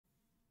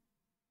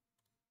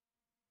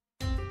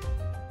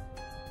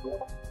Hello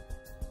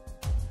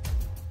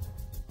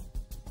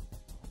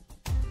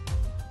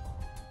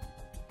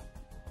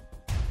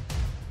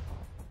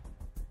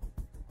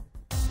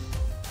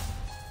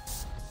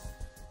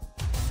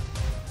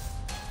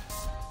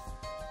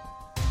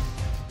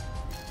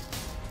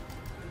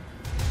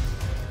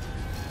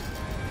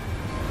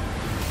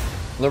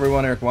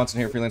everyone, Eric Watson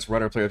here, freelance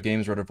writer, player of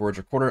games, writer, voyage,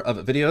 recorder of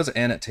videos,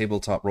 and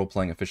tabletop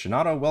role-playing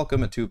aficionado.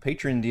 Welcome to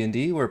Patreon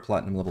D&D, where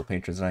platinum level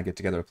patrons and I get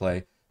together to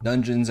play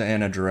Dungeons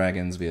and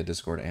Dragons via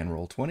Discord and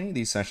Roll20.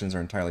 These sessions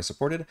are entirely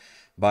supported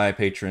by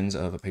patrons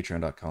of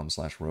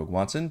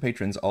patreon.com/RogueWatson.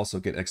 Patrons also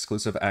get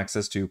exclusive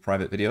access to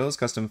private videos,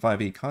 custom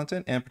 5e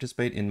content, and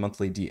participate in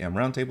monthly DM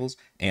roundtables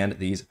and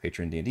these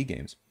Patreon D&D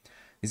games.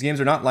 These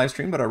games are not live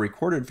streamed, but are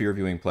recorded for your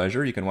viewing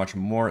pleasure. You can watch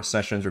more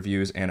sessions,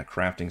 reviews, and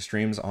crafting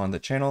streams on the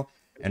channel,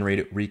 and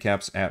read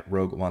recaps at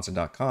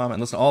RogueWatson.com,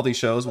 and listen to all these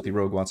shows with the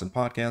Rogue Watson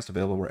podcast,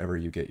 available wherever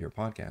you get your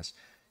podcasts.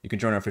 You can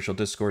join our official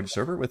Discord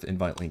server with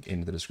invite link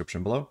in the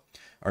description below.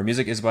 Our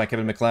music is by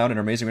Kevin MacLeod, and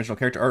our amazing original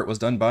character art was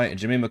done by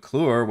Jimmy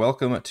McClure.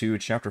 Welcome to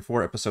Chapter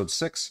 4, Episode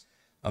 6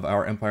 of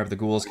our Empire of the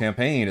Ghouls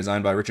campaign,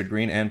 designed by Richard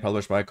Green and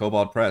published by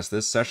Kobold Press.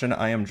 This session,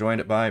 I am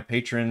joined by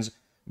patrons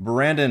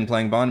Brandon,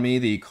 playing Bahn,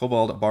 the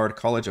Kobold Bard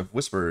College of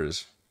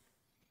Whispers.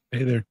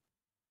 Hey there.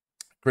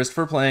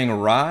 Christopher, playing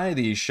Rye,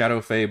 the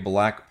Shadow Fae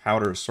Black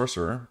Powder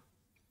Sorcerer.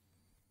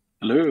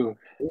 Hello.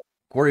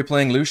 Corey,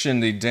 playing Lucian,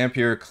 the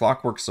dhampir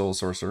Clockwork Soul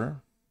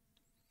Sorcerer.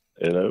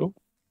 Hello.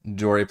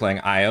 Dory, playing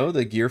Io,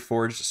 the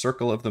gearforged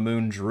Circle of the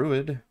Moon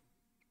Druid.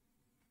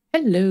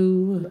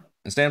 Hello.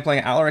 And Stan,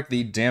 playing Alaric,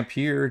 the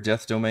dhampir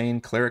Death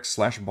Domain Cleric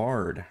 /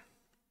 Bard.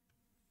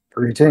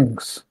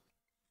 Greetings.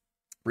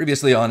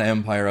 Previously on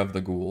Empire of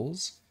the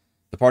Ghouls,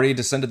 the party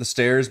descended the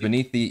stairs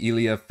beneath the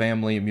Elia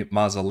family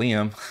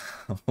mausoleum.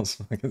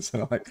 Almost like I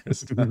said, like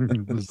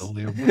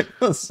mausoleum.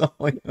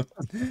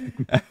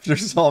 After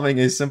solving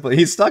a simple,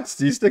 he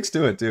sticks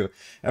to it too.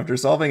 After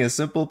solving a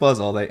simple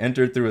puzzle, they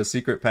entered through a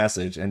secret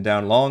passage and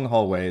down long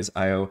hallways.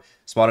 Io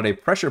spotted a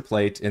pressure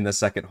plate in the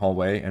second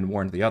hallway and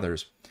warned the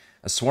others.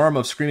 A swarm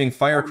of screaming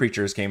fire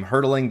creatures came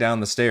hurtling down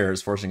the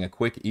stairs, forcing a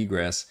quick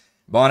egress.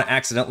 Bahn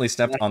accidentally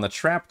stepped on the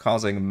trap,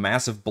 causing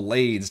massive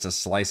blades to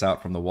slice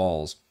out from the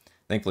walls.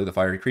 Thankfully, the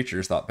fiery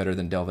creatures thought better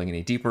than delving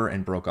any deeper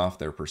and broke off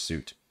their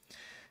pursuit.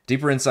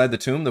 Deeper inside the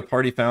tomb, the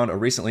party found a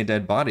recently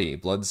dead body,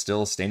 blood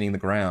still staining the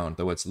ground,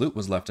 though its loot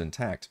was left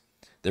intact.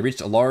 They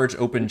reached a large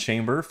open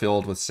chamber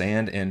filled with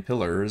sand and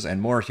pillars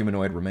and more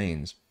humanoid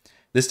remains.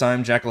 This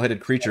time, jackal-headed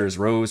creatures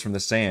rose from the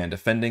sand,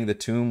 defending the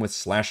tomb with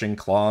slashing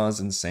claws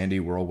and sandy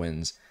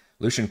whirlwinds.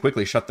 Lucian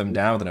quickly shut them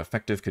down with an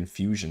effective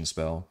confusion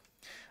spell.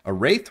 A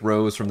wraith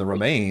rose from the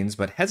remains,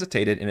 but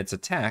hesitated in its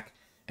attack,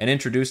 and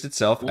introduced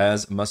itself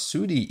as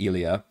Masudi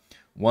Ilia,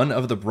 one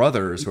of the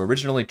brothers who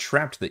originally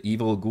trapped the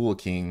evil Ghoul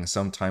King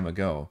some time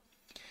ago.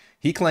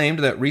 He claimed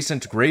that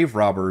recent grave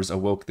robbers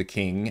awoke the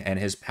king, and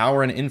his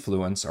power and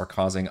influence are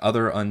causing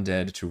other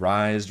undead to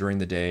rise during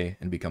the day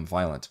and become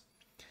violent.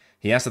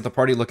 He asked that the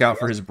party look out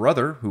for his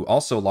brother, who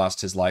also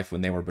lost his life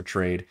when they were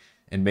betrayed,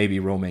 and may be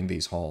roaming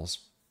these halls.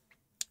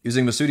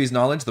 Using Masudi's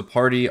knowledge, the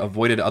party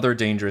avoided other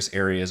dangerous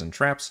areas and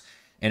traps,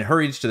 and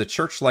hurried to the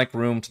church-like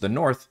room to the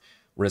north,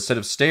 where a set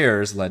of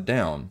stairs led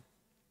down.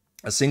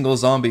 A single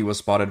zombie was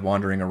spotted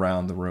wandering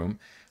around the room.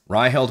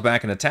 Rye held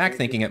back an attack,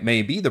 thinking it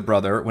may be the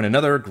brother, when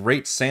another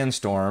great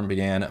sandstorm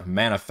began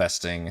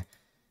manifesting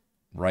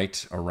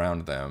right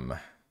around them.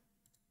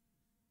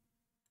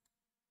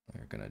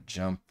 They're going to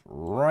jump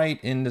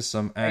right into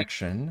some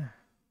action.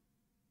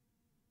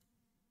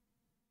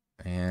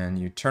 And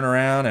you turn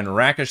around and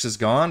Rakish is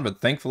gone, but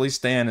thankfully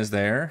Stan is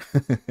there.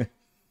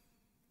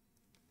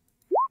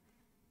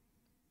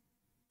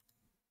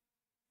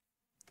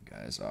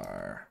 Guys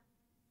are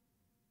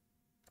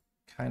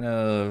kind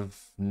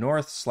of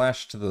north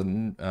 / to the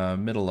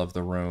middle of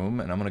the room,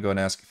 and I'm going to go and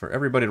ask for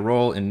everybody to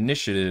roll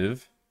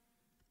initiative,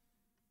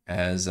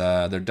 as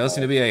there does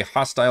seem to be a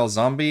hostile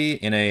zombie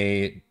in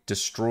a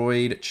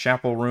destroyed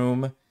chapel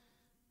room,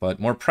 but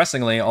more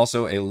pressingly,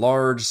 also a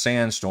large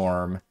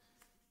sandstorm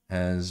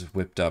has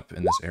whipped up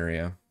in this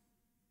area.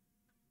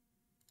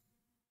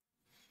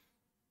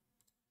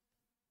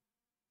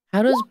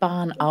 How does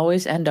Bahn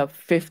always end up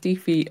 50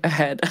 feet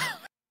ahead?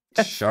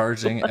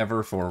 Charging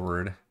ever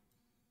forward.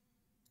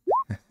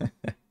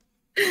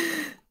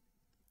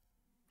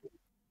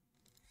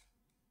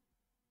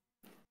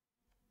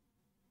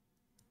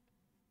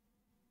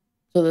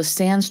 So the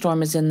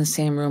sandstorm is in the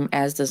same room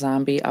as the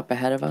zombie up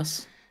ahead of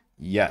us?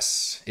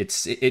 Yes. It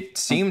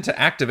seemed to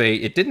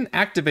activate. It didn't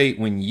activate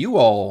when you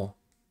all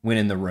went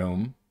in the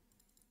room,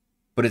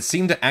 but it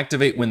seemed to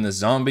activate when the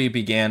zombie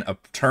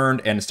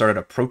turned and started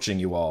approaching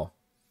you all.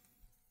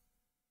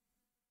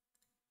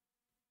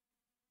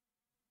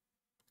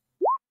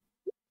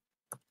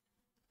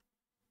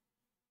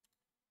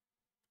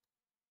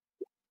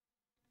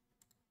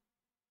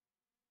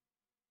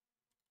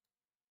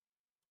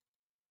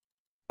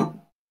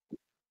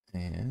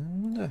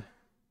 And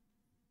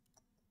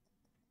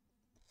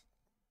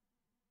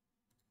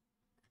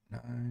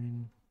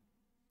 9.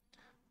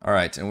 All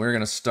right, and we're going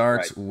to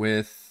start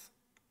with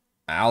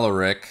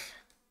Alaric,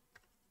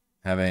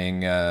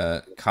 having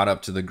caught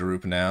up to the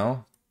group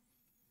now.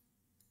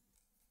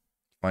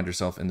 Find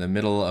yourself in the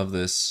middle of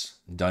this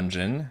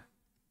dungeon.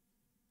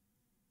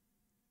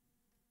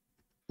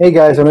 Hey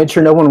guys, I made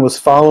sure no one was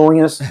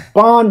following us.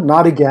 Bahn,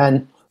 not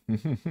again.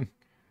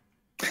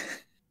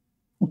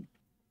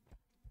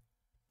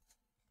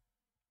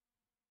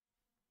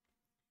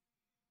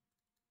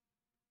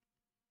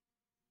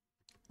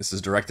 This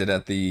is directed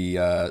at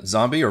the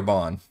zombie or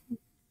Bahn?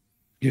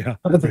 Yeah.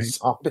 Right.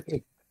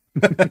 Zombie.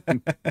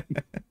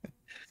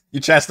 You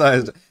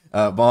chastised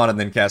Bahn and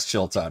then cast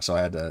Chill Touch, so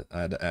I had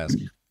to ask.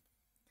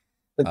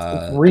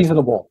 It's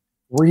reasonable.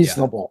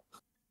 Reasonable.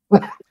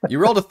 You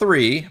rolled a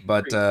 3,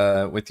 but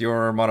with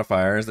your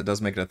modifiers, that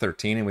does make it a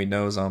 13, and we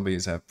know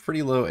zombies have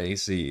pretty low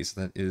AC,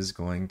 so that is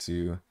going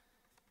to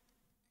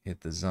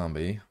hit the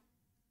zombie.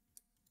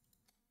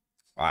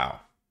 Wow.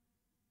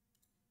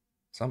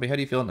 Zombie, how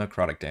do you feel at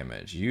necrotic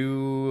damage?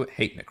 You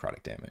hate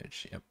necrotic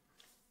damage. Yep.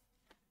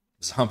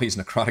 Zombie's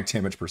necrotic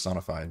damage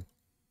personified.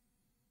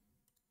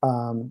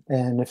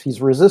 And if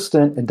he's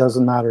resistant, it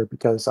doesn't matter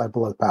because I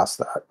blew past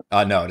that.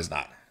 No, it is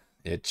not.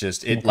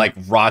 It like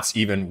rots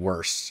even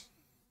worse.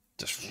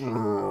 Just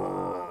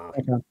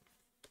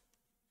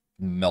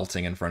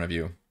melting in front of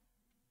you.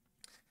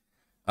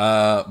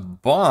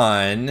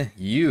 Bahn,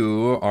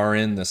 you are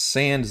in the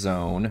sand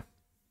zone.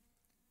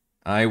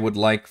 I would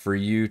like for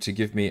you to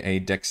give me a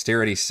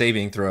dexterity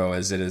saving throw,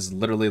 as it is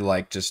literally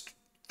like just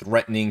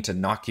threatening to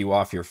knock you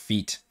off your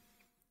feet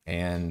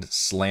and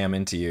slam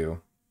into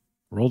you.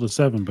 Rolled a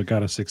 7, but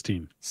got a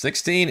 16.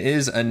 16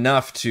 is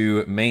enough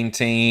to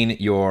maintain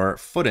your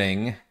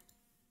footing,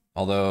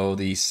 although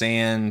the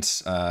sand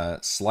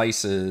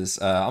slices.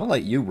 I'm gonna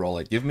let you roll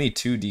it. Give me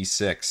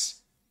 2d6.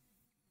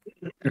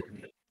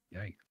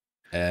 Yikes.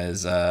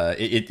 As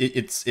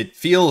it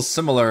feels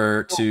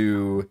similar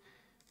to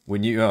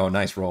when you. Oh,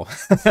 nice roll.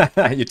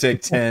 You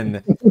take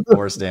 10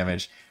 force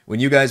damage when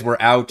you guys were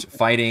out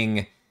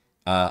fighting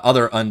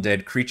other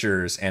undead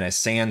creatures, and a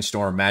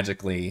sandstorm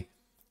magically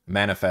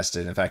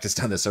manifested. In fact, it's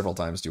done this several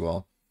times to you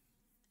all.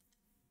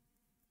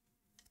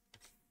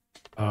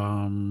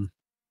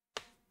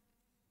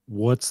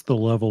 What's the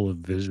level of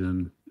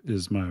vision?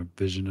 Is my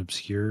vision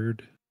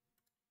obscured?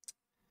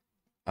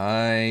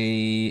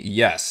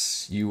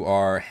 Yes, you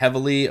are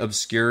heavily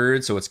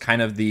obscured, so it's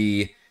kind of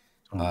the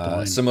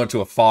Blind. similar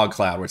to a fog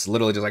cloud, where it's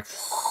literally just like,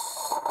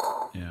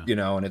 Yeah. you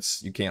know, and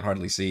you can't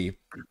hardly see.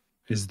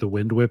 Is the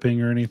wind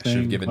whipping or anything?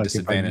 Should have given Like, if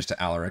disadvantage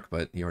to Alaric,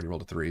 but he already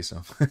rolled a 3,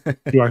 so.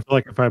 do I feel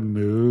like if I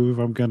move,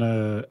 I'm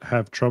gonna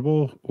have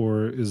trouble,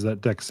 or is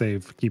that deck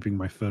save keeping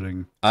my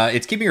footing?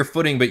 It's keeping your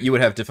footing, but you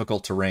would have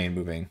difficult terrain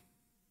moving.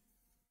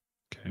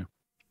 Okay.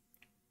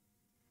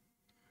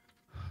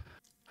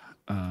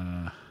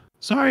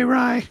 Sorry,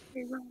 Rye.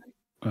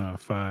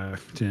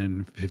 5,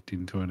 10,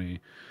 15, 20,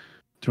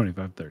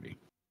 25, 30.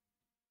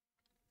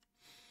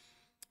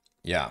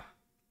 Yeah.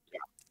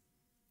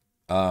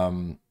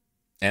 And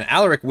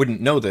Alaric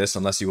wouldn't know this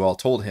unless you all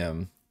told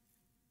him.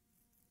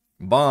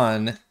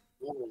 Bahn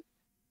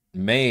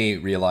may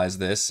realize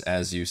this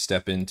as you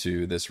step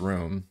into this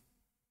room.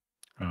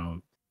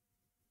 Oh,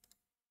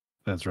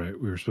 that's right.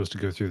 We were supposed to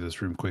go through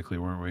this room quickly,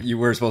 weren't we? You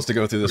were supposed to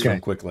go through this room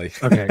quickly.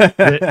 Okay.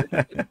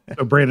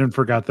 So Brandon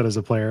forgot that as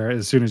a player.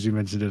 As soon as you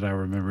mentioned it, I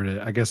remembered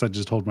it. I guess I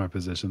just hold my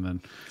position then.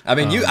 I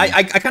mean,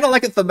 I kind of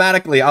like it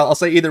thematically. I'll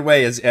say either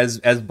way,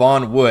 as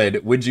Bahn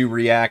would you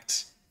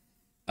react?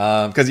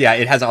 Because yeah,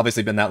 it hasn't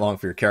obviously been that long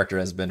for your character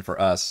as it's been for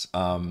us.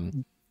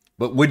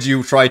 But would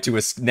you try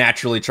to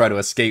naturally try to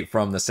escape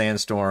from the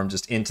sandstorm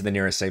just into the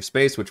nearest safe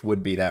space, which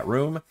would be that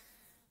room?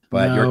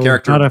 But No, your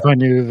character, not if I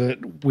knew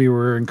that we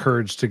were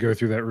encouraged to go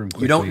through that room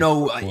quickly. you don't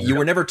know. You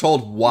were never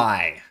told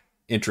why.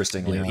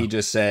 Interestingly, Yeah. he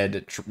just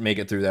said make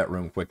it through that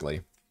room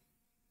quickly.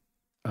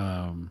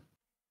 I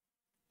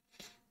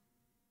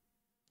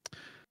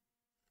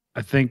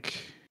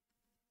think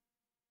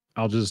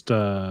I'll just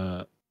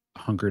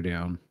hunker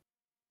down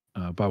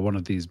by one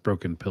of these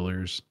broken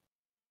pillars,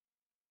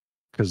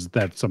 because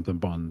that's something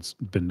Bond's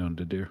been known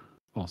to do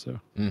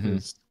also. Mhm.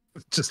 Is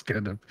just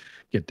kind of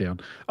get down.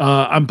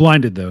 I'm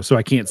blinded though, so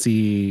I can't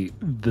see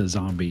the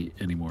zombie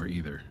anymore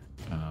either.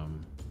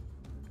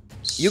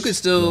 You could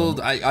still.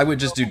 I would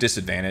just do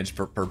disadvantage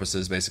for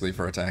purposes, basically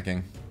for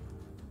attacking.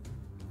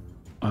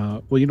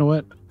 Well, you know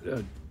what?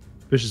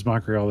 Vicious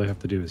Mockery, all they have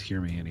to do is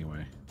hear me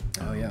anyway.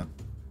 Oh yeah.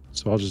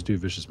 So I'll just do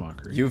Vicious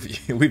Mockery.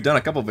 We've done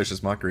a couple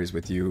vicious mockeries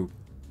with you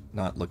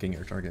not looking at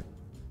your target.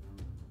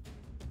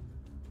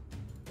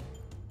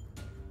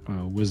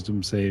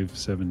 Wisdom save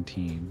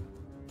 17.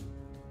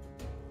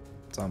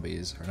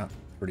 Zombies are not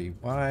pretty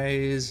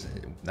wise.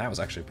 That was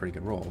actually a pretty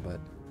good roll, but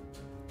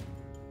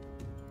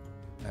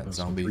that That's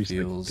zombie 3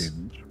 feels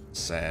damage.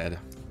 sad.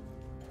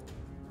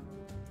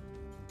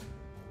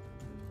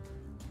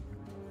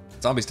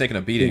 Zombie's taking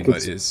a beating,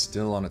 but is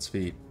still on its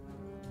feet.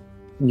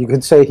 You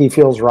could say he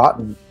feels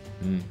rotten.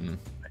 Mm-hmm.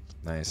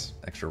 Nice.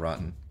 Extra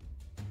rotten.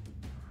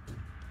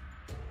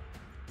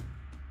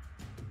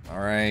 All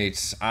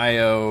right.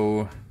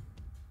 Io.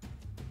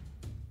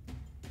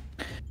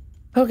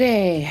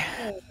 Okay.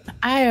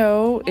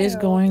 Io is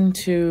going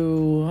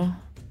to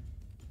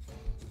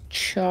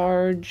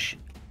charge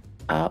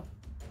up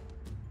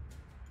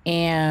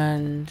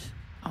and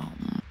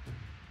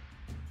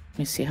let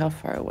me see, how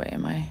far away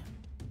am I?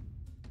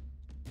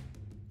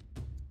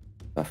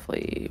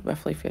 Roughly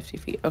 50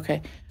 feet.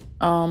 Okay.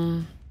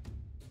 I'm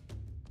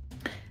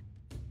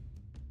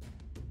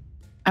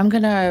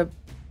gonna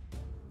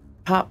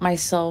pop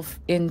myself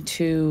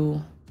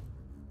into.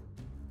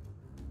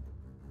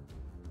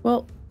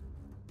 Well,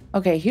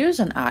 okay, here's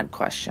an odd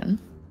question.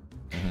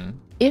 Mm-hmm.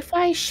 If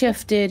I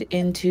shifted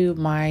into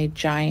my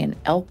giant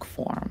elk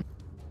form,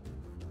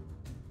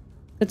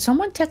 could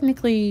someone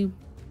technically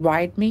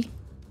ride me?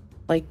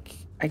 Like,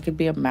 I could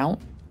be a mount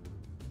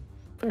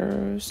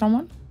for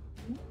someone?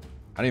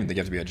 I don't even think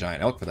you have to be a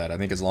giant elk for that. I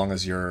think as long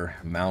as your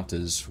mount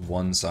is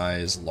one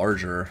size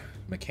larger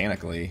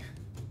mechanically,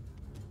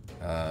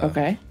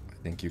 Okay. I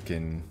think you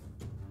can.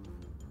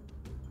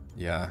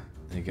 Yeah,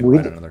 you can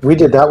ride another. We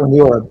did that when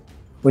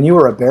you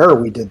were a bear.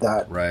 We did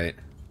that. Right.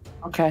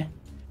 Okay.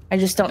 I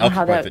just don't know Elk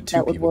how could probably fit two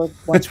that would people. work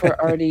once we're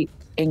already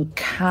in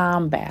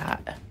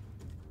combat.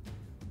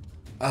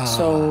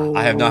 So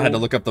I have not had to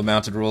look up the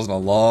mounted rules in a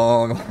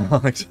long,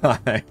 long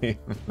time.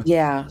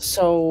 Yeah,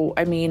 so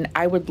I mean,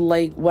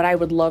 what I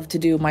would love to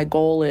do, my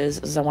goal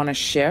is I want to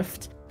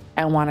shift.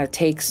 I want to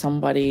take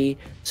somebody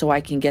so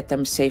I can get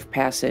them safe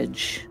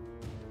passage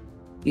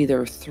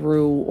either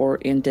through or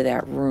into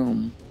that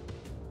room.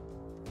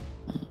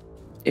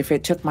 If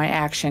it took my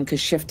action, because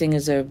shifting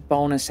is a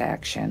bonus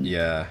action.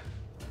 Yeah.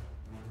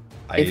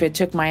 If it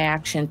took my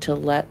action to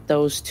let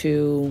those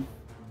two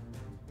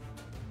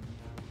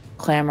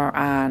clamor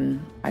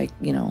on, I'd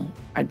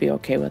be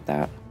okay with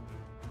that.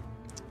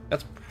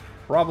 That's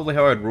probably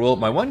how I'd rule it.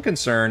 My one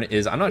concern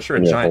is I'm not sure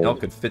a giant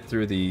elk could fit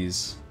through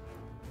these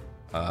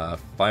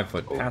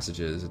 5-foot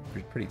passages. It'd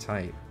be pretty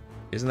tight.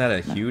 Isn't that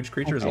a huge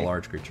creature or is it a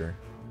large creature?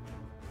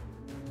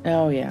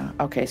 Oh, yeah.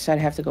 Okay, so I'd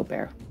have to go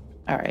bear.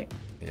 All right.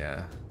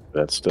 Yeah.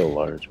 That's still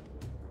large.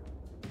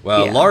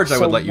 Well, Yeah, large I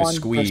so would let you one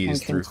squeeze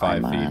person through can 5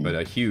 climb feet, on. but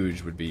a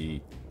huge would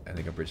be, I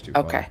think, a bridge too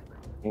far. Okay.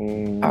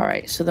 All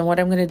right. So then what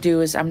I'm going to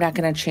do is I'm not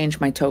going to change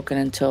my token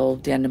until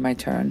the end of my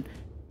turn.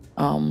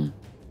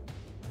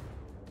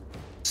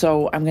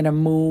 So I'm going to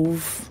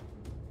move.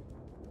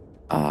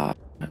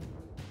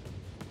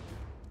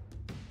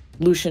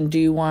 Lucian, do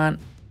you want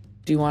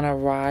to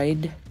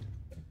ride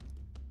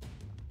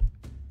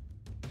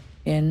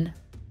in?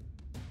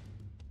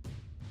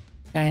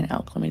 Giant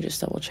elk. Let me just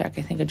double check.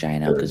 I think a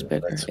giant elk is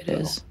bigger. It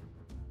is.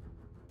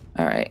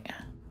 All right.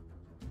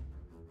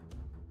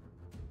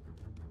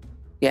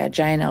 Yeah,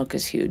 giant elk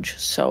is huge.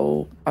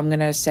 So I'm going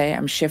to say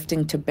I'm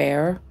shifting to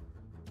bear,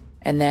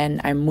 and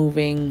then I'm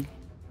moving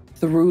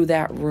through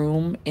that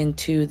room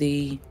into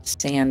the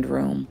sand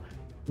room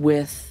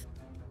with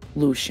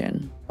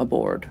Lucian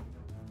aboard.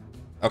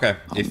 Okay.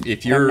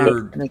 If I'm you're...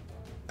 not gonna-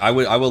 I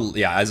will,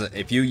 yeah,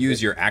 if you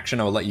use your action,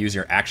 I will let you use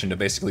your action to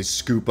basically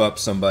scoop up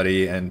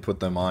somebody and put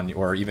them on,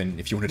 or even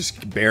if you want to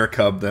just bear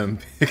cub them,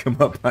 pick them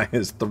up by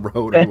his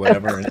throat or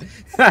whatever.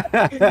 Like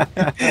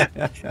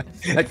a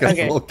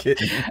Okay. little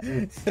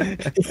kitten.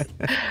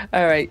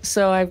 All right,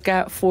 so I've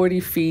got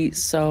 40 feet,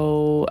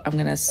 so I'm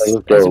going to as Go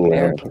a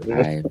bear,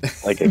 limp.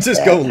 5, Like a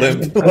Just cat. go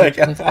limp. Like,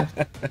 35.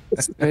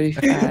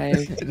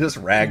 just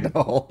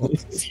ragdoll.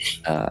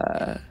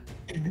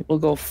 We'll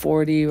go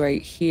 40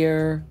 right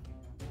here.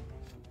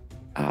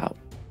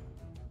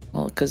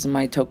 Well, because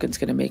my token's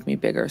going to make me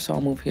bigger, so I'll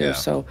move here. Yeah.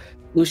 So,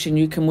 Lucian,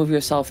 you can move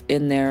yourself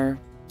in there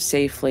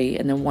safely,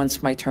 and then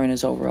once my turn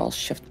is over, I'll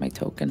shift my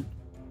token.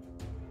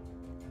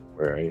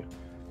 Where are you?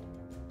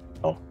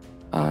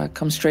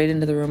 Come straight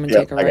into the room and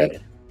Yep, take a I got right.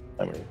 it.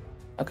 I'm ready.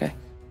 Okay.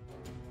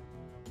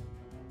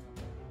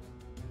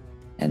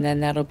 And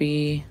then that'll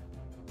be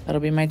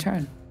my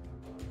turn.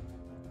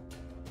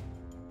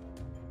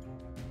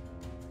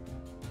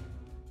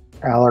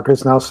 Alaric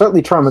is now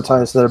slightly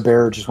traumatized that a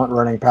bear just went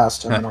running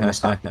past him and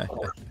almost knocked him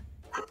over.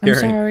 I'm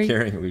sorry.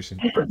 Hearing Lucian.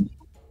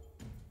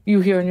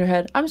 You hear in your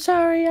head, "I'm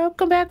sorry, I'll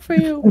come back for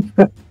you."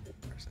 Okay.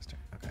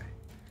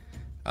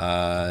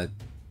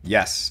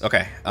 Yes.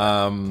 Okay.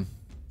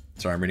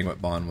 Sorry, I'm reading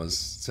what Bahn was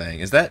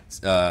saying. Is that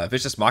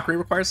Vicious Mockery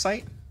requires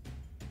sight?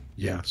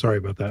 Yeah, sorry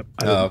about that.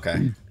 Oh,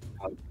 okay.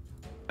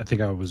 I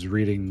think I was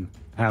reading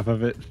half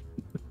of it.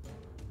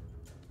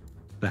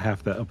 The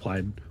half that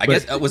applied. I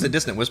guess was it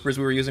Dissonant Whispers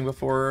we were using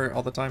before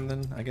all the time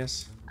then, I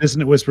guess?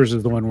 Dissonant Whispers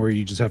is the one where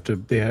you just have to,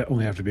 they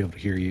only have to be able to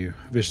hear you.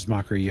 Vicious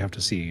Mockery, you have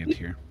to see and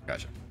hear.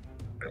 Gotcha.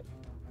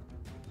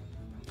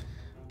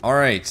 All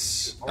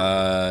right.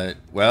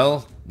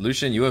 Well,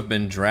 Lucian, you have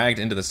been dragged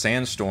into the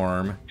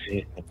sandstorm.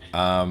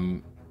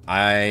 I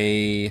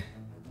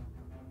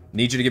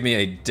need you to give me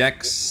a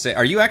dex.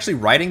 Are you actually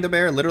riding the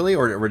bear, literally,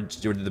 or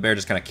did the bear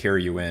just kind of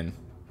carry you in?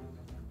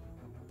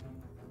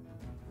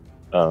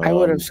 I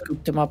would have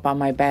scooped him up on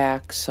my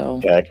back,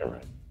 so. Yeah, I can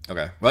ride.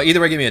 Okay. Well,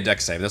 either way, give me a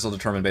dex save. This will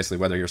determine basically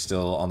whether you're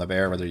still on the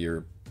bear, whether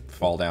you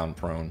fall down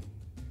prone,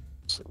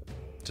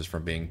 just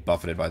from being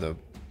buffeted by the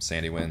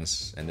sandy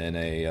winds, and then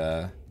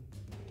a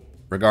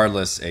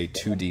Regardless, a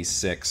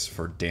 2d6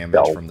 for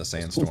damage from the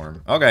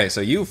sandstorm. Okay,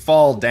 so you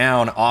fall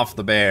down off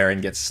the bear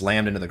and get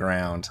slammed into the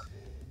ground,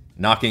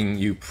 knocking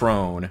you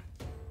prone.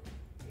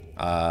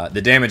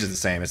 The damage is the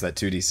same. It's that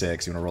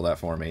 2d6. You want to roll that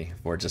for me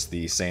for just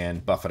the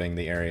sand buffeting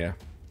the area.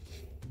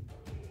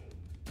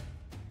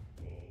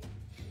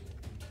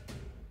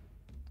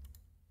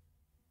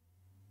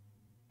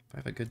 I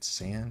have a good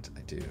sand?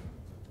 I do.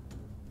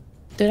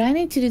 Did I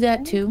need to do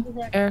that too,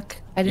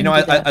 Eric? I didn't. You know,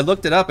 do that. I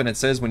looked it up and it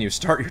says when you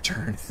start your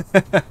turn.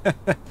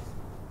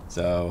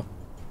 So.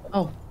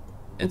 Oh.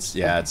 It's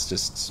it's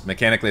just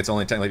mechanically it's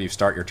only technically if you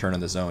start your turn in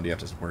the zone. Do you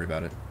have to worry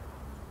about it?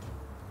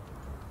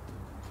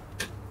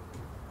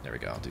 There we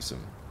go. I'll do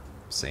some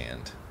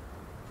sand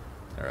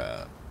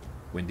or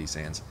windy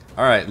sands.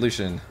 All right,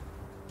 Lucian.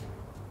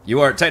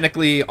 You are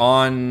technically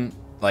on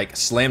like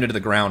slammed into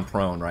the ground,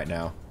 prone right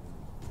now.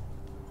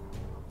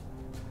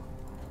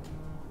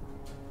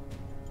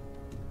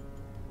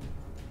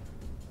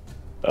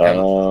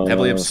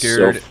 Heavily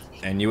obscured,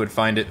 and you would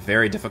find it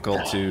very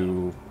difficult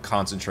to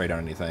concentrate on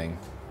anything.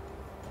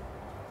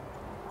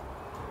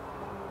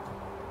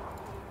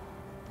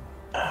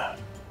 What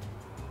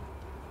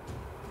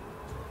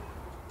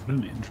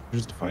an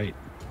interesting fight.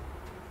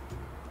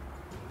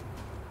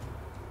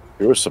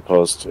 You were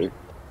supposed to.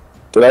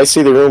 Did I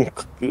see the room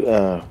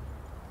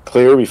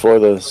clear before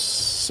the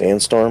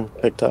sandstorm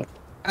picked up?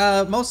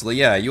 Mostly,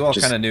 yeah. You all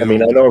kind of knew. I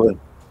mean,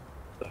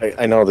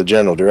 I know the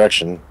general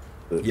direction.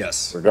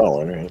 Yes. We're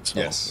going, right? So,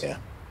 yes. Yeah.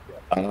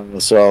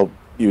 So I'll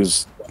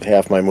use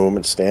half my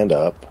movement, stand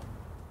up,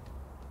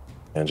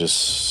 and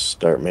just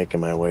start making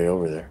my way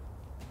over there.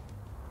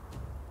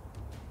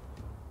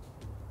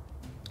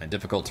 And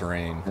difficult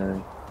terrain.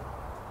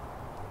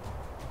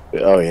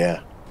 Oh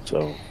yeah.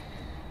 So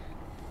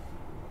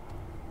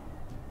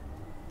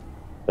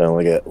I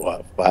only get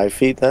what, 5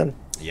 feet then?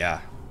 Yeah.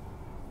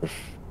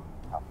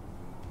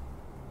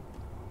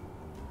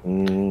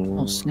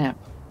 Oh snap.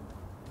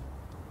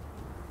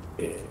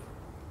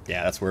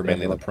 Yeah, that's where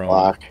mainly the prone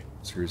block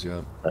screws you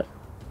up.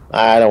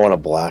 I don't want to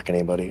block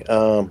anybody.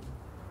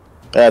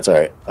 That's all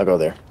right. I'll go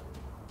there.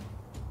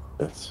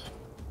 That's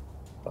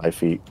 5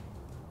 feet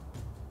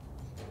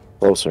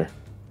closer.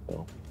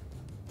 So.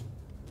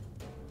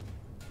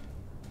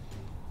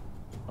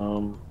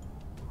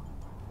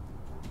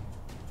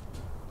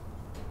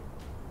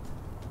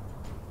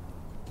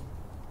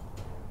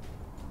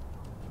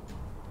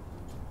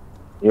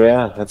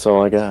 Yeah, that's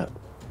all I got.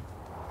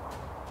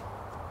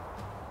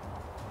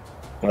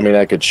 I mean,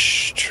 I could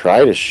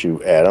try to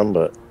shoot at him,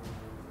 but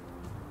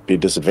be a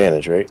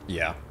disadvantage, right?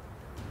 Yeah.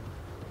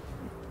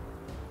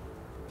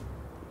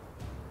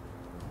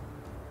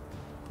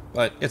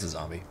 But it's a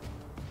zombie.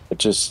 It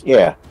just,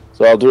 yeah.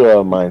 So I'll do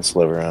a mind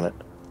sliver on it.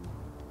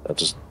 That's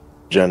just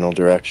general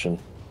direction.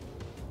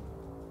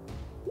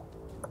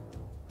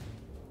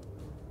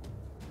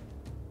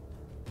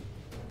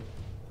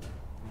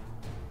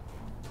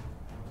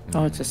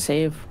 Oh, it's a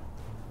save.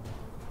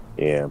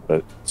 Yeah,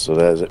 but so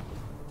does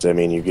that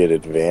mean you get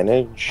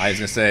advantage? I was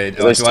gonna say,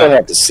 I still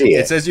have to see it.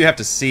 It says you have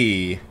to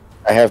see.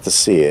 I have to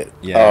see it.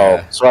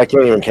 Yeah. Oh, so I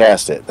can't even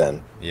cast it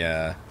then.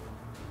 Yeah.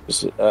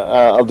 Just,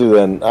 I'll do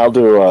then. I'll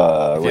do.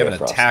 If you have an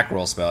Frost. attack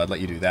roll spell, I'd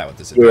let you do that with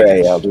this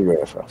advantage. Yeah, I'll do Ray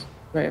of Frost.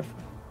 Right.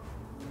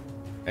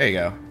 There you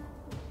go.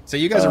 So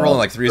you guys are rolling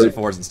like 3s and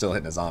 4s and still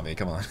hitting a zombie.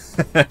 Come on.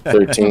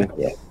 13.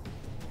 Yeah.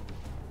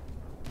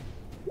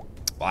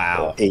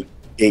 Wow. 8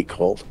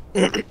 cold.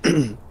 Wow.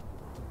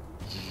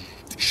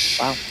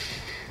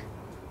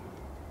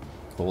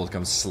 Kobold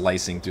comes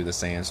slicing through the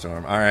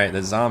sandstorm. All right,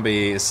 the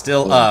zombie is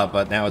still up,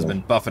 but now has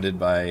been buffeted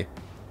by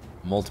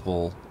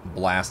multiple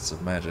blasts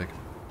of magic.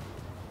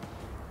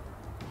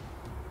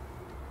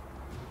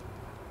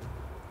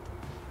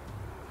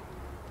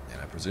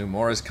 And I presume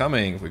more is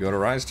coming if we go to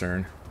Rye's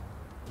turn.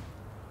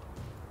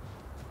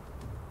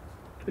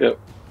 Yep.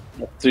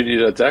 Do you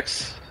need a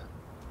dex?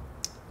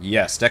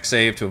 Yes, dex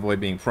save to avoid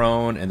being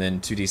prone, and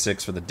then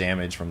 2d6 for the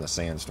damage from the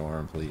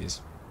sandstorm,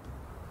 please.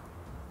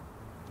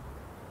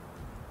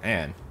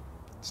 And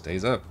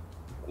stays up.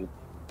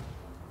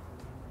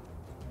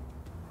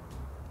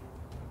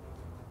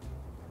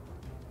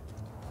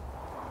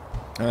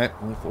 Alright,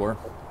 only 4.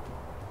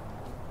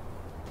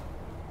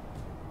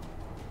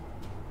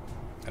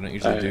 I don't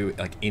usually do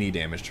like any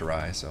damage to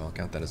Rye, so I'll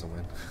count that as a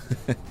win.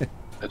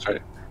 That's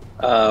right.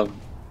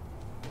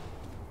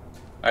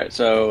 Alright,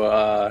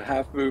 so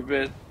half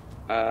movement,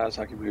 so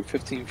I can move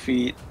 15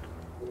 feet.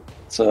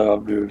 So I'll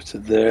move to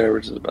there,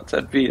 which is about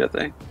 10 feet, I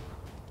think.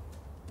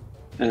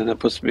 And that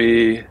puts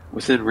me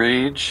within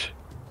range.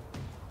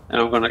 And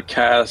I'm going to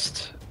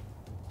cast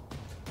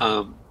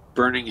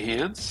Burning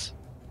Hands.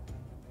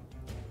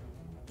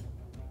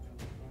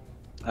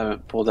 I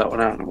haven't pulled that one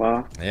out in a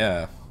while.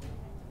 Yeah.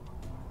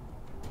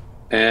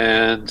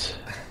 And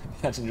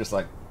Imagine just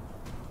like...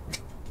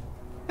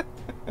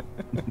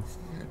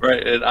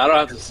 right, and I don't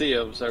have to see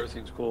them, so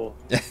everything's cool.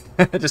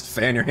 just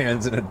fan your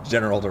hands in a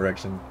general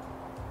direction.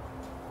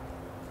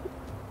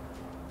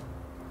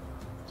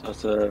 So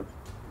it's a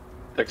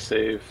dex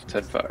save,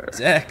 10 fire.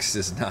 Dex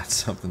is not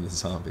something the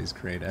zombie's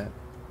great at.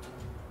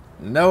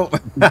 Nope.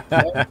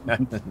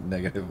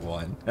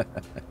 -1.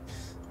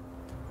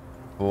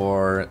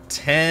 For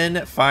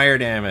 10 fire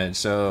damage.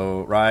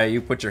 So, Rye,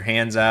 you put your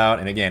hands out,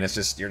 and again, it's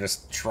just you're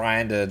just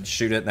trying to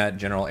shoot it in that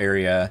general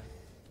area,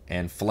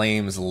 and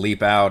flames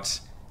leap out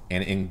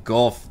and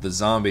engulf the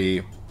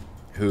zombie,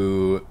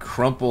 who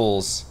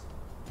crumples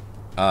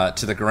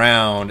to the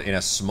ground in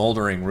a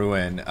smoldering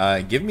ruin.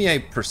 Give me a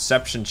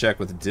perception check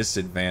with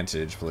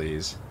disadvantage,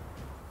 please.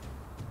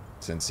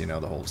 Since, you know,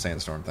 the whole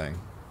sandstorm thing.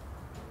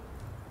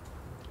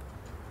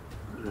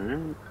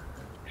 Alright.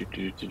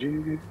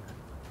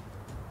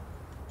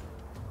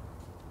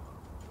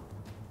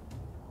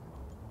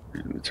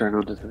 Turn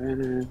on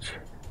disadvantage.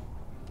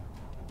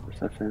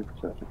 Perception.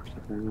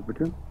 Number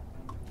 2.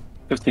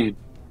 15.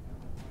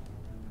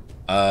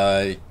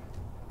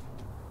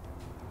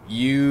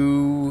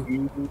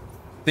 You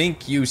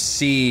think you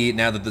see,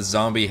 now that the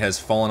zombie has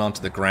fallen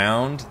onto the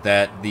ground,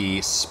 that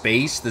the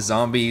space the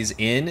zombie's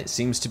in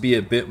seems to be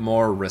a bit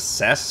more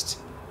recessed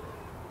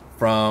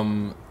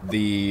from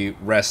the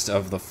rest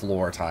of the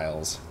floor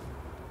tiles.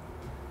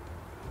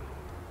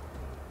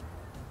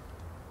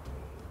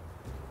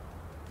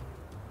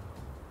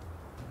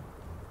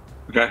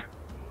 Okay.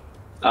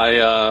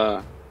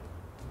 The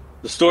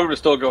storm is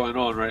still going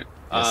on, right?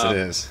 Yes, it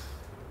is.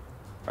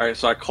 Alright,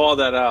 so I call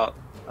that out,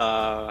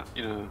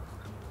 you know,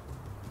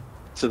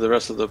 to the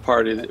rest of the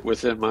party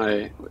within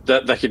my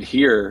that can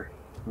hear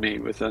me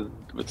with the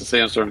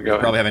sandstorm going. You're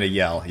probably having to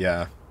yell,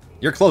 yeah.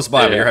 You're close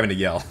by, but you're having to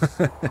yell.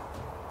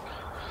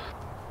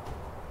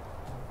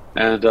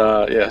 And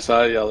yeah,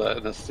 so I yell that,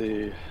 and that's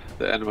the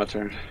end of my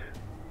turn.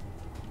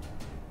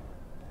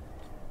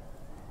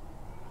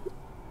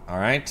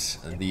 Alright,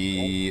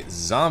 the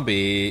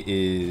zombie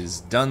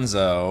is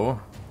Dunzo.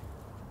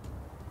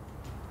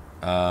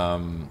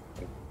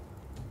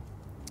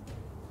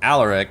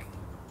 Alaric,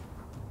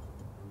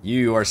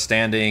 you are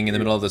standing in the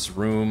middle of this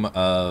room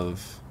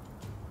of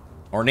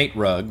ornate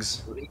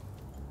rugs.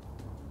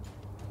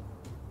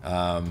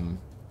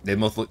 They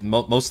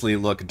mostly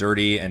look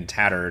dirty and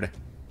tattered.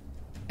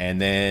 And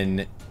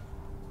then,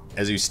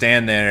 as you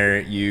stand there,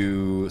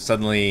 you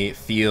suddenly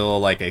feel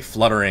like a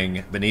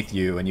fluttering beneath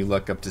you, and you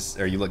look up to,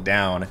 or you look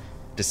down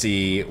to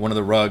see one of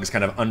the rugs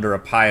kind of under a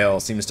pile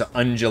seems to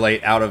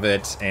undulate out of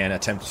it and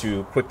attempt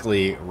to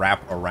quickly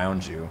wrap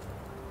around you.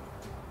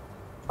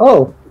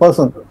 Oh,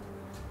 pleasant.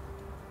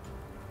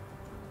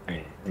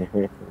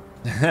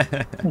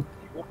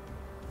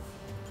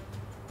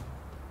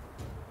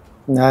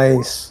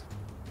 Nice.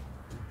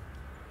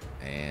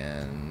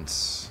 And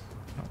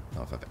I don't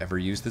know if I've ever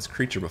used this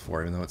creature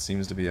before, even though it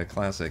seems to be a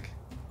classic.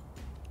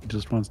 He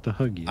just wants to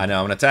hug you. I know,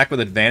 I'm going to attack with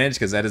advantage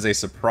because that is a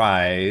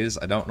surprise.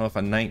 I don't know if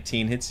a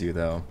 19 hits you,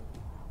 though.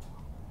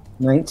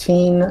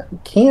 19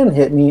 can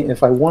hit me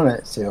if I want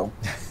it to.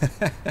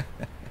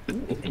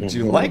 Would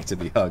you like to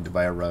be hugged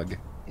by a rug?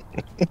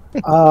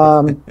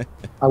 I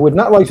would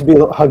not like to be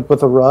hugged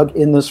with a rug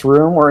in this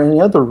room or any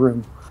other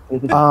room.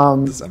 It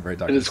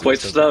is quite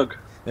snug.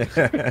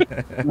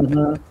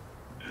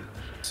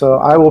 So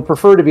I will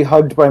prefer to be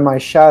hugged by my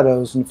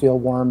shadows and feel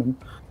warm and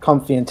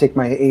comfy and take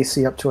my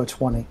AC up to a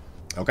 20.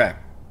 Okay.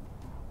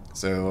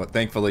 So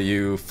thankfully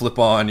you flip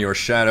on your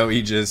shadow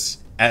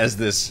aegis as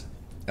this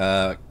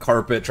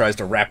carpet tries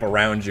to wrap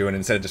around you, and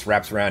instead it just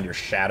wraps around your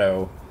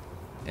shadow,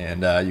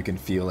 and you can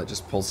feel it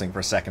just pulsing for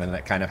a second, and then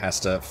it kind of has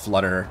to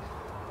flutter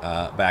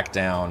back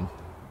down.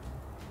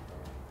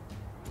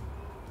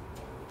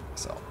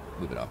 So I'll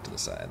move it off to the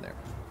side there.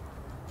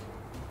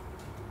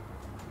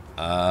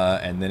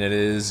 And then it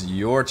is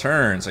your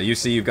turn. So you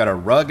see you've got a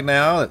rug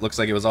now. It looks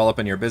like it was all up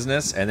in your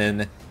business. And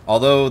then,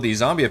 although the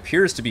zombie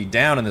appears to be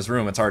down in this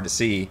room, it's hard to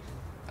see.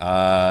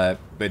 But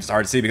it's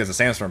hard to see because the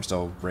sandstorm's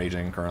still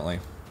raging currently.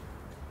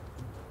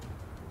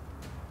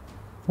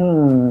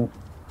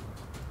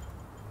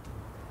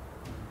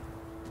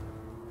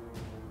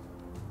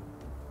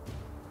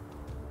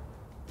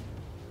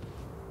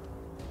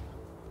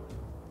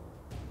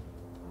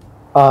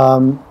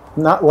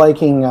 Not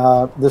liking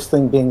this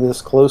thing being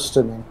this close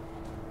to me.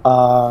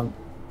 I'm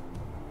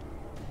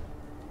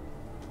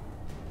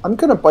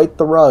gonna bite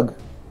the rug.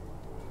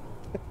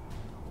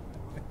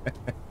 I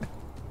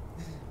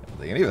don't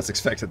think any of us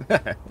expected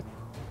that.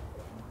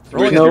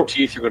 With your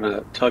teeth, you're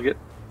gonna tug it.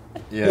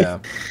 Yeah.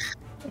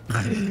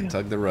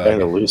 Tug the rug.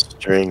 Kind of loose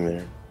string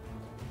there.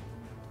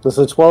 Does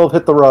a 12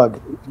 hit the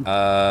rug?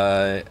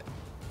 A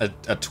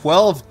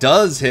 12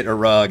 does hit a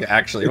rug,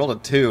 actually. You rolled a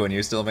 2, and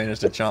you still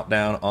managed to chomp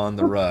down on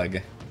the rug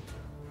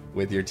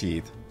with your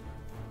teeth.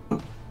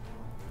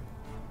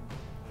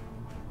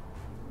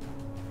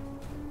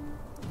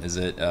 Is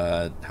it,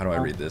 how do I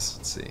read this?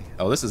 Let's see.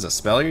 Oh, this is a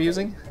spell you're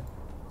using?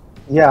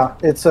 Yeah,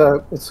 it's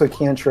a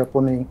cantrip.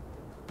 Let me...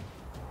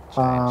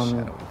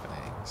 Shadowy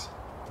Fangs.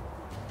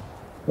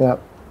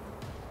 Yep.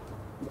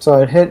 So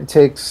it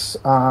takes,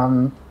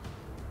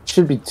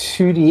 should be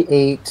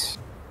 2d8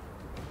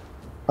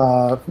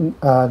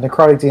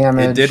 necrotic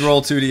damage. It did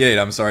roll 2d8,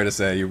 I'm sorry to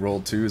say. You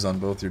rolled 2s on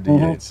both your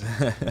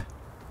d8s.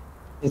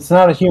 It's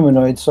not a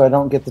humanoid, so I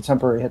don't get the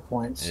temporary hit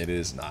points. It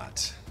is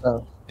not.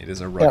 So, it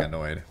is a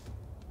rugonoid.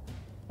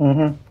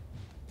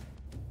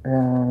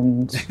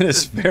 And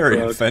It's very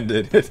Rug.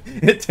 offended.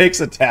 It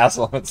takes a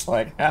tassel. It's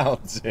like, how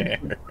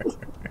dare.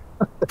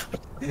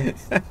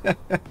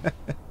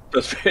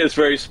 It's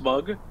very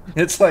smug.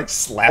 It's like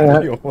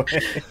slapping you away.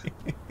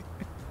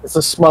 it's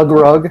a smug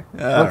rug.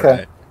 All Okay.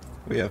 right.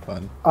 We have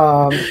fun.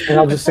 And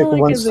I'll just take All I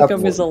one can step think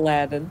of is forward.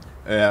 Aladdin.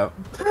 Yeah.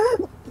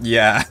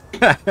 Yeah.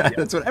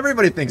 That's what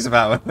everybody thinks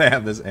about when they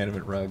have this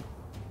animate rug.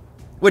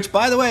 Which,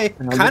 by the way,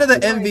 And I'll kind of the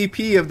just-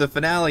 MVP of the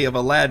finale of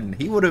Aladdin.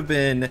 He would have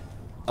been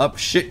up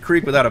shit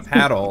creek without a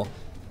paddle.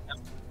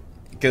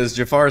 Because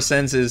Jafar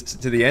sends his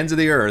to the ends of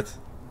the earth.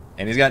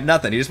 And he's got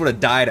nothing. He just would have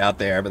died out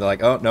there. But they're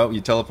like, oh, no,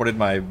 you teleported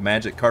my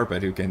magic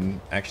carpet who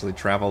can actually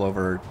travel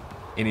over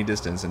any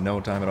distance in no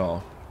time at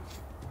all.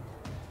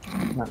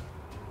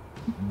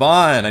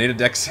 Bahn, I need a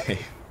deck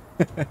save.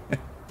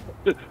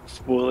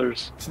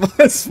 Spoilers.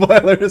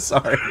 Spoilers,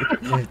 sorry.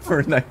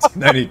 For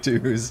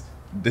 1992's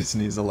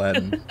Disney's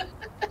Aladdin.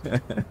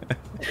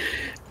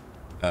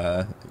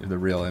 You're the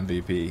real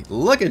MVP.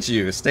 Look at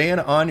you, staying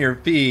on your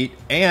feet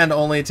and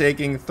only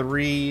taking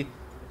 3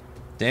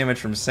 damage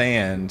from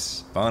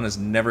sand. Bahn is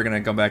never going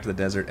to come back to the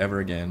desert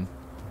ever again.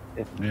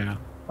 Yeah.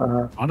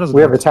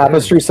 We have a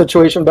tapestry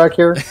situation back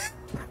here.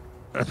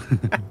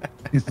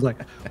 He's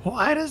like,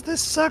 why does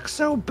this suck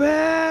so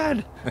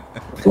bad?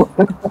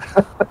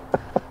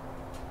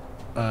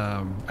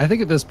 I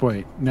think at this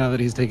point, now that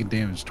he's taken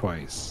damage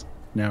twice,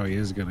 now he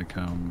is going to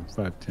come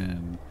 5,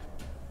 10,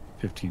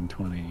 15,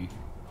 20.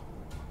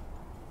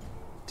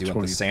 Do you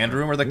want the sand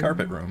room or the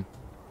carpet room?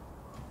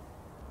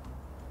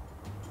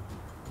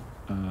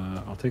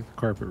 I'll take the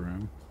carpet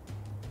room.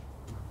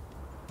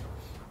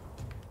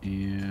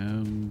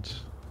 And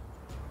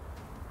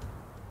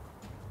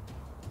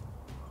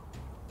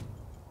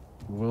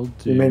we'll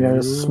do... You may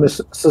notice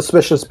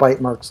suspicious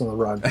bite marks on the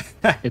rug.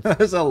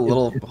 There's a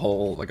little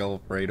hole, like a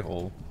little frayed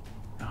hole.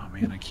 Oh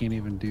man, I can't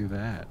even do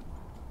that.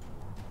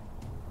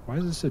 Why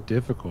is this so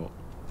difficult?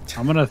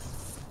 I'm gonna... Do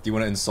you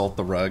want to insult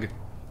the rug?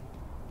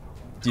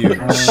 You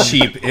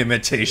cheap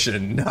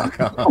imitation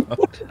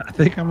knockoff. I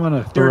think I'm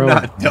gonna You're throw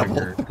not a double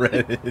dagger.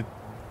 threaded.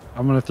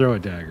 I'm gonna throw a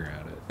dagger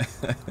at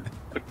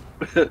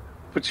it.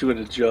 Put you in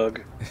a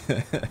jug.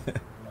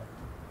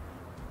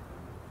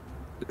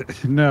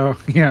 No,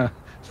 yeah.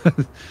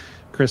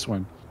 Chris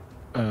one.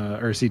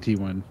 Or CT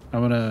one.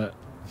 I'm gonna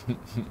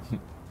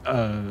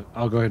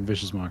I'll go ahead and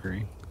Vicious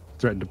Mockery.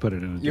 Threaten to put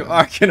it in a You jug.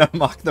 are gonna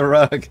mock the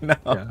rug.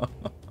 No.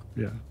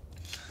 Yeah.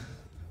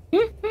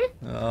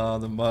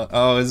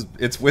 Oh,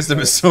 its wisdom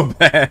is so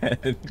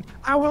bad.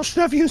 I will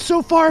shove you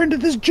so far into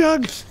this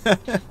jug.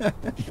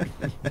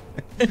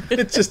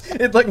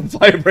 It like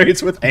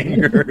vibrates with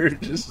anger,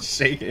 just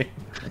shaking.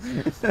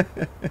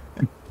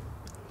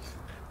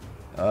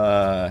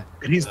 And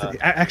he's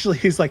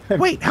like,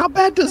 wait, how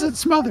bad does it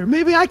smother?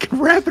 Maybe I can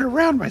wrap it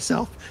around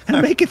myself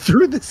and make it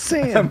through the I'm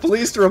sand.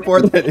 pleased to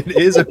report that it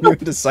is immune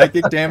to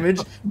psychic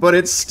damage, but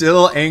it's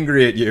still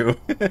angry at you.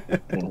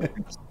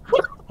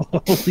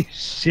 Holy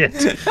shit.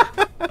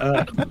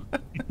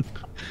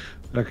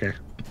 Okay.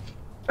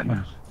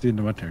 It's the end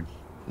of my turn.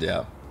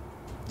 Yeah.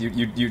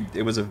 You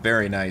it was a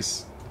very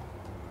nice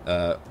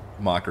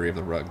mockery of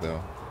the rug,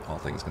 though, all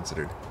things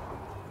considered.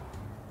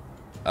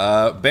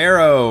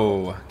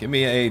 Barrow, give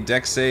me a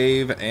dex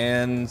save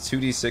and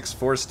 2d6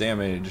 force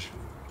damage.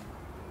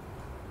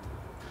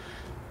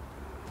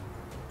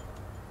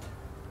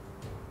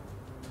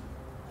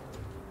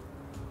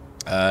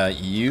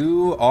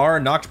 You are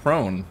knocked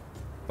prone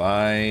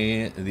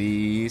by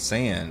the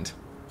sand.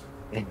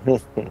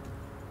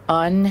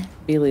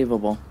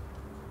 Unbelievable.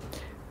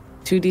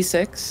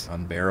 2d6.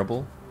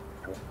 Unbearable.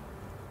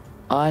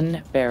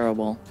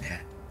 Unbearable.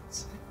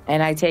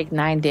 And I take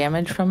 9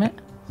 damage from it.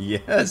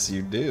 Yes,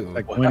 you do.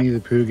 Like Winnie the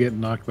Pooh getting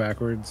knocked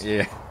backwards.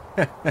 Yeah.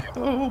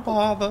 Oh,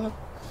 bother.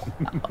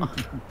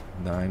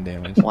 9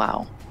 damage.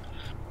 Wow.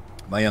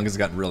 My youngest has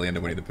gotten really into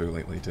Winnie the Pooh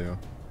lately, too.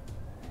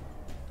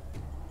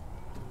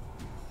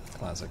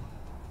 Classic.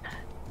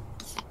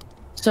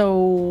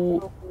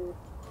 So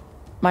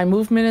my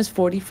movement is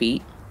 40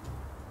 feet.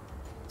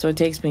 So it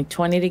takes me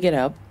 20 to get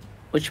up,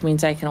 which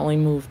means I can only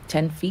move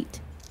 10 feet.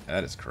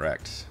 That is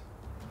correct.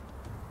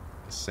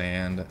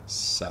 Sand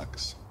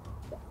sucks.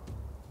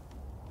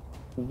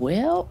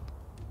 Well,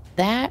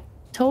 that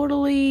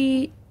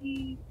totally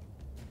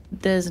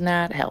does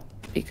not help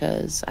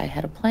because I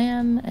had a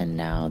plan and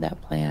now that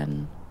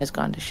plan has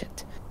gone to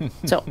shit.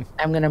 So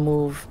I'm going to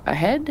move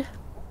ahead.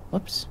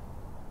 Whoops.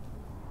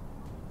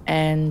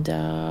 And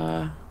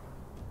can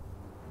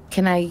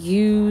I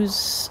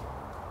use...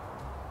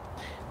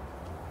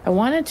 I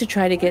wanted to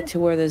try to get to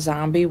where the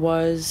zombie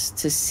was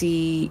to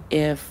see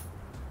if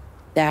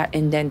that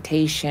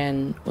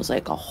indentation was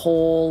like a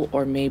hole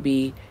or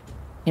maybe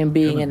him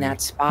being in that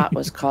spot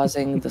was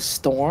causing the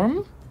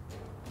storm.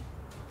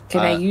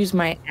 Can I use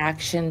my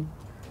action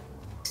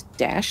to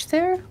dash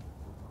there?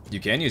 You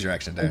can use your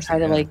action And dash. try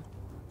to yeah. like...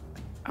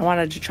 I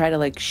wanted to try to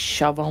like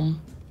shove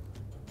him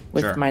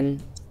with Sure. my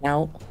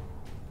snout.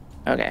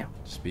 Okay.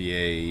 Just be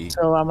a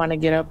So I'm gonna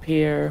get up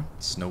here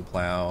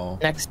snowplow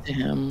next to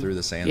him. through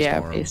the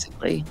sandstorm. Yeah,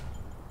 basically.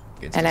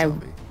 against And the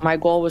zombie. my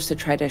goal was to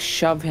try to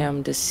shove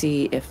him to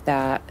see if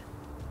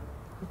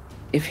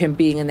him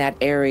being in that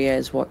area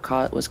is what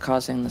was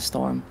causing the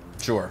storm.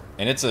 Sure.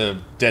 And it's a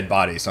dead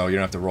body, so you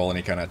don't have to roll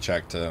any kind of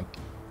check to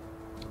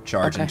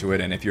charge into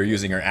it. And if you're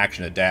using your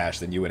action to dash,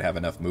 then you would have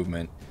enough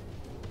movement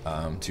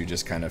to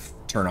just kind of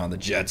turn on the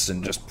jets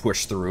and just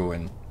push through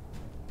and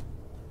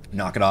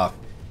knock it off.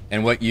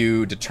 And what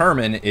you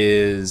determine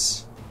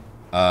is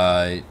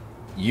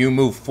you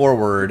move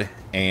forward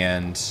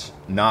and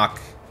knock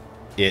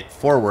it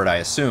forward, I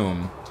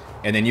assume,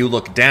 and then you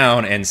look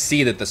down and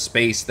see that the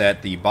space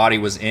that the body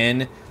was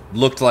in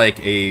looked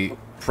like a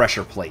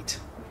pressure plate,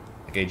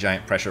 like a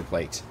giant pressure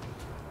plate.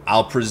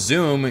 I'll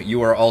presume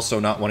you are also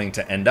not wanting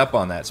to end up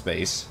on that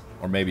space,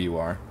 or maybe you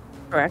are.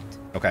 Correct.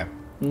 Okay.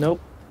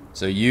 Nope.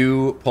 So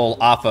you pull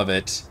off of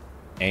it,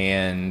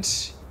 and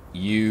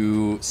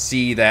you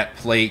see that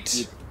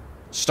plate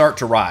start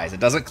to rise.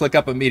 It doesn't click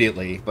up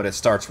immediately, but it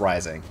starts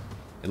rising.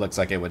 It looks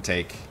like it would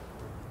take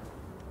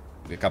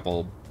a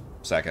couple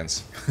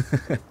seconds.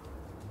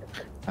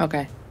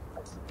 Okay.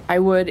 I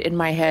would, in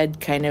my head,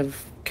 kind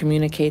of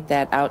communicate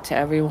that out to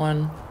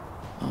everyone.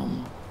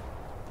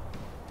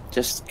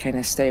 Just kind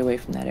of stay away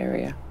from that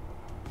area.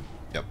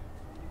 Yep.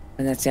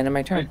 And that's the end of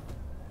my turn.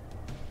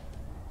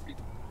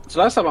 So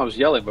last time I was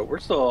yelling, but we're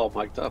still all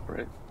mic'd up,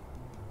 right?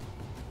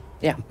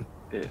 Yeah.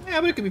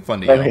 Yeah, but it could be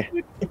fun to yell. Okay.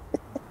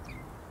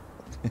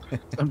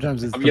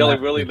 Sometimes it's I'm the yelling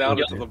map really that loud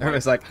goes into the in. mic.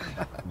 Everybody's like...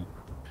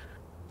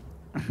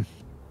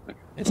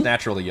 It's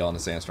natural to yell in a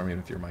sandstorm, even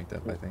if you're mic'd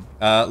up, I think.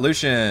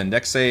 Lucian,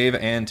 dex save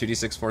and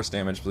 2d6 force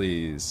damage,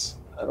 please.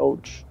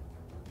 Ouch.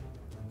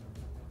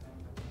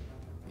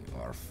 You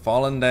are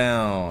falling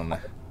down.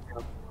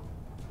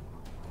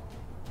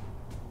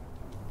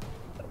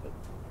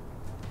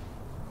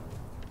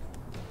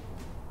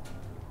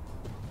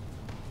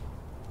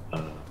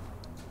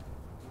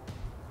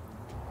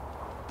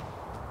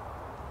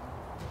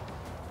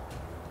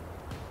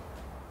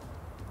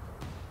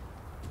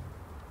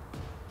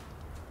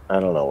 I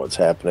don't know what's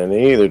happening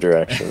in either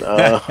direction.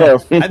 I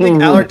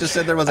think Alaric just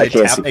said there was I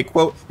can't see.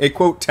 a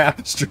quote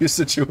tapestry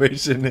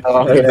situation.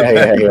 Oh,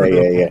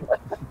 yeah.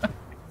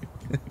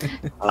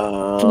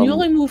 Can you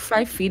only move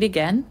 5 feet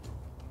again?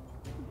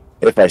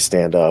 If I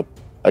stand up,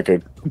 I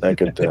could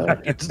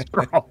Just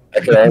crawl. I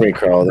could army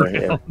crawl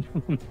there.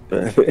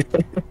 Yeah.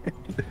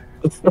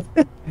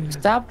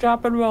 Stop,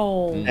 drop, and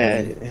roll.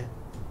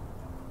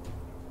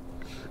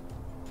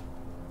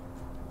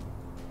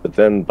 But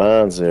then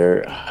Bahn's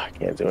there. I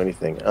can't do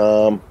anything.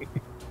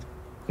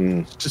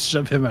 Just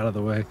shove him out of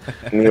the way.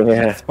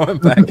 Yeah. Throw him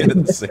back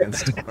into the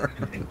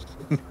sandstorm.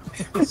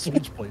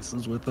 Switch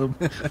places with him.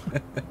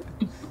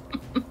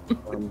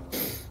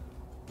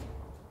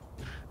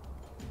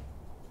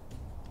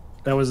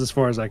 That was as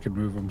far as I could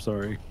move. I'm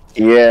sorry.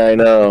 Yeah, I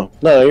know.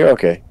 No, you're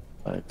okay.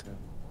 But,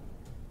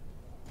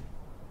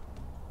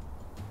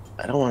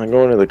 I don't want to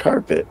go into the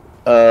carpet.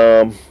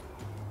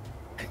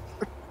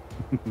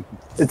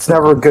 It's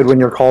never good when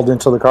you're called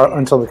into the carpet.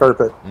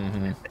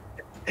 Mm-hmm.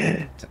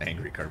 It's an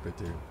angry carpet,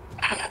 dude.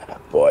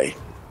 Boy.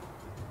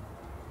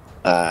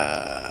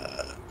 I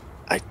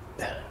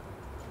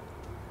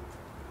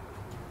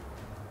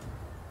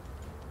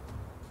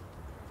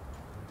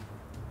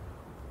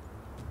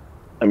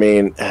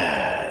mean,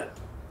 I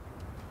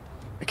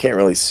can't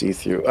really see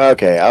through.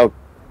 Okay,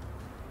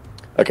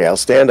 I'll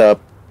stand up.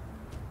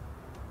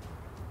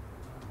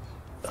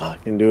 All I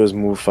can do is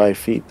move 5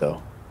 feet,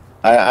 though.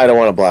 I don't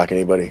want to block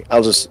anybody.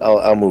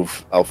 I'll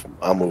move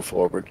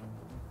forward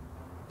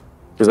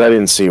because I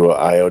didn't see what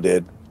Io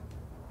did.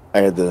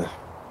 I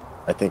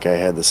think I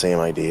had the same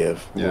idea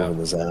of moving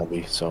the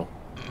zombie. So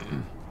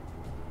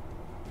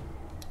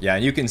yeah,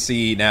 and you can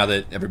see now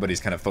that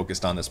everybody's kind of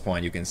focused on this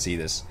point. You can see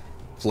this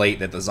plate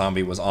that the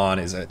zombie was on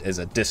is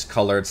a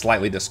discolored,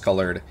 slightly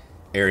discolored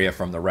area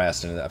from the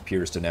rest, and it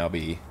appears to now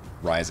be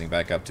rising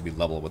back up to be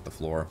level with the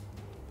floor.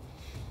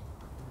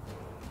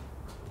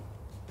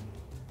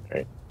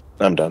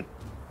 I'm done.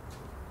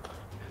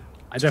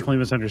 I definitely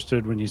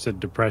misunderstood when you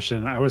said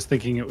depression. I was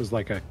thinking it was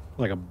like a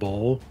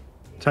bowl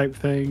type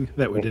thing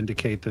that would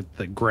indicate that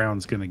the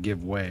ground's going to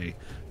give way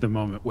the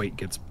moment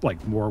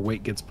more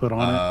weight gets put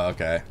on it.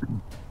 Okay.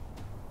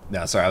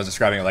 No, sorry, I was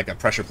describing it like a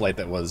pressure plate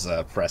that was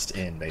pressed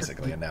in,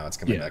 basically, and now it's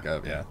coming back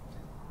up, yeah.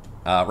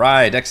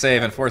 Rye, dex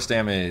save and force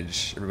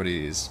damage.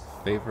 Everybody's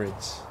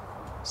favorite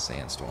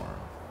sandstorm.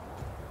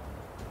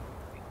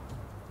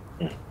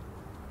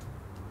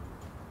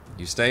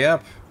 You stay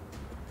up.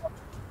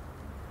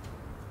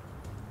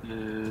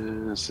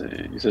 Let's see.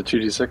 You said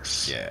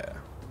 2d6? Yeah.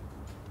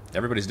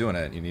 Everybody's doing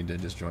it. You need to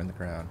just join the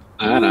crowd.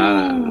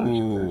 No.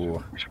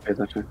 Ooh. We should pay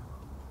attention.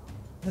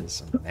 That's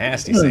some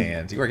nasty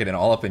sand. You were getting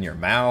all up in your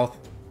mouth.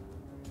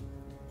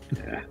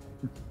 Yeah.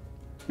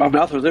 My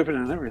mouth was open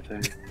and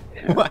everything.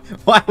 Yeah.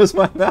 Why was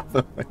my mouth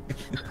open?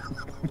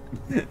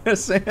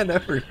 There's sand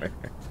everywhere.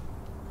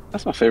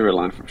 That's my favorite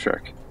line from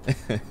Shrek.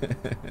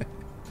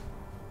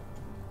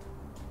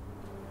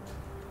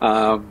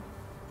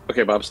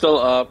 Okay, but I'm still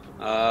up,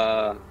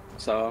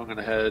 so I'm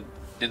gonna head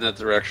in that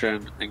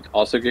direction and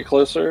also get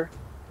closer.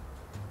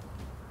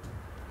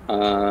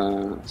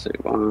 Let's see,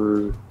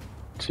 1,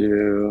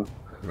 2,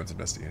 Everyone's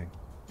investigating.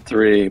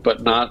 3,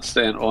 but not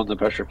stand on the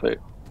pressure plate.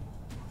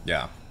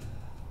 Yeah.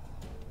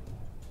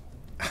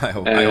 I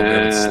hope they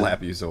would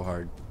slap you so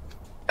hard.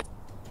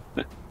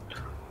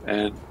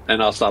 And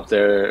I'll stop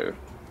there,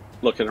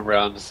 looking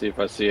around to see if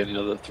I see any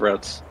other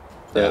threats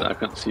that I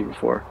couldn't see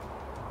before.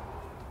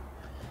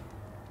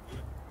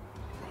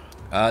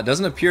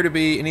 Doesn't appear to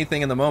be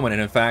anything in the moment,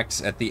 and in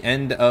fact, at the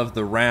end of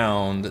the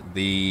round,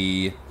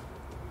 the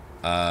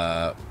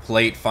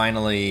plate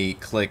finally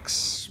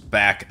clicks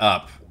back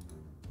up,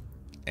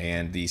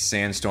 and the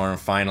sandstorm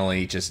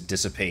finally just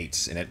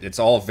dissipates, and it's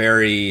all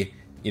very,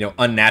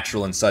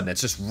 unnatural and sudden. It's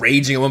just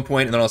raging at one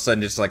point, and then all of a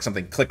sudden, just like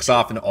something clicks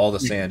off, and all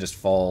the sand just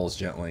falls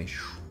gently,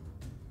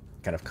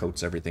 kind of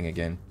coats everything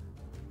again.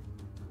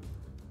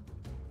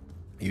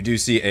 You do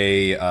see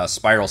a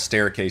spiral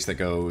staircase that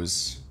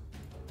goes.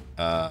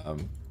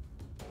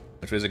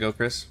 Which way does it go,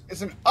 Chris?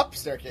 It's an up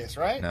staircase,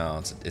 right?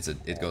 No,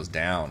 it goes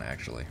down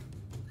actually.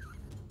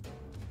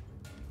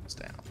 It's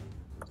down.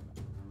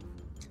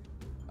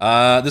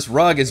 This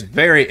rug is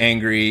very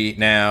angry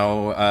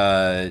now.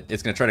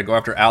 It's gonna try to go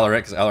after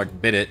Alaric because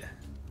Alaric bit it.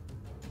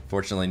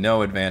 Fortunately,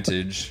 no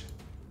advantage.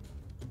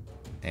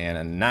 And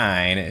a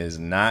 9 is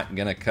not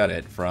gonna cut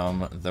it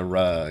from the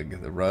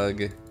rug. The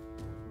rug.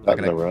 Not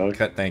the rug.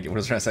 Cut. Thank you. What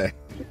was I trying to say?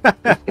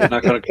 I'm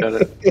not gonna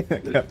cut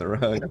it. Cut the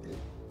rug.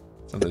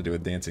 Something to do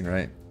with dancing,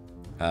 right?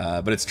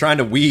 But it's trying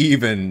to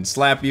weave and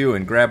slap you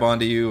and grab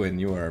onto you, and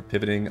you are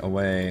pivoting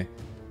away,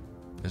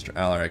 Mr.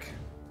 Alaric.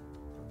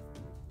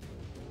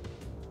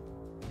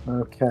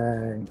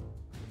 Okay.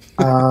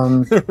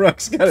 The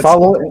rug's got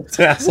its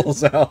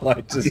tassels out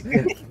like just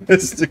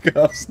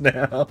fisticuffs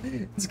now.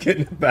 It's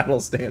getting a battle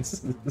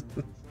stance.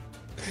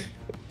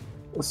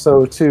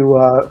 So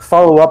to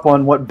follow up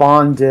on what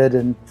Bahn did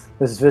in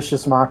this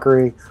vicious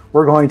mockery,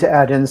 we're going to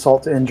add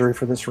insult to injury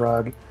for this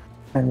rug,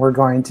 and we're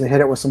going to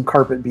hit it with some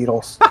carpet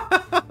beetles.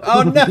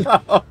 Oh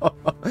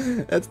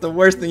no! That's the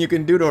worst thing you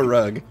can do to a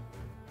rug.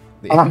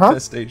 The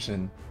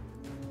infestation.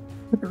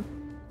 Or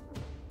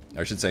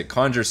I should say,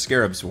 conjure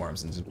scarab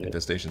swarms, and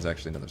infestation is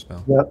actually another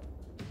spell. Yep.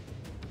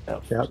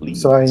 Yep.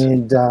 So I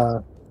need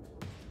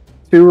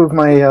 2 of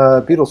my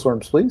beetle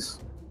swarms, please.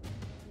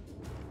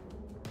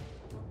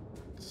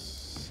 Let's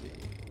see.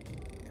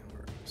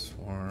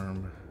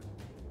 Swarm.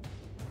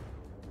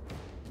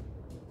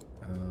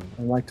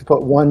 I'd like to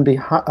put one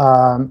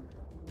behind.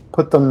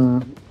 Put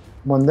them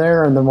one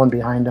there and then one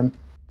behind him.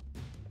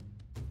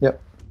 Yep.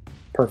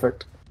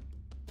 Perfect.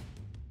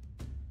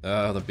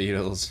 Oh, the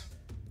beetles.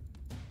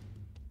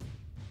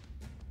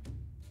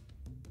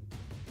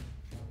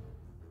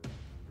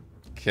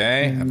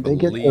 Okay, they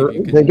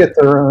get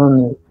their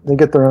own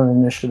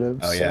initiative.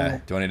 Oh yeah.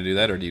 Do I need to do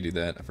that, or do you do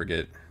that? I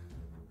forget.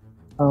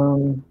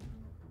 I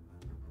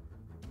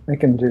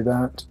can do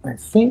that. I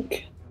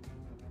think.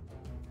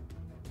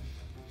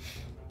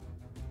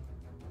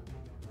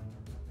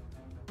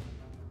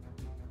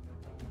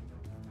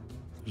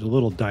 There's a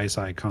little dice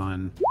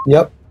icon.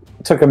 Yep.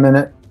 It took a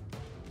minute.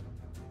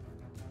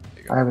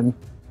 I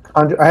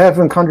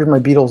haven't conjured my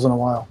beetles in a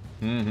while.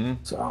 Mm-hmm.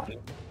 So. Okay.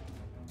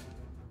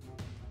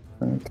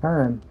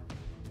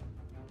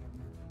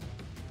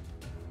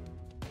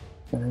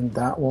 And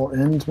that will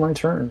end my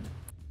turn.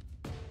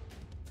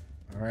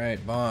 All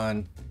right,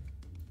 Bahn.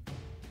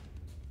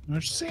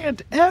 There's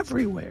sand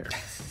everywhere.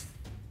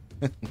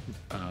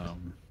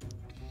 I'm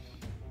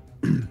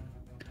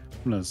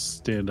gonna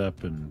stand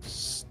up and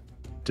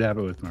stab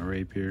it with my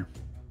rapier,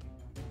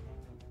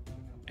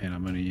 and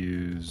I'm gonna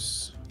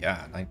use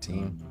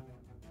 19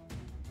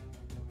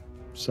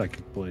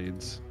 psychic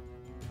blades.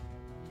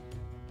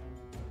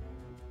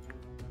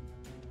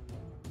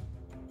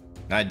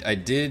 I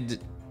did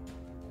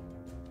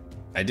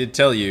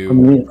tell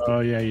you.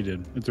 Oh yeah, you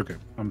did. It's okay.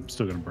 I'm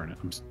still gonna burn it.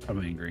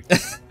 I'm angry.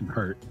 I'm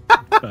hurt.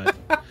 But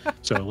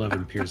so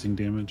 11 piercing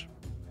damage.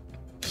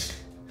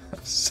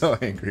 I'm so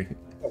angry.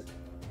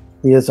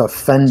 He is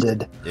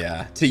offended.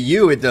 Yeah. To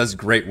you, it does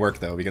great work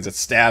though, because it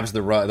stabs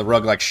the rug. The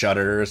rug like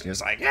shudders, and you're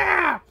just like,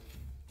 yeah.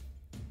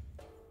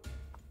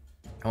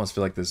 I almost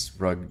feel like this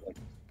rug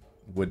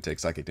would take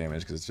psychic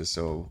damage because it's just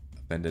so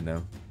offended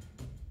now.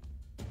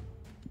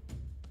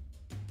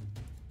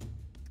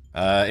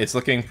 It's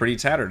looking pretty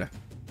tattered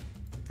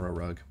for a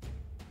rug.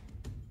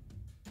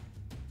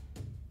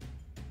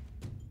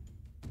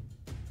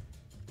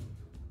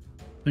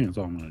 I think that's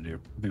all I'm gonna do.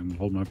 I think I'm gonna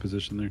hold my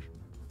position there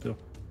still,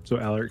 so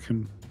Alaric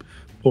can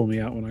pull me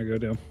out when I go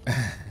down.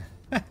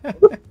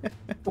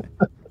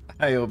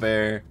 Hi,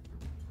 Bear.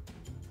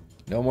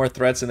 No more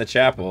threats in the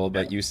chapel,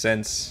 but you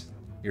sense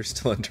you're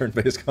still in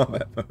turn-based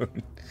combat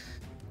mode.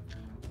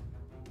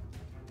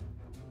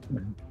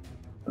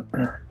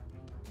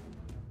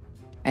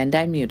 And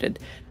I muted.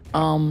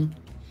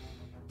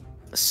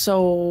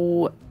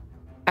 So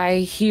I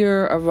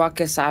hear a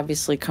ruckus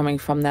obviously coming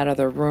from that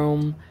other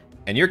room.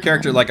 And your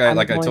character, like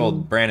I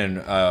told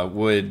Brandon,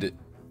 would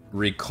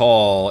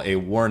recall a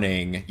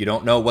warning. You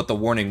don't know what the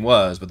warning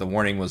was, but the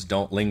warning was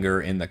don't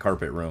linger in the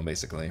carpet room,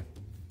 basically.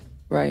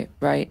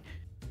 Right.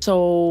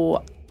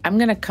 So I'm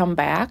gonna come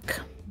back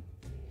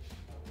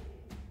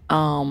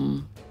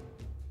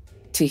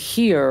to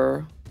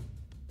here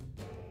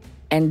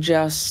and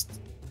just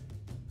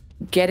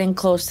getting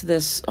close to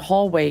this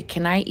hallway.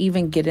 Can I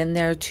even get in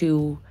there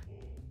to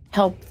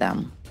help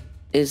them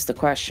is the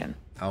question.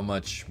 How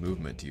much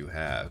movement do you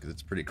have? Because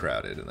it's pretty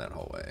crowded in that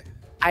hallway.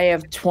 I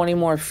have 20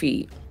 more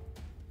feet.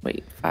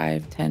 Wait,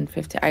 5, 10,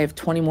 15. I have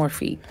 20 more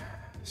feet.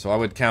 So I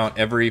would count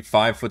every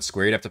 5-foot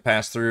square you'd have to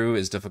pass through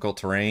is difficult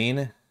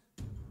terrain.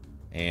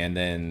 And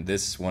then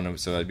this one,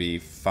 so that'd be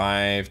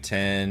 5,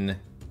 10,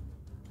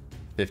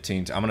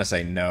 15. I'm going to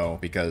say no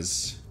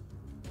because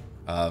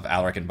of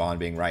Alaric and Bahn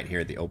being right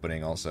here at the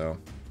opening also.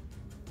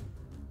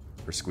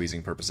 For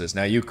squeezing purposes.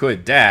 Now you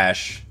could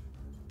dash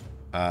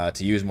to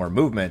use more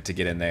movement to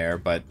get in there,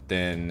 but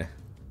then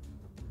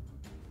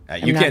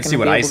you can't see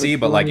what I see,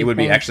 but like it would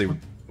be actually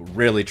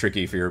really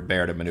tricky for your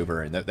bear to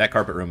maneuver. And that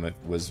carpet room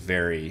was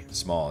very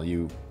small.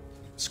 You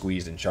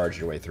squeezed and charged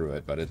your way through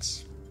it, but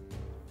it's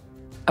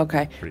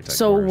okay.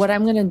 So what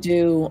I'm gonna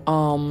do,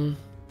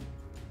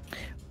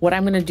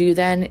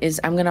 then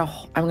is I'm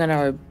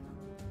gonna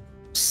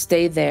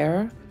stay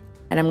there,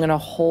 and I'm gonna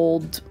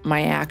hold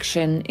my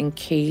action in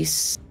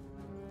case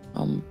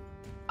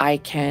I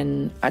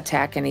can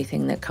attack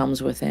anything that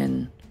comes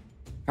within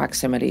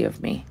proximity of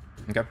me.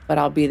 Okay. But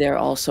I'll be there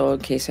also in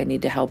case I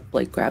need to help,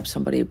 like grab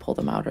somebody, pull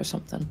them out or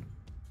something.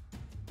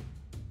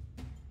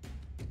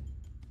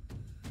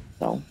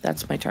 So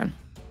that's my turn.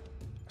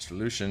 Mr.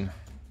 Lucian.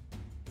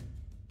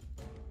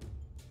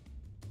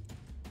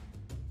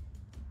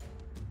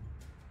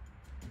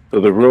 So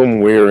the room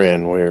we're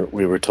in,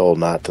 we were told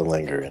not to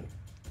linger in,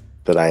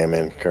 that I am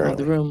in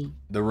currently.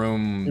 The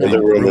room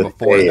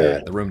before that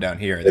that, the room down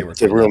here. They were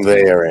the room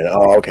they are in.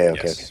 Oh, okay.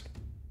 Yes.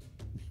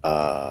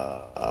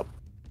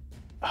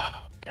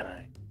 Can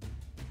I?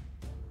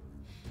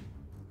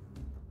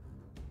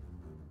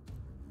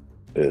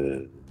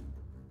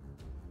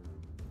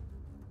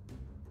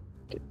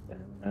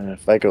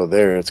 If I go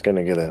there, it's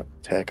gonna get an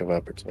attack of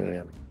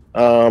opportunity.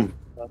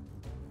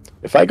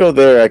 If I go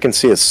there, I can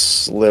see a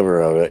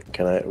sliver of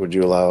it. Would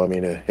you allow me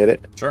to hit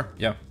it? Sure.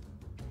 Yeah.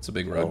 It's a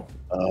big rug.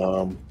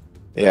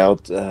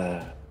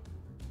 Yeah.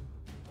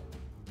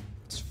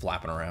 It's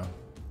flapping around.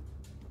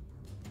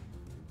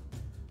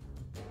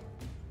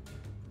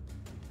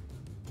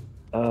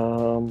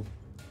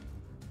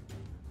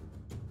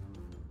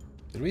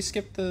 Did we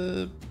skip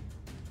to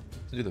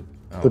do the?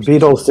 The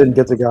Beatles didn't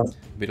get to go.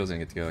 Beatles didn't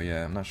get to go.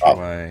 Yeah, I'm not sure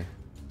why.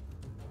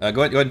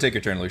 Go ahead and take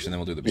your turn, Lucian. Then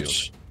we'll do the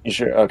Beatles. You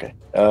sure? Okay.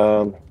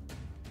 I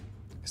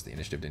guess the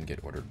initiative didn't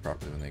get ordered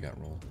properly when they got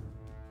rolled.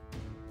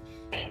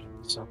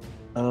 So,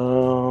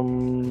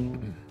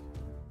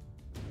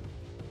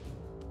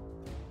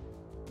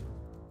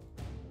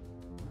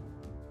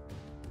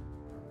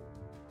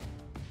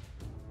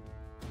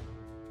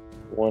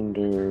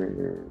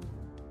 wonder.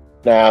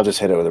 Nah, I'll just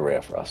hit it with a ray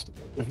of frost.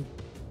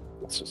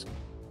 Let's just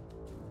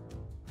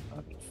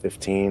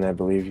 15, I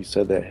believe you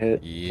said that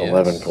hit. Yes.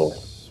 11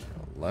 cold.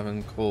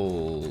 11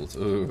 cold.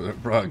 Ooh, that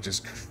rug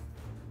just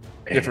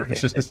different.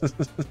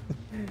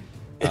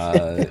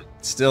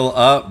 Still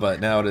up,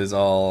 but now it is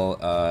all.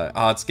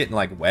 It's getting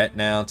like wet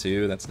now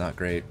too. That's not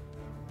great.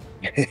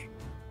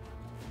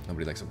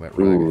 Nobody likes a wet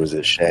rug. Ooh, is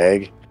it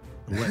shag?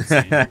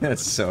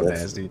 That's so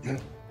nasty.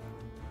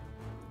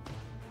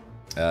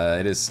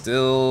 It is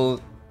still.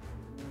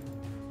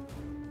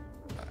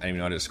 I don't even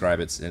know how to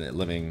describe it. It's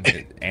living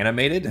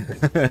animated.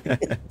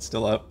 It's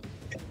still up,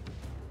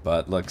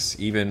 but looks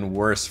even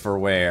worse for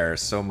wear.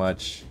 So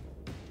much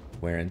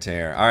wear and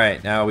tear. All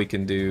right, now we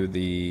can do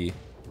the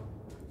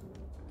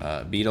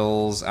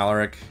beetles.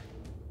 Alaric.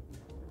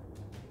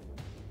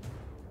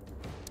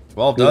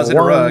 12 does hit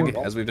a rug,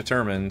 as we've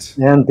determined.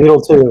 And beetle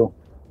 2.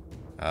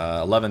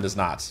 11 does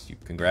not.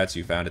 Congrats,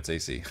 you found its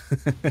AC.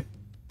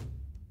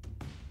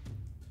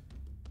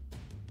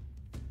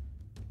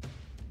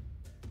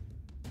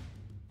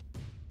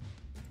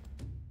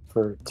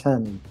 For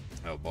 10.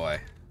 Oh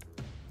boy.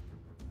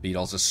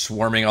 Beetles just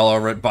swarming all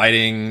over it,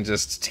 biting,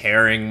 just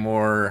tearing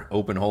more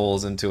open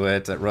holes into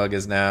it. That rug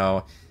is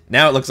now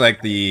it looks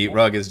like the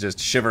rug is just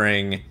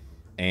shivering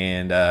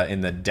and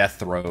in the death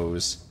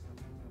throes.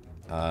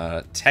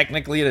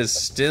 Technically it is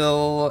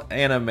still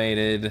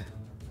animated,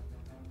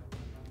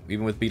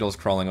 even with beetles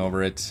crawling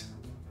over it.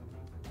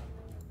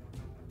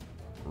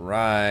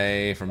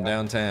 Right from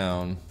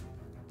downtown.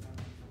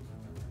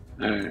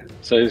 Alright,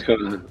 so he's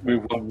gonna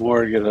move one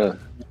more to get a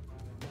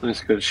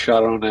nice good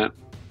shot on that.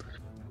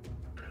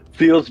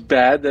 Feels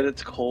bad that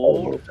it's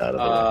cold,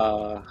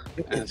 and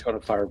it's gonna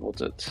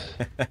firebolt it.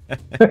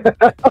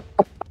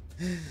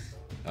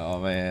 Oh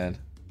man,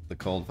 the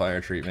cold fire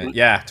treatment.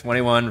 Yeah,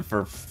 21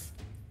 for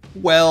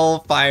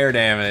fire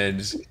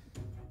damage.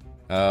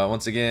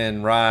 Once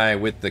again, Rye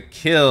with the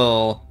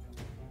kill.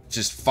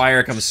 Just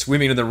fire comes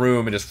swimming into the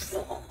room and just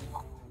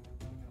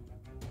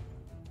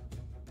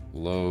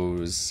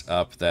blows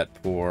up that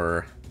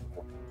poor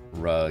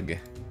rug.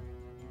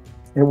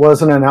 It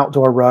wasn't an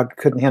outdoor rug.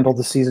 Couldn't handle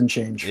the season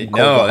change.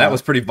 No, that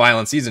was pretty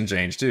violent season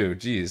change too.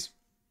 Jeez.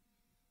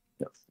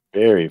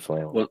 Very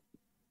flammable.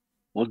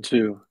 1,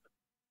 2.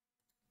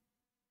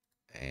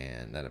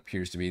 And that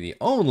appears to be the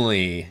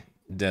only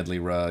deadly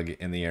rug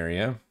in the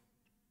area.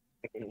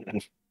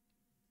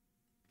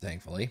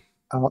 Thankfully.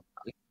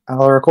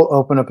 Alaric will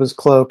open up his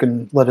cloak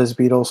and let his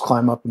beetles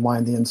climb up and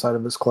line the inside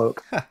of his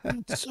cloak.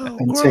 So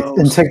and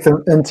gross.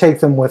 take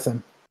them with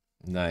him.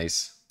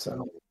 Nice.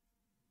 So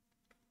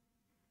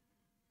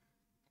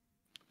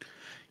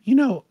You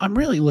know, I'm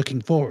really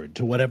looking forward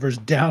to whatever's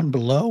down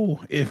below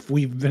if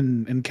we've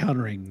been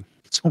encountering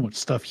so much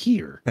stuff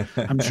here.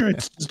 I'm sure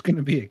it's just going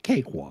to be a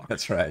cakewalk.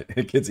 That's right.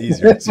 It gets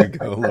easier as you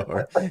go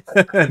lower.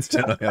 That's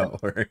generally how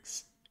it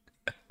works.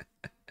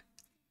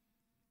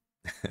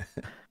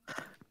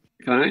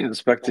 Can I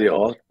inspect the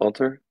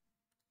altar?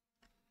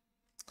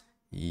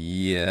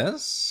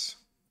 Yes.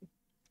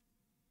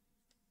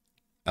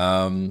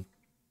 The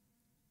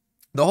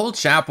whole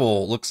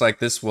chapel looks like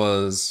this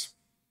was,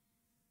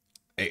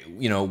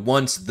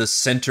 once the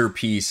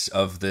centerpiece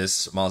of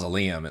this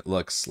mausoleum. It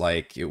looks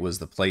like it was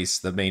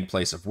the main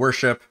place of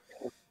worship.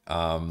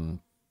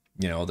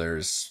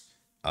 There's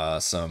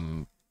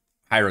some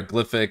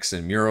hieroglyphics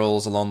and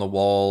murals along the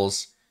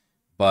walls.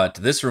 But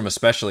this room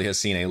especially has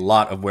seen a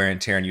lot of wear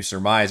and tear, and you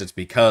surmise it's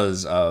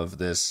because of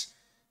this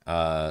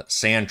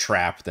sand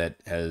trap that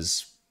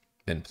has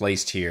been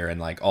placed here,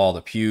 and like all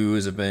the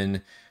pews have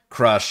been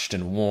crushed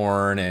and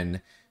worn,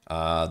 and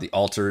the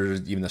altar,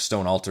 even the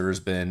stone altar, has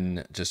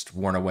been just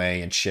worn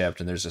away and chipped,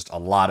 and there's just a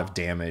lot of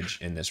damage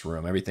in this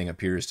room. Everything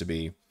appears to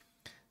be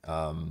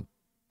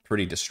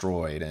pretty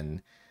destroyed,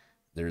 and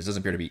there doesn't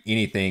appear to be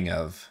anything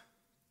of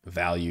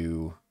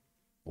value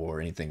or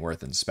anything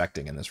worth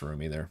inspecting in this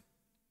room either.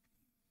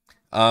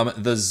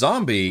 The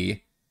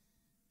zombie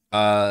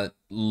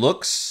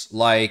looks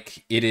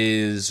like it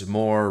is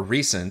more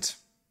recent,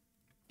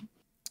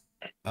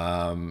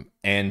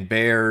 and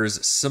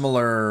bears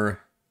similar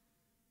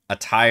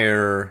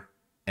attire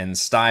and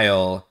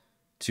style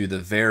to the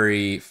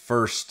very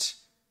first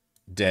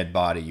dead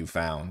body you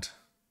found,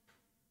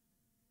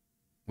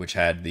 which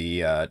had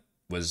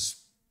was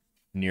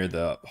near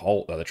the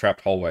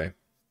trapped hallway,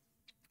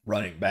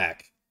 running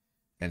back,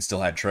 and still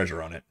had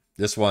treasure on it.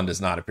 This one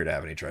does not appear to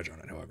have any treasure on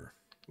it, however.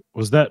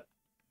 Was that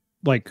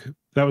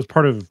that was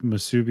part of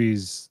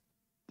Masubi's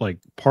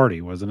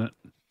party, wasn't it?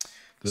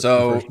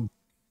 So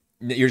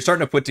you're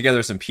starting to put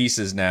together some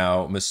pieces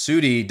now.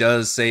 Masudi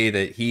does say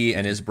that he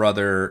and his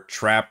brother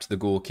trapped the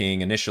Ghoul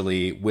King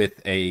initially with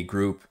a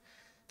group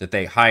that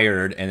they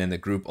hired, and then the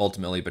group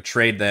ultimately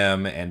betrayed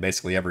them, and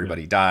basically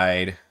everybody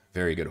died.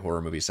 Very good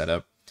horror movie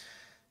setup.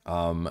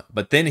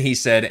 But then he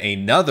said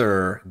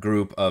another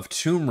group of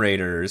Tomb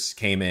Raiders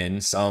came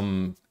in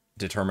some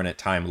determinate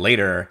time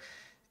later,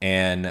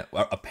 and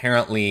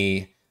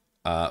apparently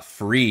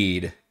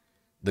freed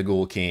the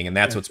Ghoul King, and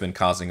that's what's been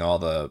causing all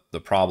the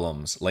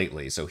problems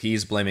lately. So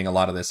he's blaming a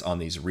lot of this on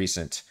these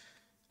recent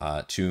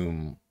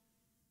tomb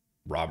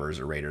robbers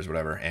or raiders,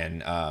 whatever.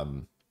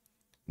 And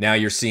now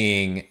you're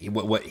seeing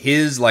what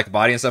his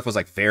body and stuff was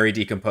very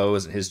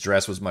decomposed, and his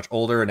dress was much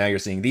older. And now you're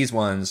seeing these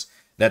ones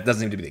that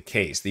doesn't seem to be the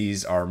case.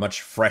 These are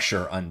much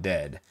fresher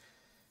undead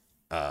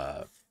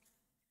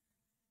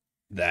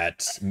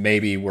that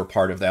maybe were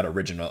part of that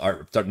original,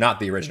 or not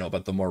the original,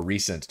 but the more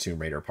recent Tomb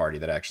Raider party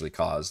that actually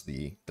caused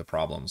the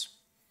problems.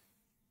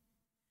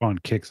 Bahn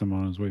kicks him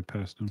on his way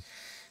past him.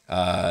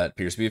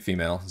 Appears to be a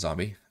female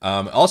zombie.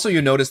 Also,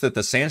 you notice that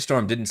the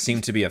sandstorm didn't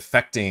seem to be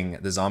affecting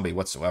the zombie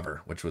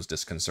whatsoever, which was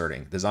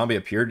disconcerting. The zombie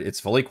appeared, it's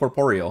fully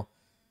corporeal.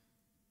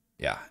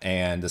 Yeah,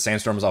 and the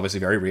sandstorm was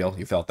obviously very real.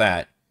 You felt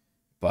that.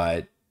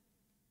 But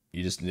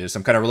there's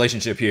some kind of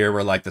relationship here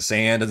where the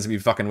sand doesn't be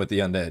fucking with the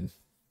undead.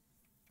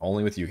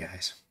 Only with you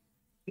guys.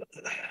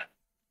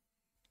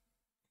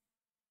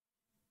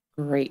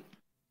 Great.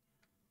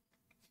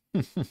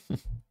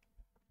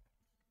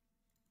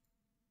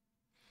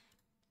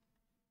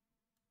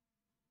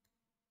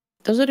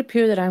 Does it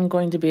appear that I'm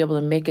going to be able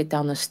to make it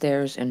down the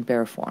stairs in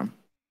bear form?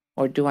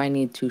 Or do I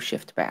need to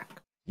shift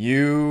back?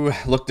 You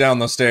look down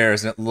those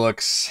stairs and it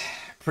looks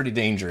pretty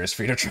dangerous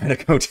for you to try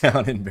to go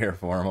down in bear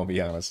form, I'll be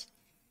honest.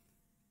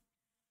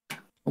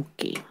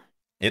 Okay.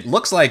 It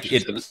looks like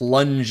it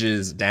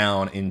plunges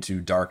down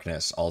into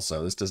darkness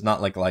also. This does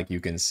not look like you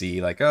can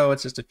see, oh,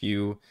 it's just a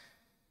few,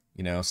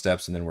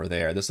 steps and then we're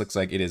there. This looks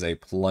like it is a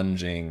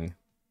plunging,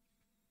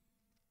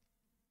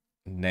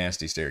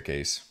 nasty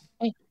staircase.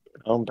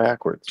 Going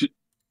backwards.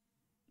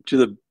 Do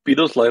the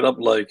beetles light up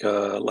like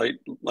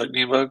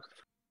lightning bugs?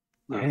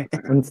 No, okay.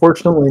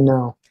 Unfortunately,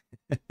 no.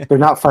 They're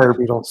not fire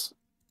beetles.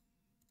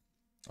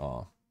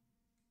 Aw.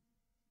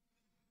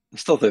 I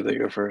still think they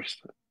go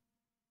first.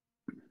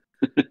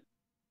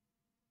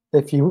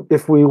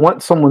 If we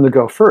want someone to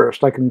go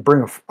first, I can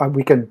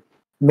we can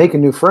make a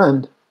new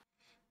friend.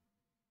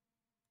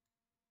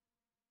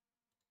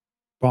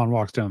 Bahn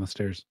walks down the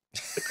stairs.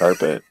 The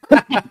carpet.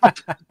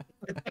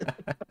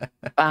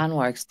 Bahn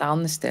walks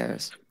down the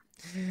stairs.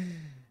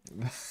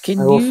 Can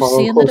I will you follow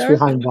see in the close dark?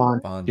 behind Bahn.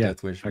 Bahn, Yeah,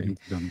 Death Wish. I can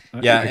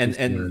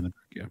And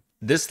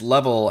this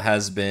level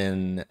has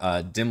been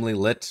dimly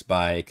lit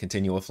by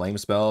continual flame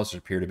spells, which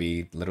appear to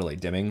be literally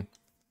dimming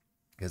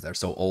because they're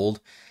so old.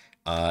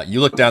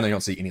 You look down there, you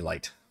don't see any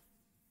light.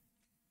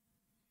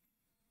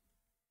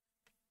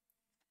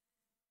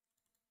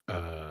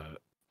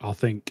 I'll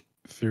think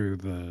through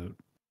the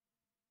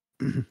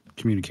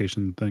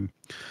communication thing.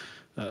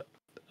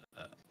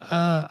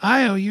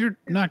 Io, you're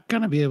not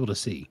gonna be able to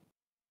see.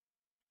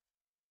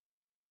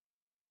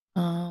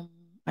 I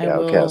Yeah,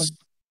 I'll will.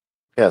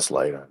 cast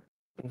light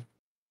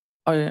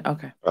Oh, yeah,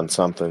 okay. on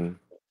something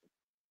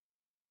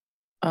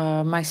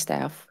My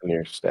staff. on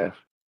your staff.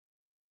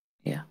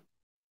 Yeah.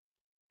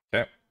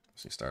 Okay.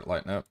 So you start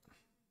lighting up.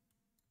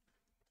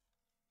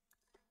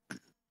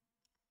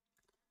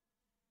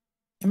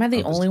 Am I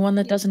the only one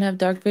that doesn't have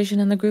dark vision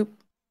in the group?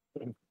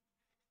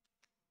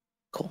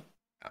 Cool.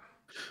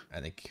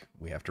 I think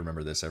we have to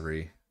remember this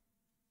every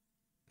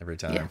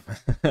time.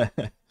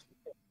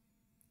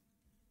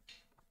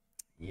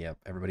 Yep,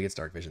 everybody gets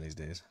dark vision these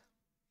days.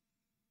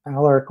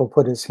 Alaric will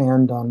put his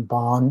hand on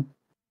Bahn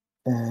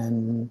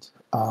and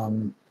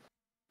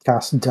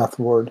cast Death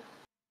Ward.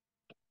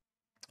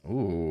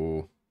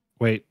 Ooh.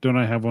 Wait, don't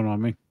I have one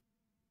on me?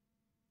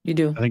 You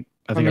do. I think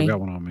I've got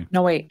one on me.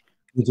 No, wait.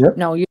 You do?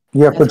 No, you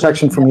have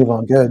protection from evil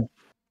and good.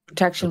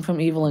 protection from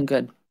evil and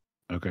good.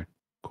 Okay,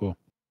 cool.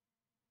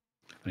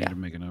 I need to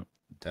make a note.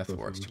 Death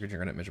Ward. Trigger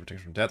your measure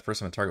protection from death. First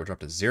time the target will drop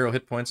to 0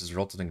 hit points. As a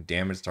result of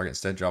damage, the target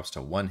instead drops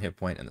to 1 hit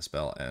point and the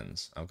spell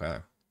ends. Okay.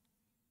 Let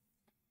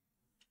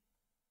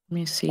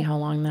me see how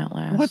long that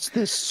lasts. What's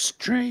this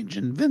strange,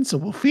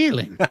 invincible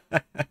feeling?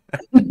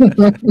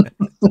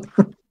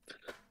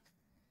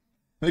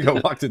 We go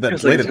walk through that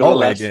bladed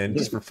hallway again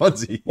just for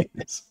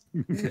funsies.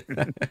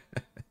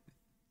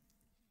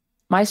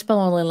 My spell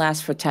only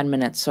lasts for 10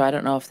 minutes, so I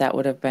don't know if that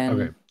would have been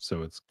Okay,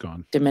 so it's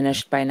gone.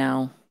 diminished by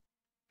now.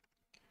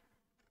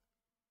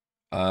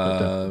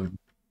 When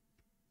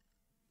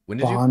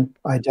did Bahn,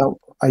 I don't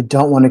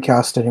want to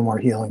cast any more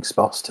healing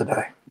spells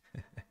today.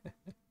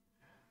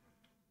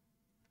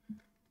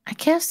 I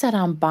cast that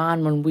on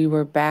Bahn when we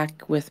were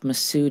back with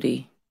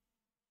Masudi.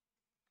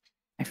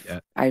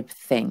 I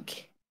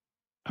think.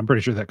 I'm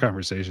pretty sure that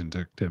conversation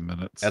took 10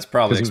 minutes. That's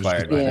probably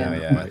expired by now,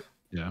 yeah.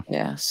 Yeah.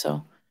 Yeah,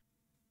 so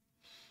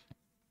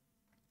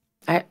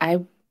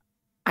I'm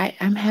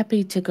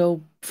happy to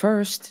go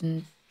first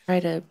and try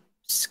to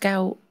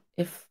scout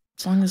as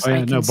long as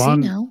I can see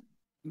now.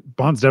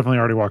 Bond's definitely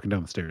already walking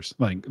down the stairs.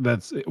 Like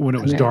that's when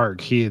it was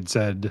dark. He had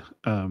said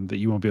that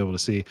you won't be able to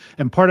see,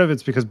 and part of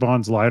it's because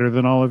Bond's lighter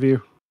than all of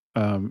you,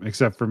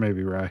 except for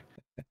maybe Rye.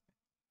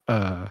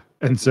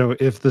 And so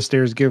if the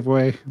stairs give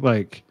way,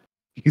 like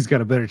he's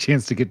got a better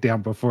chance to get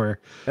down before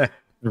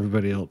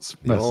everybody else.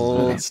 The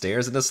old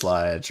stairs and the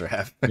slide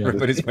trap.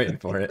 Everybody's waiting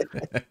for it.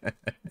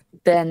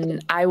 Then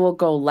I will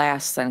go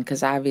last then,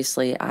 because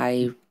obviously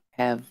I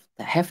have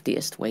the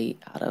heftiest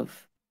weight out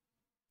of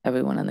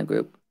everyone in the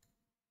group.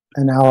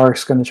 And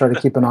Alaric's going to try to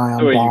keep an eye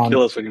on Bahn. You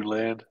kill us when you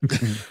land.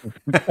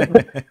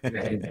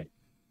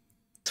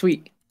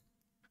 Sweet.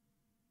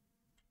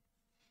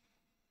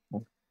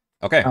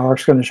 Okay.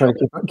 Alaric's going to try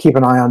to keep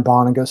an eye on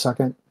Bahn and go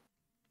second.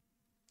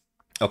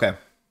 Okay.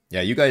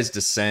 Yeah, you guys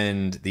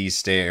descend these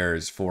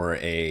stairs for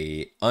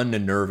a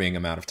unnerving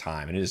amount of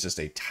time, and it is just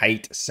a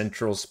tight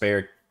central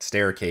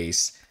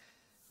staircase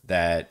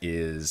that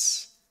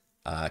is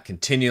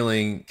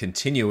continuing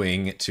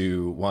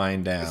to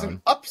wind down. It's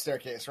an up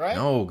staircase, right?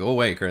 No, go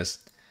away, Chris.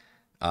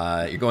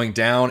 You're going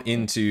down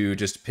into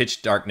just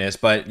pitch darkness,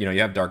 but you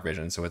have dark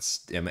vision, so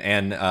it's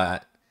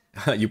and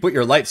you put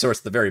your light source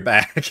at the very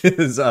back.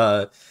 Is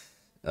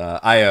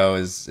Io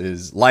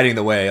is lighting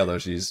the way, although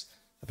she's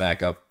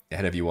back up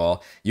ahead of you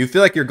all. You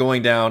feel like you're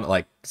going down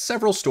like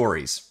several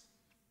stories,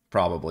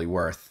 probably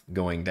worth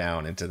going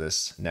down into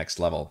this next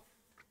level.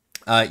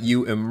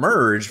 You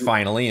emerge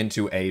finally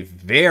into a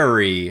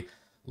very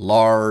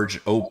large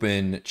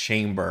open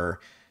chamber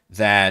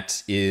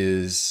that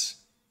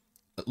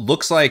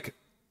looks like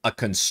a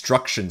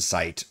construction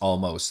site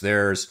almost.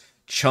 There's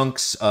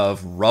chunks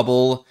of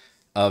rubble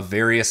of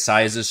various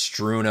sizes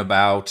strewn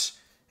about,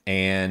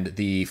 and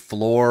the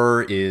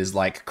floor is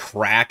like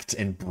cracked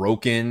and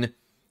broken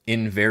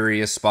in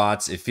various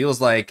spots. It feels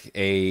like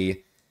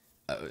a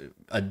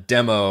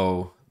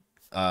demo,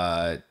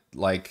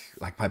 like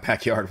my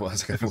backyard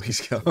was a couple weeks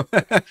ago.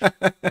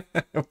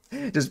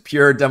 Just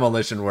pure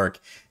demolition work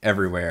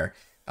everywhere.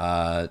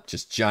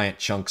 Just giant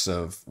chunks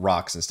of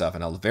rocks and stuff,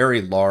 and a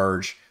very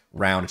large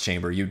round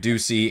chamber. You do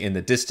see in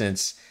the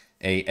distance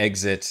a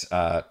exit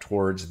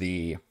towards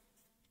the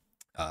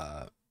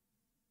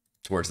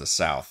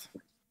south.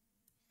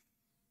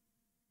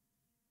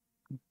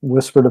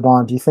 Whisper to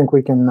Bahn, do you think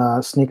we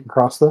can sneak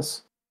across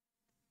this?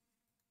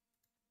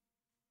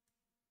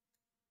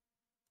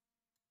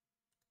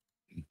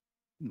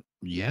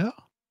 Yeah.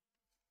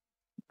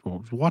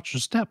 Well, watch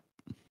your step.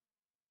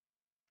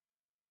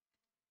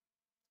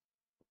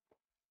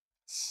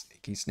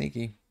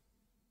 Sneaky.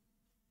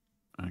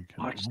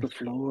 Watch the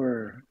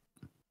floor.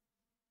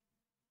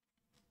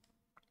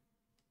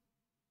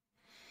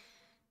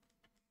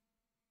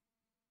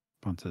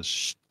 Bond says,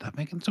 "Shh, stop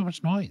making so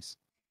much noise."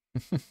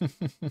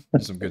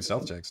 Some good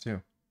stealth checks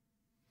too.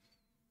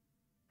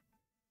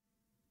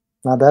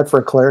 Not bad for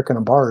a cleric and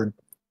a bard.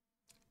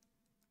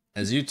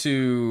 As you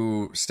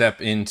two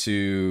step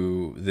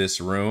into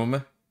this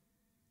room,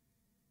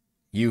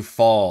 you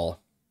fall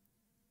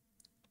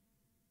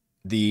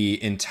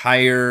the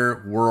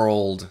entire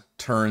world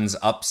turns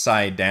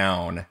upside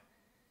down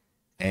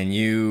and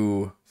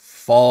you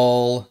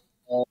fall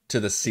to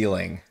the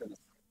ceiling,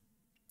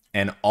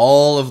 and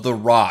all of the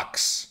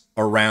rocks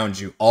around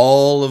you,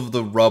 all of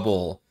the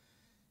rubble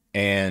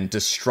and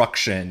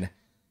destruction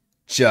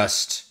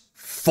just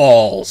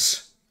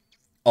falls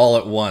all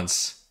at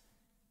once.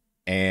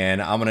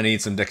 And I'm going to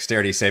need some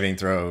dexterity saving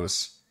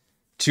throws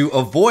to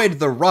avoid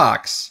the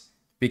rocks,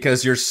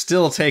 because you're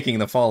still taking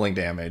the falling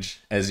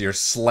damage as you're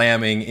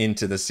slamming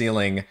into the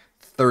ceiling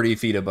 30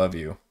 feet above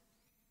you.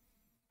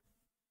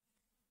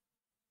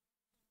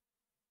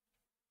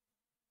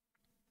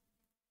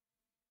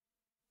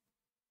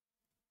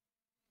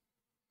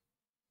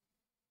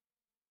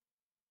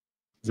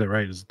 Is that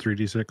right? Is it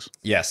 3d6?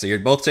 Yeah, so you're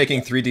both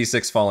taking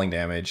 3d6 falling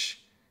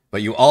damage,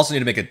 but you also need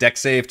to make a dex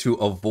save to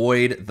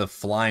avoid the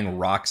flying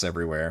rocks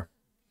everywhere.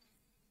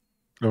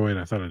 Oh, wait,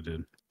 I thought I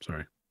did.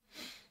 Sorry.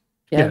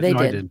 Yeah, they no,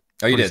 did. I did.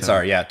 Oh, you 27. did.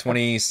 Sorry. Yeah,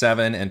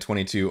 27 and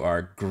 22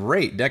 are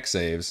great dex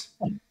saves.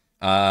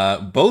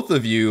 Both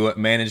of you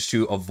managed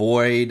to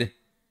avoid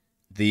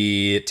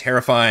the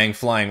terrifying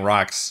flying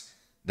rocks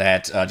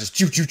that just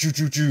choo choo choo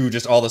choo choo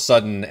just all of a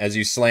sudden as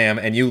you slam,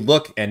 and you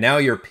look, and now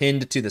you're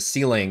pinned to the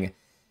ceiling,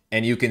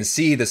 and you can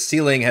see the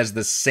ceiling has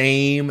the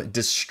same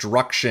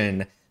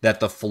destruction that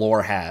the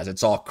floor has.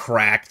 It's all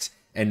cracked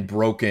and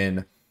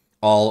broken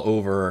all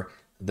over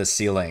the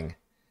ceiling.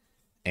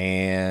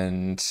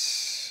 And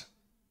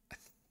I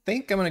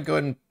think I'm going to go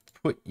ahead and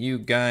put you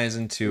guys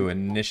into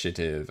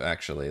initiative,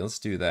 actually. Let's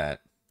do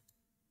that.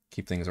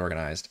 Keep things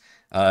organized.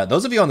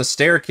 Those of you on the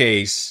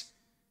staircase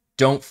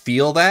don't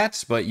feel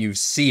that, but you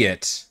see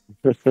it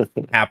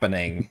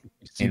happening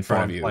in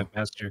front of you.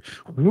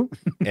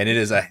 And it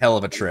is a hell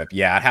of a trip.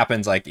 Yeah, it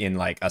happens like in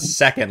like a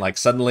second. Like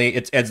suddenly,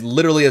 it's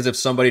literally as if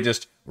somebody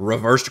just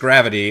reversed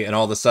gravity, and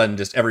all of a sudden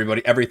just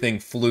everything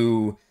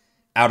flew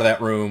out of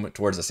that room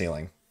towards the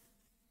ceiling.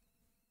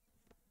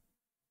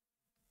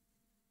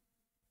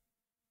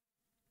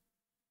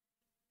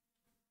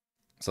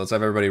 So let's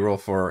have everybody roll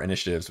for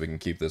initiative so we can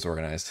keep this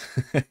organized.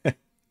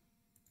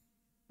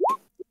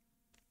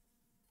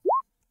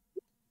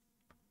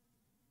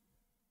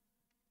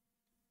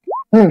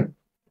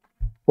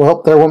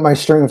 Well, there went my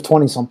string of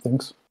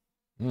 20-somethings.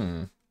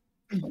 I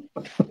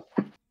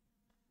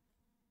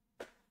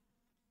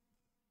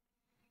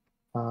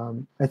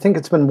think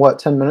it's been, what,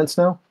 10 minutes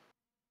now?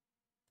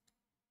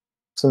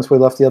 Since we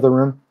left the other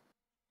room?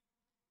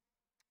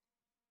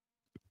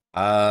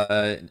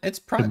 It's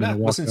probably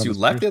not since you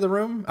left the other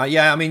room.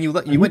 Yeah, I mean, you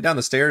went down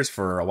the stairs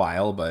for a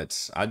while,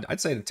 but I'd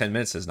say 10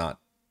 minutes has not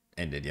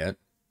ended yet.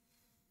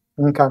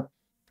 Okay.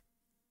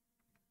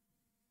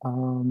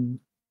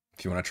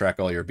 If you want to track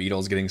all your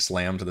beetles getting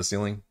slammed to the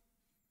ceiling.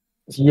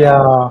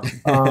 Yeah.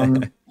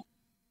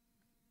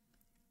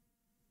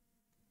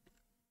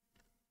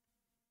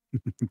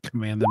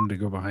 Command them to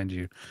go behind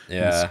you.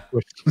 Yeah.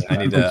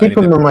 I keep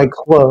them in my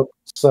cloak,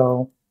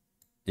 so.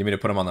 You mean to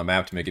put them on the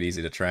map to make it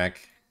easy to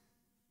track?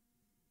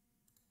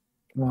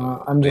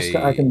 I'm just,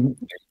 I can.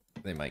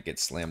 They might get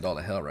slammed all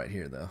to hell right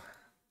here, though.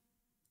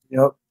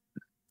 Yep. All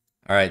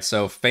right,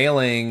 so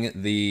failing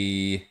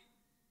the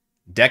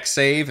deck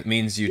save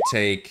means you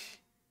take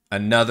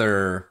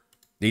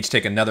each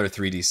take another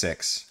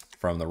 3d6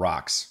 from the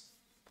rocks.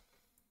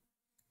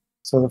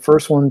 So the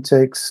first one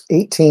takes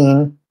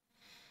 18,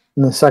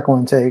 and the second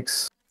one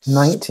takes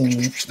 19.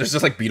 There's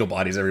just like beetle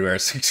bodies everywhere.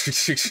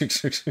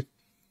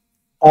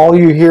 All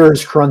you hear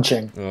is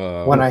crunching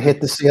when I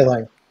hit the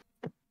ceiling.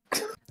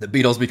 The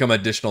beetles become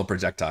additional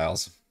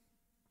projectiles.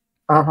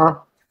 Uh-huh.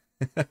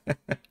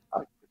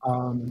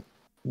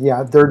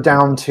 Yeah, they're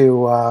down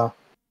to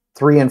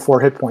 3 and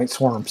 4 hit point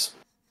swarms.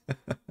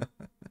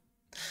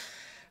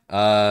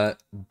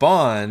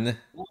 Bahn,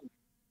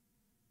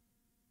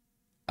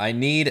 I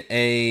need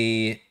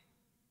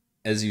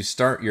as you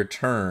start your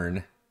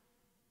turn,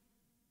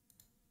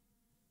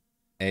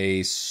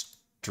 a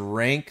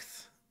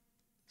strength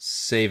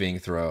saving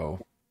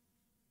throw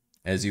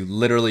as you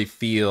literally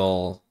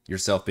feel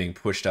yourself being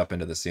pushed up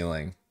into the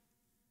ceiling.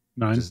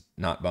 9. Which is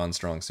not Bahn's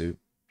strong suit.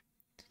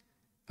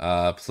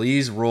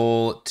 Please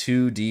roll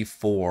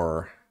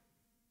 2d4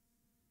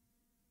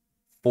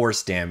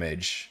 force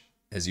damage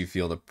as you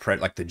feel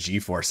like the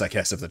G-force, I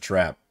guess, of the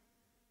trap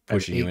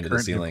pushing you into the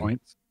ceiling.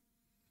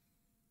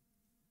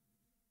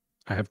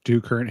 I have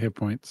 2 current hit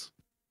points.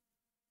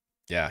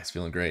 Yeah, he's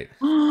feeling great.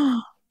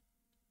 Now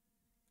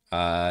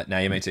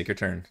you may take your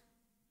turn.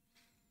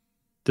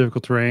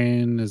 Difficult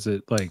terrain? Is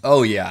it like?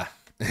 Oh yeah,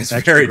 it's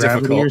very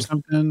difficult or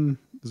something.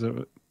 Is that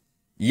what?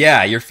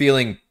 Yeah, you're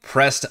feeling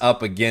pressed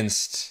up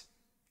against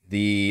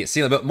the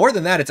ceiling, but more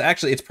than that,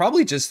 it's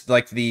probably just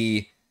like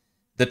the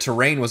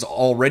terrain was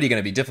already going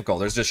to be difficult.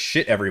 There's just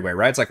shit everywhere,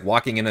 right? It's like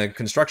walking in a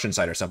construction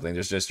site or something.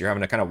 You're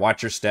having to kind of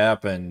watch your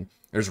step, and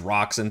there's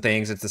rocks and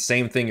things. It's the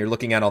same thing you're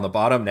looking at on the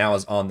bottom now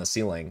is on the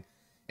ceiling,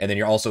 and then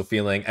you're also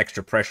feeling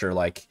extra pressure,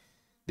 like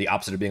the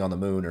opposite of being on the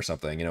moon or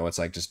something. You know, it's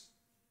like just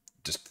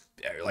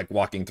like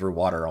walking through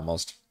water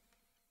almost.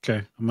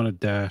 Okay, I'm gonna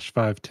dash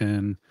 5,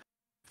 10,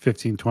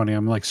 15, 20.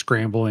 I'm like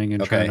scrambling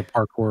and trying to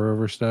parkour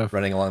over stuff.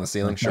 Running along the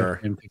ceiling, sure.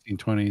 15,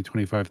 20,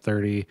 25,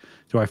 30.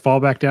 Do I fall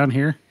back down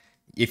here?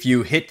 If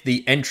you hit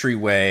the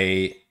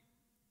entryway,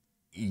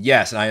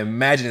 yes, and I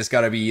imagine it's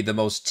got to be the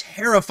most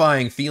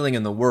terrifying feeling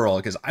in the world,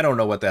 because I don't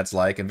know what that's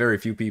like, and very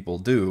few people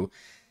do,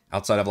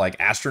 outside of like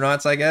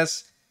astronauts, I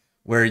guess,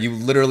 where you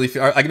literally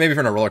feel, like maybe if you're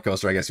on a roller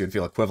coaster, I guess you would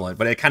feel equivalent,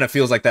 but it kind of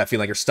feels like that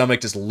feeling. Your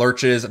stomach just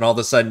lurches, and all of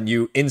a sudden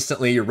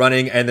you're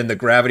running, and then the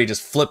gravity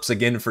just flips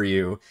again for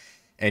you,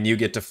 and you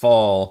get to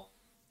fall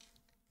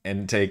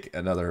and take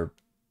another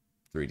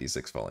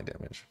 3d6 falling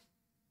damage.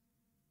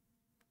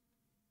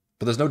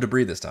 But there's no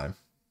debris this time.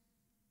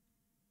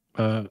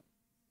 I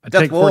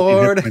Death take 14 hit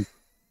ward. points,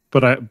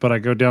 but I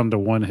go down to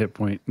 1 hit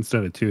point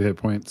instead of 2 hit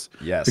points.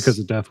 Yes. Because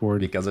of Death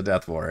Ward. Because of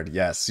Death Ward,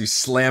 yes. You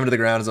slam to the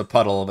ground as a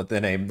puddle, but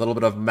then a little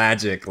bit of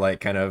magic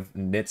like kind of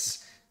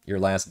knits your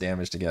last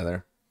damage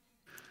together.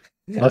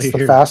 That's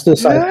the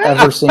fastest I've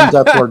ever seen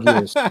Death Ward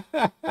used.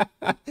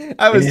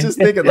 I was just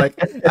thinking like,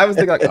 oh,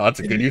 that's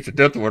a good use of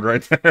Death Ward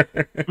right there.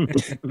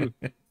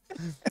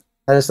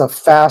 That is the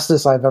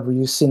fastest I've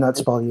ever seen that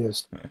spell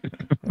used.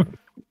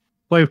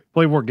 Play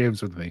more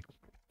games with me.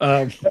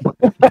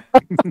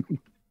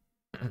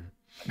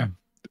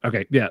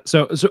 Okay, yeah.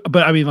 So,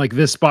 but I mean, like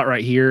this spot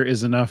right here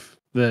is enough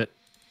that.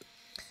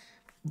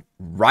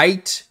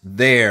 Right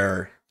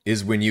there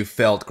is when you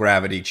felt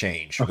gravity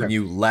change. Okay. When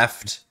you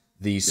left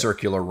the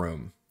circular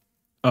room.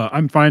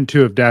 I'm fine to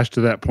have dashed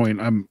to that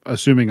point. I'm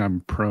assuming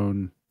I'm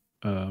prone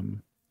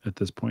at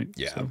this point.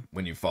 Yeah, so.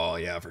 When you fall,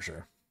 yeah, for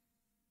sure.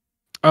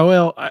 Oh,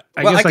 well, I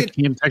guess I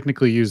can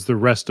technically use the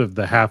rest of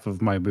the half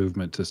of my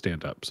movement to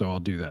stand up, so I'll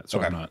do that. So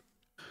I'm not.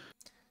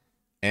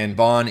 And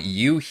Bahn,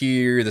 you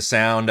hear the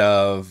sound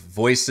of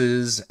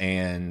voices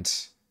and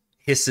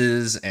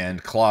hisses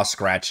and claw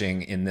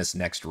scratching in this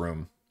next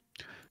room.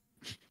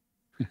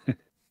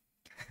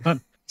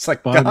 It's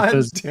like, Bahn God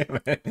says, damn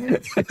it.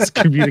 It's a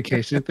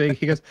communication thing.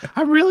 He goes,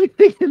 I'm really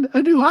thinking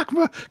a new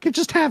Akma could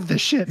just have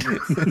this shit.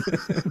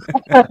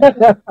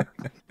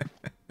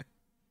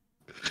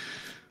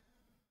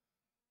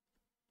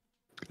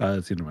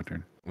 That's the end of my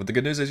turn. Well, the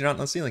good news is you're not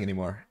on the ceiling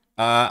anymore.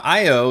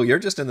 Io, you're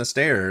just in the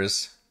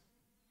stairs.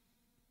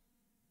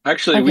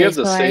 Actually, we have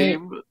the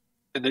same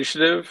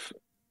initiative.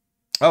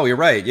 Oh, you're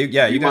right. You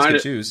guys can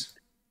choose.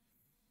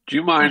 Do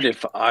you mind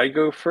if I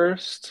go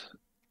first?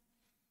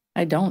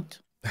 I don't.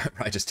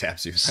 I just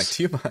taps you. It's like,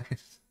 do you mind?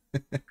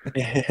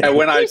 And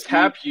when I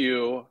tap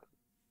you,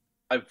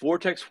 I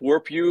vortex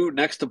warp you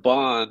next to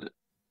Bahn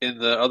in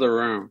the other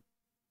room.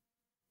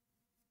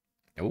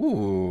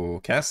 Ooh,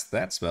 cast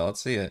that spell.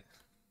 Let's see it.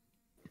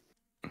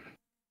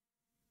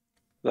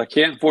 I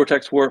can't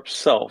vortex warp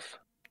self.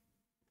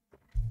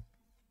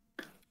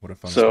 What a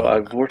fun So spell. I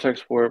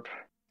vortex warp.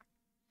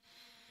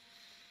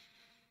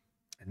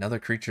 Another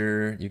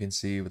creature you can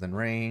see within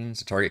range.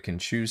 The target can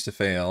choose to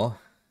fail.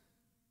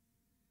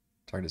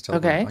 Target is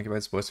teleported.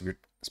 Occupied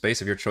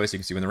space of your choice you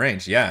can see within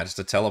range. Yeah, just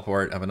a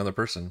teleport of another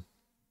person.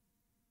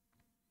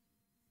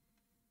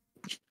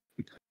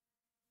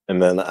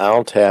 And then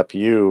I'll tap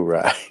you,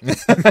 right?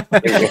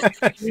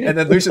 And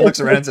then Lucian looks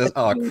around and says,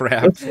 oh,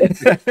 crap.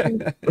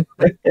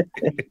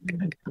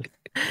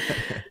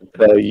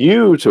 Tell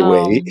you to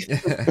wait.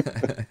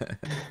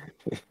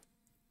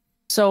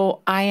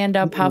 So I end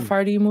up, how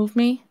far do you move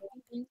me?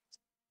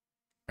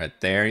 Right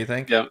there, you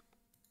think? Yeah.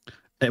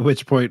 At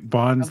which point,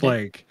 Bahn's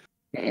like,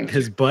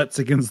 his butt's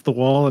against the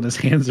wall and his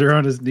hands are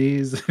on his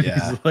knees.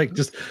 Yeah. He's like,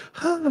 just,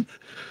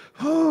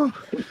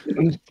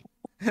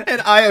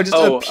 And Io just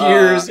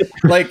appears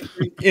like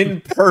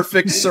in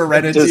perfect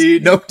serenity,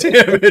 no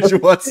damage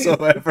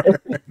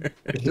whatsoever.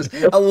 Just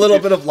a little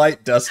bit of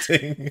light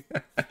dusting.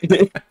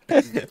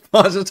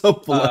 Just a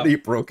bloody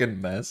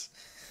broken mess.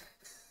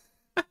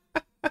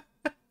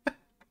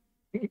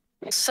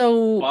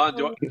 So Bahn,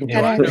 do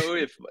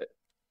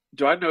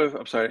I know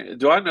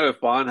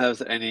if Bahn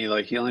has any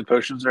like healing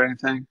potions or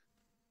anything?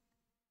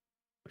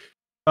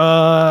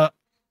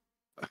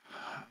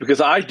 Because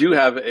I do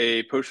have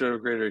a potion of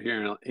greater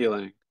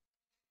healing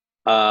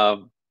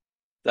that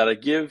I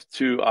give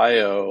to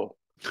Io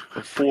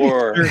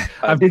before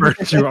I've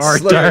burnt you our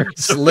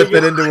slip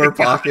it into her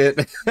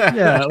pocket.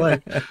 Yeah,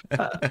 like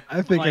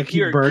I think I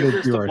keep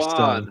burning through our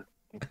stuff.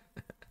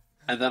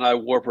 And then I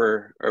warp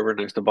her over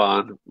next to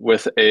Bahn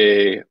with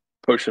a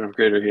potion of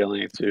greater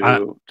healing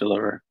to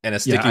deliver. And a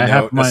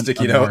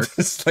sticky note.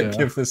 Just like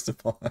give this to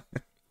Bahn.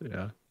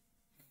 Yeah.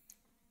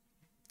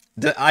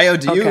 Io,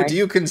 do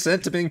you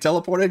consent to being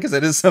teleported? Because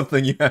it is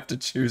something you have to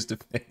choose to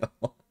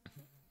fail.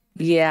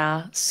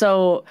 Yeah.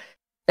 So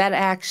that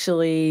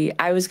actually,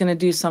 I was going to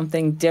do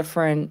something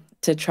different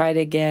to try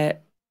to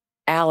get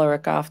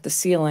Alaric off the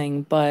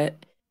ceiling, but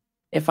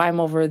if I'm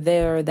over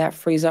there, that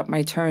frees up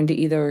my turn to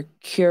either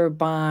cure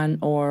Bahn,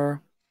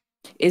 or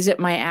is it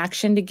my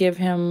action to give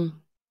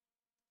him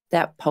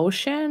that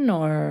potion,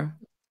 or?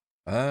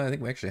 I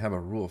think we actually have a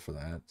rule for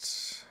that.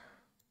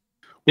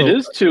 It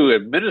is to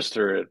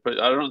administer it, but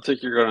I don't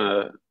think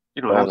you're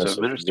You don't have to bonus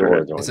of administer your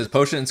it. It says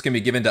potions can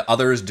be given to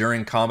others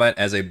during combat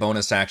as a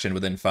bonus action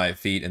within 5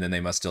 feet, and then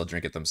they must still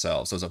drink it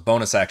themselves. So as a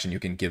bonus action, you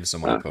can give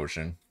someone a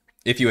potion.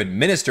 If you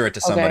administer it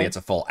to somebody, Okay. it's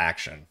a full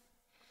action.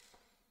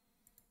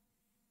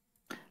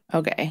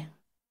 Okay.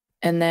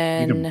 And You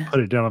then can put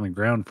it down on the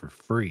ground for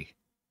free.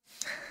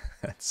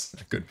 That's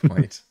a good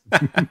point.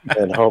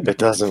 And hope it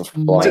doesn't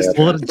fly Just up.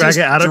 Pull it back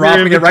out of your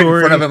Dropping it right in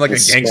inventory. front of him like a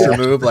It's gangster smashed.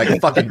 move, like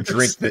fucking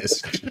drink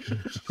this.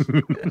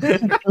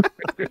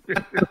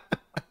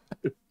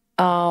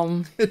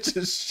 It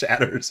just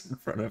shatters in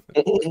front of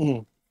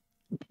him.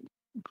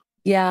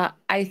 yeah,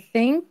 I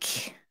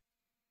think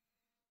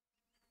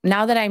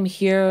now that I'm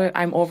here,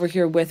 I'm over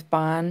here with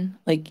Bahn.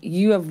 Like,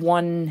 you have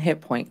 1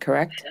 hit point,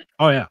 correct?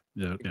 Oh yeah,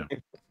 yeah, yeah.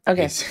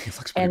 Okay. He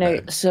looks pretty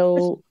And bad.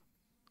 so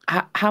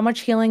how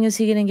much healing is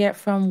he going to get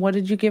from, what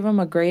did you give him,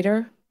 a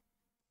greater?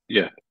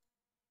 Yeah.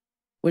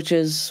 Which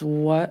is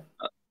what?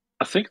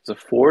 I think it's a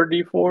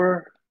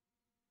 4d4.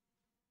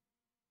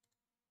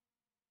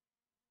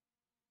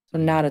 So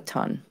not a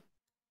ton.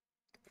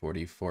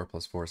 44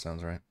 plus 4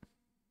 sounds right.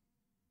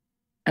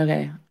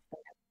 Okay.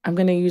 I'm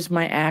going to use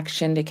my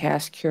action to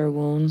cast Cure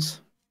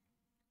Wounds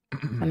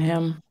on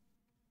him.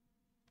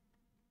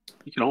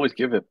 You can always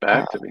give it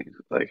back to me.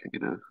 Like, you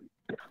know.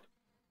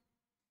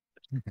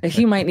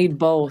 He might need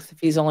both if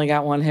he's only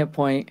got 1 hit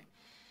point.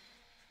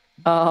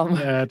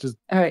 Yeah, just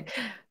All right.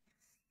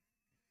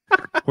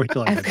 wait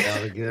till I get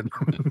down again.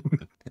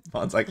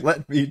 Bond's like,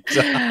 let me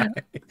die.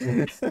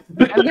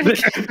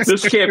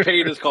 This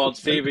campaign is called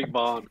Saving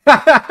Bond.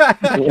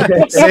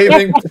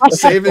 saving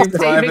Private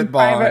Private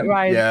Bond.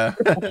 Ryan. Yeah.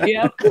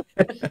 Yep.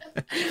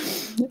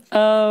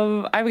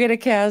 I'm going to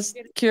cast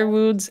Cure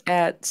Wounds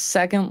at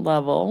 2nd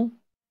level.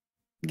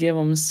 Give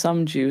him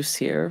some juice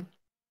here.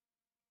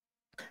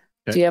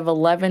 Okay. So you have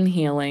 11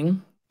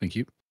 healing Thank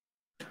you.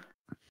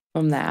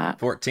 from that.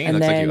 14. And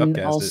Looks like you then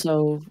upcast it.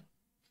 also,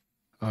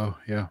 Oh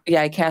yeah.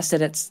 yeah, I cast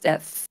it at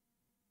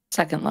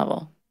 2nd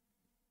level.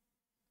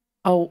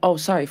 Oh,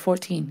 sorry,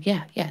 14.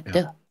 Yeah,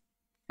 duh.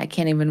 I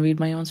can't even read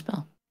my own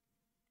spell.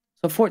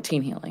 So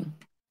 14 healing.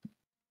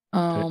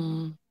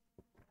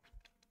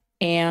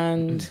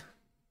 And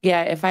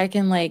yeah, if I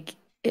can I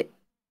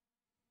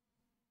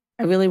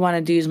really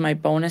wanted to use my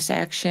bonus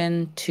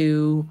action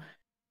to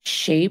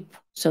shape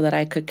so that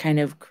I could kind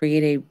of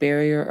create a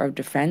barrier of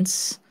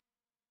defense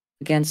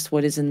against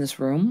what is in this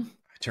room.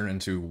 Turn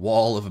into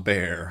Wall of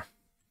Bear.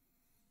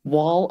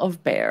 Wall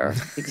of Bear,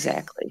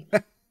 exactly.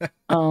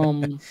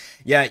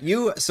 Yeah,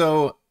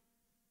 so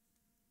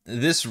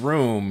this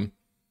room,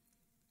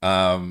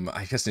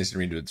 I guess it needs to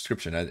read the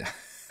description.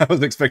 I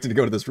wasn't expecting to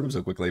go to this room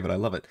so quickly, but I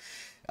love it.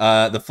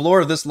 The floor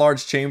of this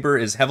large chamber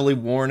is heavily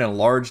worn, and a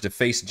large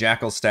defaced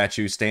jackal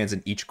statue stands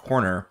in each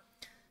corner.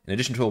 In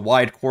addition to a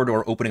wide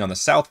corridor opening on the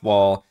south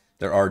wall,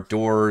 there are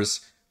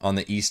doors on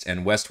the east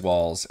and west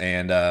walls.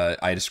 And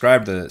I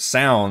described the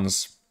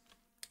sounds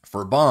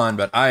for Bahn,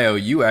 but Io,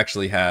 you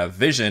actually have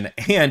vision,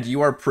 and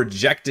you are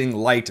projecting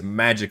light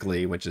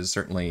magically, which is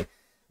certainly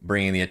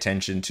bringing the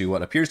attention to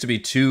what appears to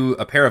be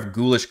a pair of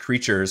ghoulish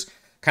creatures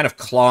kind of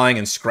clawing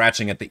and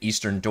scratching at the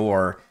eastern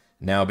door,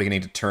 now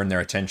beginning to turn their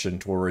attention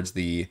towards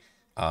the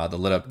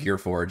lit up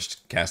gearforged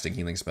casting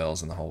healing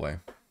spells in the hallway.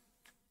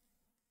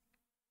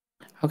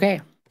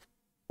 Okay.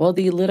 Well,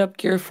 the lit up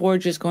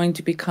gearforge is going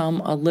to become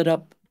a lit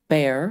up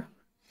bear.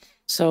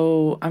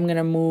 So I'm going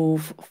to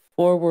move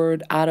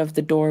forward out of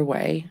the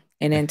doorway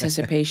in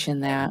anticipation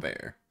that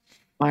Bear.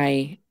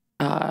 my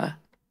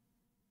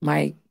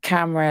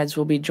comrades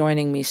will be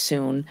joining me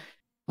soon.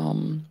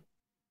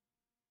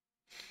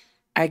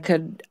 I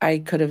could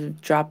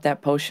have dropped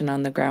that potion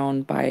on the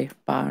ground by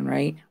Bahn,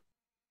 right?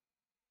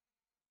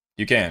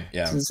 You can,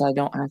 yeah. Since I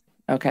don't have,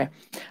 okay.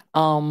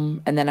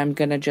 And then I'm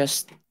gonna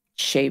just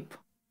shape.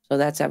 So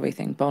that's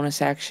everything.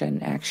 Bonus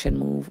action, action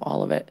move,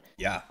 all of it.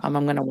 Yeah. I'm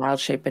gonna wild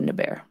shape into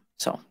bear.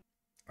 So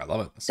I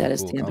love it. That's that some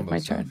is cool the end of combo my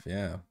stuff. turn.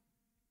 Yeah.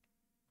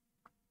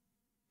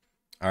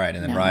 All right,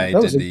 and then Now- Rai That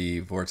did was a- the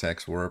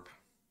vortex warp.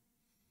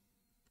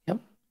 Yep.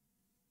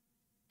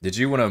 Did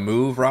you want to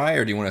move, Rai,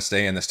 or do you want to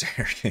stay in the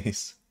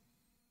staircase?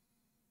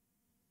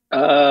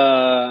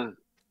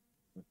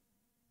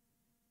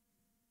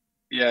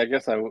 Yeah, I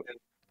guess I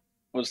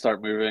would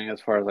start moving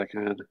as far as I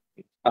can.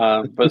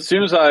 But as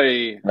soon as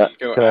I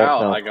go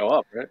out, no. I go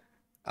up,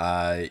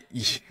 right?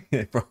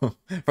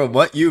 From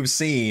what you've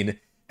seen,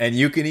 and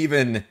you can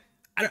even,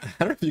 I don't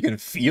know if you can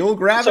feel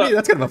gravity. So-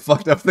 That's kind of a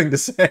fucked up thing to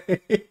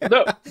say.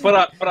 No,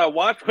 but I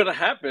watched what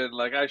happened.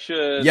 Like I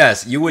should.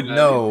 Yes, you would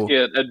know.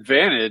 Get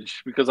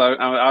advantage because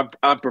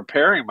I'm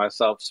preparing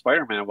myself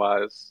Spider-Man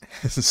wise.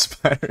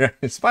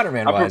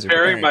 Spider-Man I'm wise.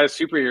 preparing my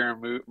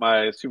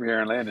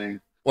superhero landing.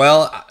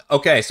 Well,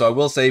 okay, so I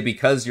will say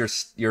because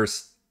you're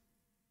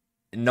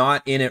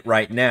not in it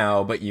right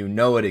now, but you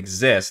know it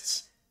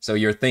exists. So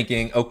you're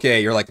thinking,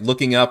 okay, you're like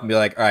looking up and be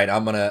like, all right,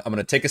 I'm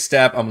gonna take a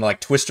step. I'm gonna like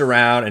twist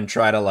around and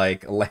try to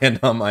like land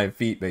on my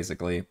feet,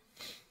 basically.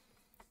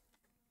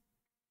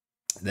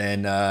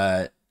 Then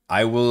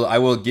I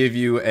will give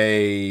you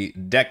a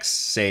dex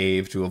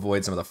save to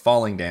avoid some of the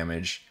falling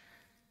damage.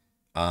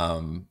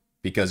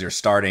 Because you're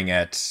starting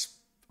at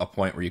a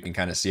point where you can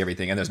kind of see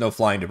everything, and there's no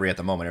flying debris at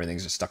the moment.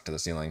 Everything's just stuck to the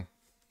ceiling.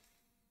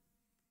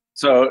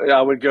 So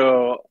I would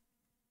go.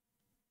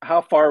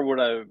 How far would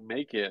I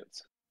make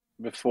it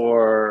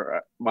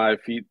before my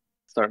feet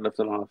start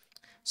lifting off?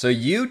 So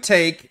you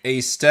take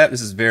a step.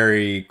 This is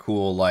very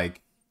cool,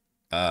 like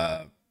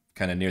kind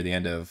of near the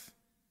end of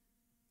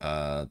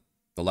the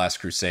Last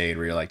Crusade,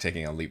 where you're like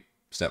taking a leap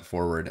step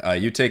forward.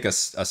 You take a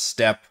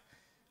step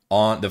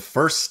on the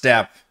first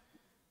step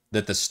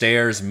that the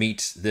stairs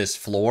meet this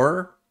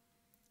floor,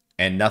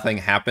 and nothing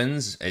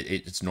happens.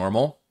 It's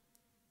normal,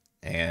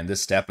 and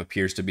this step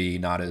appears to be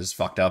not as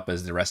fucked up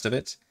as the rest of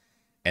it.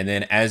 And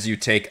then as you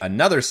take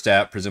another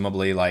step,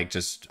 presumably like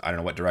just, I don't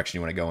know what direction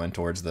you want to go in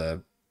towards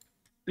the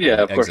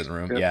exit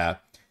room. Yeah.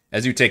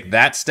 As you take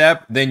that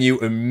step, then you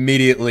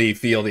immediately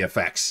feel the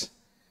effects,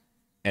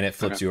 and it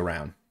flips you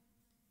around.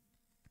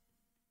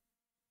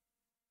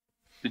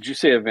 Did you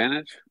say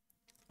advantage?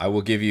 I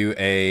will give you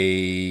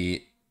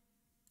a...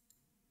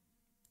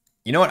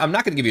 You know what? I'm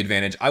not going to give you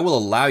advantage. I will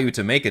allow you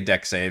to make a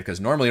deck save, because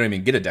normally you don't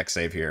even get a deck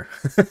save here.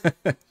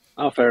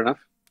 Oh, fair enough.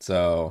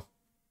 So,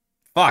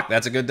 fuck,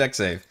 that's a good deck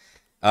save.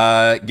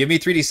 Give me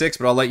 3d6,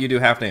 but I'll let you do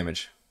half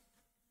damage.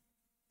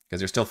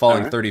 Because you're still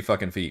falling 30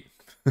 fucking feet.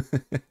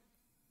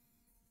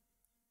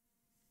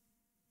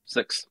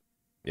 6.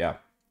 Yeah.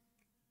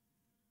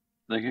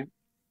 Thank you.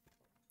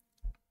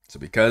 So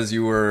because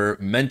you were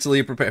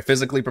mentally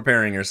physically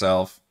preparing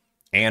yourself,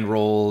 and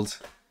rolled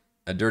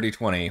a dirty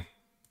 20,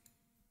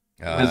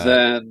 and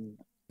then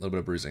a little bit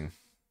of bruising.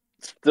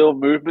 Still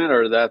movement,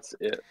 or that's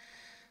it?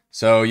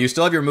 So you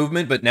still have your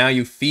movement, but now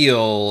you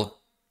feel,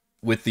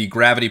 with the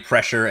gravity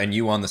pressure and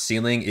you on the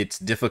ceiling, it's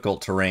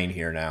difficult terrain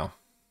here now.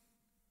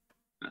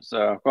 So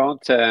I'm going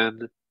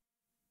 10.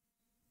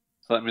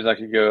 So that means I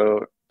could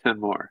go 10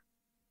 more.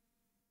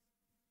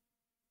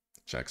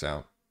 Checks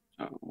out.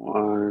 So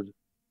 1,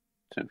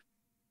 2.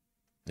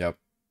 Yep.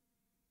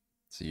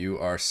 So you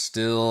are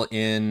still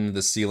in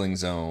the ceiling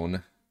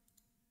zone.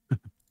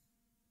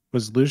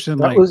 Was Lucian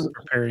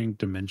preparing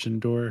Dimension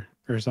Door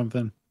or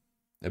something?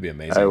 That'd be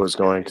amazing. I was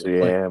going to,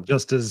 yeah. Like,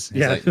 just as,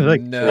 He's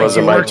like, no. It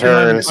wasn't my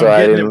turn, so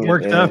I didn't.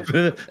 Worked up.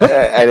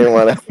 I didn't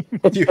want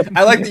to.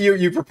 I like that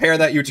you prepare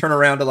that. You turn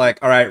around to like,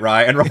 all right,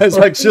 Rye, and Rye's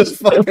like, just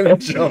fucking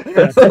jump,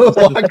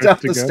 walk down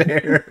the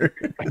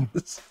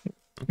stairs.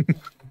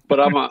 But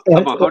I'm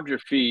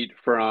 100 feet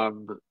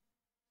from.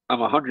 I'm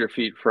 100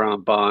 feet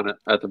from Bahn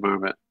at the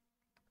moment,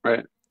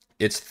 right?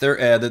 It's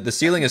the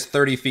ceiling is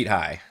 30 feet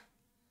high.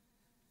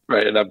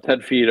 Right, and I'm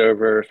 10 feet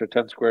over, so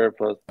 10 squared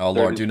plus. Oh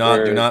Lord, do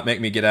not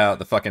make me get out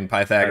the fucking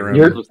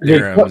Pythagorean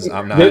theorems.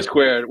 I'm not. 10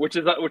 squared, which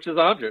is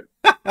 100.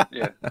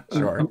 Yeah,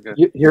 sure.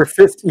 You're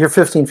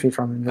 15 feet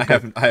from him.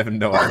 Okay. I have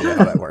no idea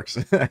how that works.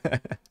 Yeah.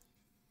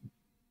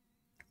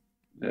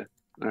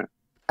 All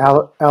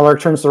right.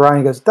 Alaric turns to Ryan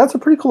and goes, "That's a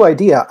pretty cool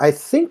idea. I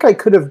think I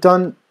could have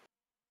done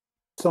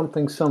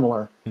something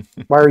similar.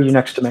 Why are you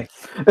next to me?"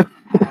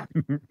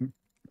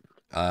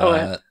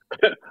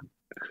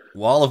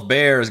 Wall of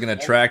Bear is going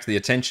to attract the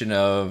attention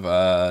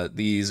of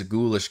these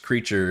ghoulish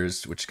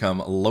creatures, which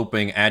come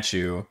loping at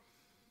you.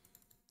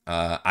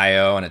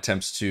 Io, and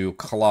attempts to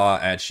claw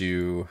at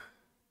you.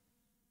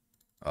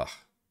 Ugh.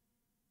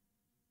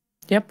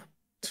 Yep.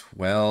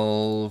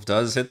 12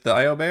 does hit the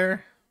Io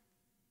Bear?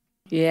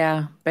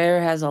 Yeah, Bear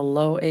has a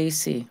low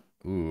AC.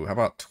 Ooh, how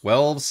about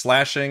 12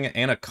 slashing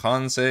and a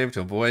con save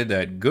to avoid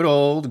that good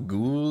old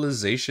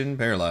ghoulization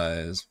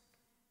paralyze?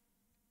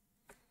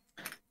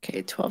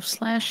 Okay, 12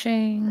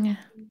 slashing.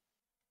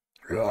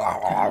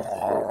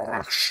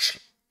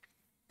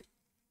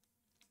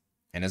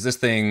 And as this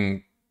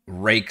thing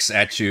rakes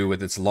at you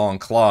with its long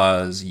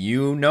claws,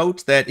 you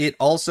note that it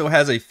also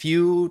has a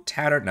few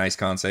tattered... Nice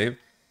con save.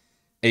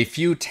 A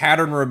few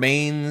tattered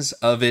remains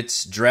of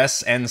its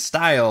dress and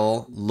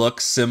style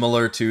look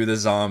similar to the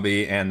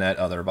zombie and that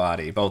other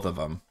body. Both of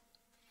them.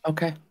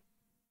 Okay.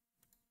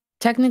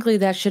 Technically,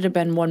 that should have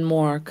been one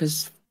more,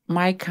 because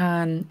my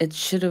con, it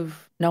should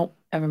have... Nope.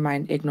 Never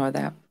mind. Ignore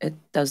that. It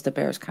does the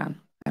bear's con.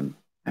 I'm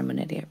an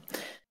idiot.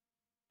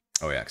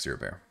 Oh yeah, because you're a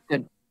bear.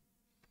 Good.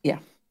 Yeah.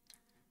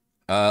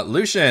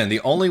 Lucian, the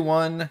only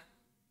one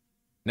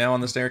now on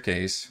the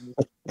staircase.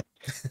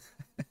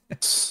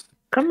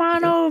 Come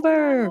on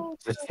over.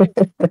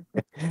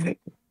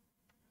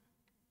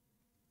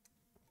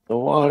 The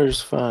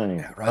water's fine.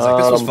 Yeah, I was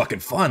like, this was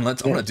fucking fun. I want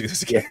to do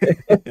this again.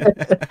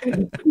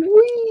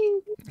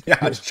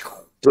 Yeah.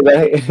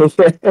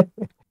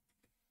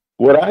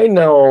 Would I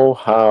know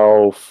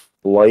how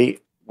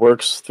light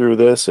works through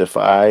this if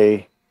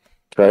I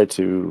try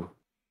to?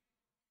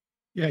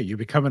 Yeah, you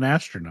become an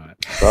astronaut.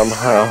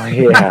 Somehow,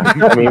 yeah.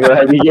 I mean, would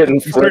I be getting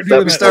flipped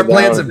up? We start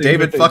playing some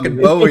David fucking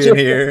Bowie in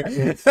here.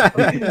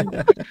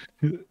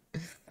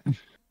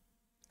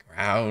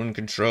 Ground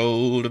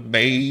controlled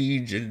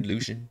mage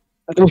illusion.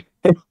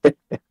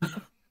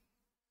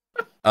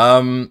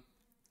 Now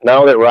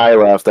that Rye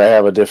left, I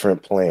have a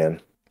different plan.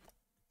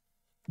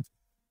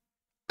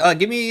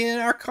 Give me an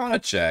Arcana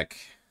check.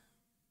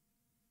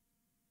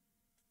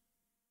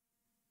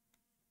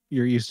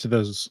 You're used to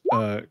those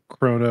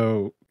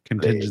chrono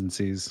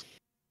contingencies.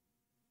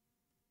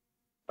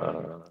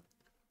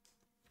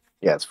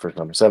 Yeah, it's first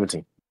number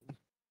 17.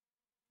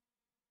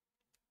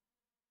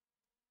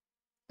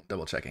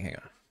 Double checking. Hang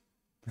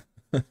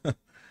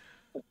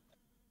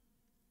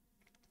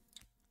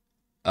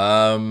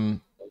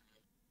on.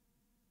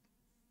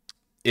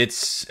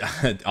 It's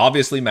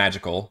obviously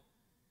magical,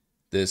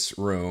 this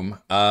room.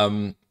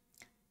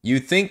 You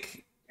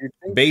think,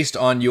 based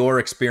on your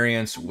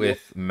experience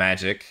with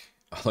magic,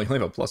 although you only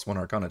have a +1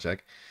 Arcana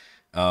check,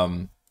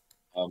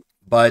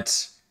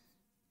 but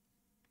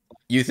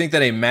you think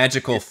that a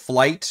magical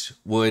flight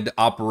would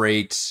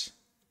operate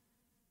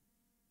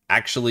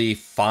actually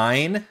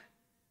fine,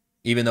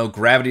 even though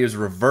gravity is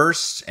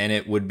reversed, and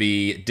it would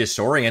be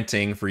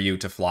disorienting for you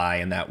to fly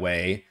in that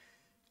way.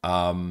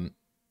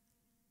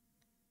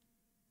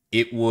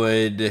 It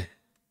would,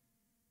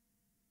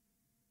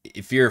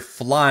 if you're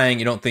flying,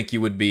 you don't think you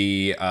would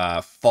be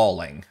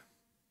falling.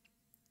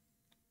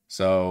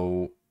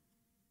 So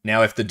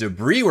now if the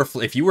debris were,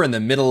 if you were in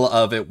the middle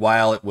of it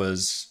while it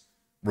was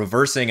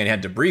reversing and had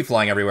debris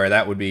flying everywhere,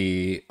 that would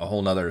be a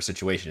whole nother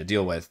situation to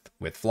deal with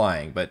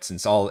flying. But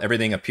since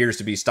everything appears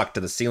to be stuck to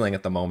the ceiling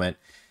at the moment,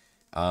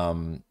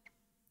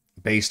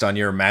 based on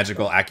your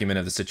magical acumen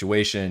of the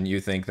situation,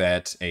 you think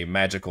that a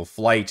magical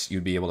flight,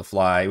 you'd be able to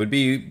fly. It would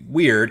be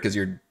weird because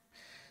your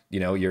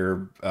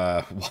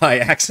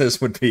y-axis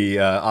would be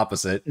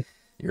opposite.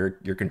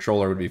 Your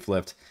controller would be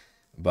flipped,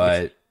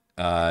 but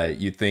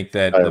you think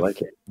that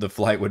the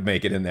flight would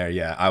make it in there.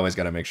 Yeah, I always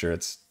got to make sure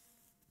it's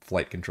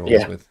flight controls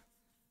with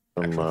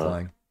actual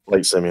flying.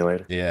 Flight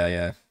simulator.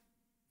 Yeah.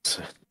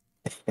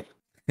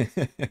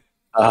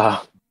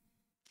 All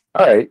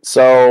right,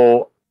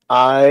 so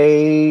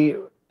I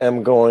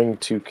am going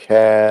to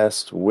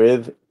cast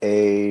using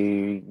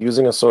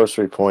a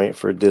sorcery point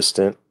for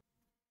distant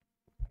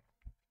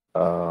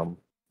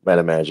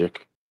meta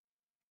magic.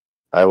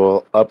 I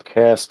will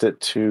upcast it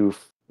to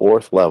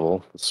 4th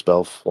level,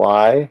 spell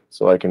fly,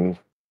 so I can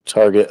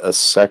target a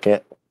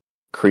second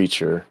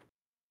creature,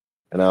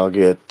 and I'll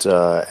get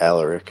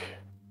Alaric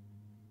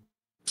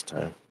this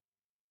time.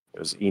 It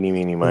was eeny,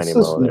 meeny, miny,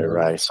 mo there,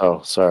 right?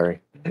 So sorry.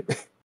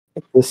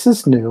 This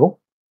is new.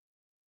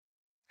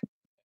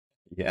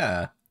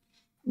 Yeah.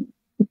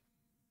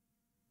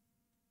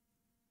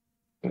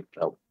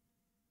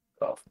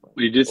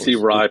 You did see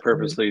Rye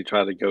purposely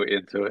try to go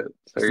into it,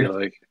 so you're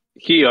like,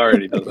 he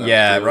already does that.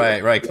 Yeah,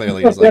 right.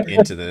 Clearly, is like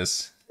into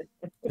this.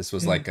 This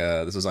was like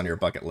this was on your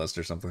bucket list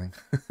or something.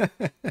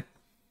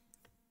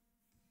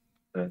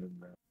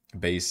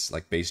 Base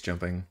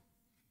jumping.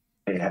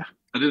 Yeah,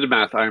 I did the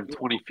math. I am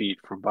 20 feet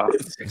from Bahn.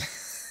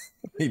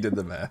 He did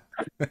the math.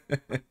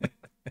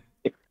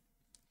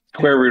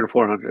 Square root of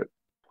 400.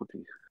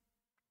 20.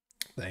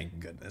 Thank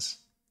goodness.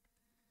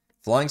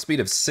 Flying speed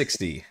of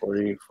 60.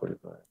 40,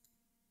 45.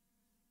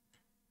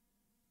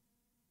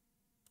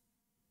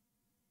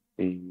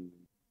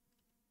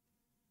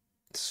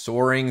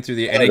 Soaring through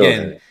the, and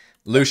again,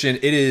 Lucian,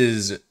 it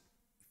is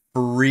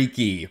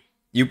freaky.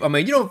 You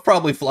don't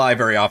probably fly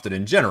very often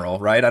in general,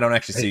 right? I don't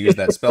actually see you use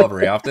that spell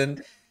very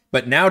often.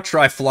 But now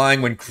try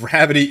flying when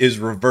gravity is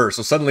reversed.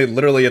 So suddenly,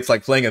 literally, it's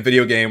like playing a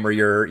video game where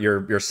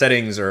your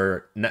settings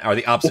are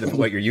the opposite of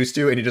what you're used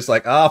to, and you're just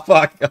like, oh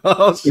fuck,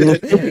 oh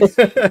shit.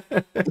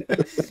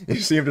 You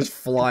see him just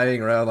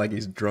flying around like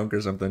he's drunk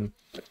or something.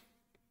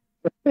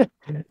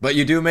 But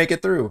you do make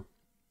it through.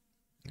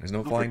 There's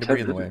no flying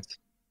debris in the way.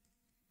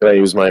 Can I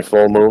use my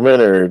full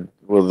movement, or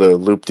will the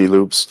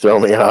loop-de-loops throw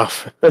me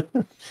off?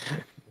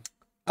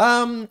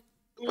 I'll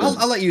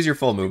let you use your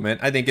full movement.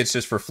 I think it's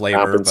just for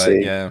flavor, but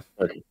yeah.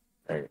 Okay.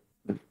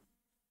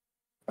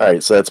 All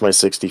right, so that's my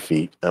 60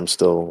 feet. I'm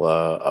still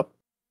up.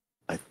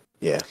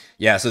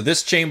 Yeah, so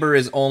this chamber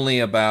is only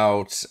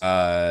about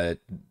 10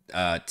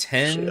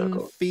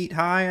 feet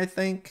high, I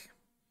think.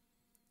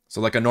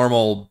 So like a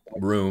normal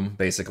room,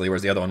 basically,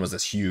 whereas the other one was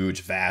this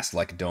huge, vast,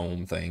 like,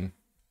 dome thing.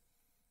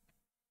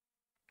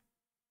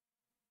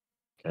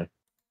 Okay.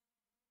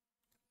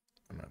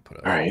 I'm going to put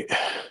a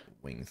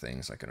wing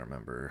thing so I can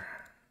remember.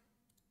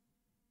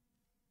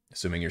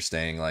 Assuming you're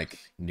staying, like,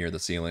 near the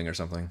ceiling or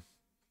something.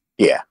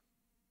 Yeah.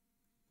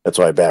 That's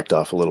why I backed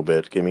off a little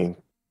bit.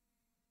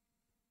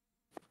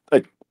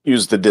 I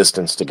used the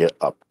distance to get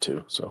up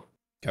to, so.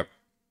 Yep.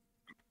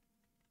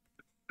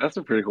 That's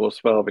a pretty cool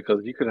spell,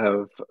 because you could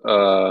have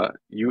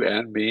you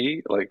and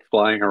me, like,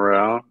 flying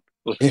around.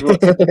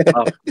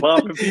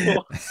 Bombing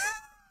people.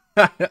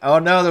 Oh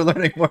no, they're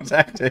learning more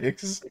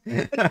tactics.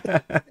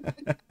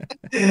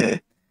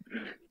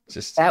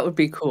 Just that would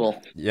be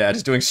cool. Yeah,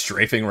 just doing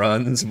strafing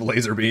runs,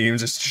 laser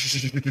beams,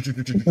 just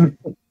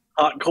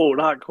hot, cold.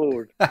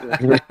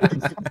 Yeah.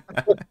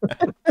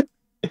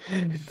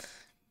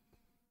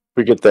 If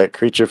we get that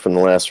creature from the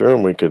last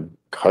room, we could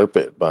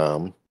carpet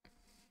bomb.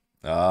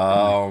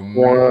 Oh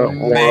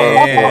man.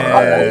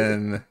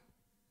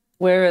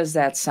 Where is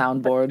that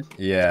soundboard?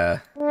 Yeah.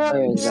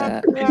 Where is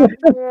that?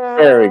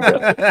 There we go.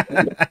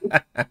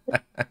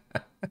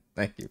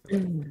 Thank you for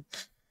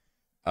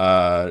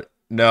that.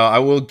 No, I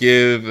will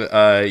give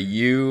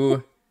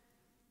you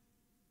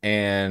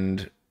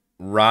and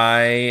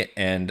Rye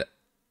and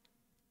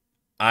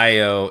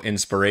IO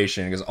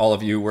inspiration because all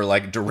of you were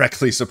like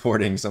directly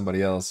supporting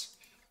somebody else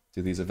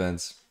through these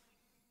events.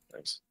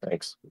 Thanks.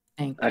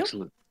 Thank you.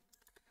 Excellent.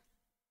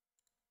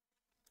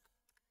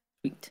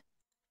 Sweet.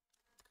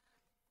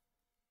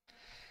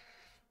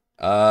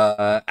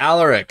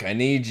 Alaric, I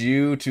need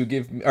you to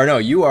give me, or no,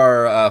 you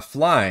are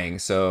flying,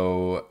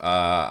 so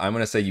I'm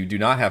gonna say you do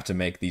not have to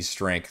make these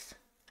strength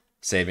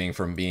saving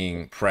from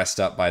being pressed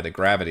up by the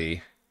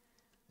gravity.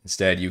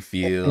 Instead, you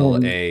feel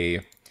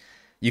a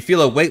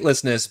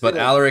weightlessness, but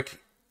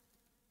Alaric,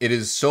 it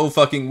is so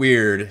fucking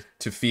weird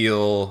to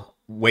feel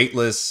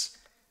weightless,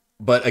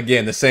 but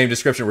again, the same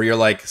description where you're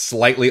like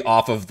slightly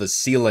off of the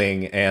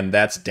ceiling and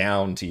that's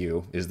down to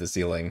you is the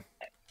ceiling.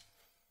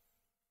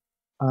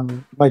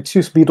 My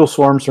 2 beetle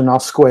swarms are now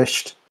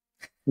squished.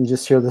 You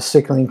just hear the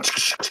sickling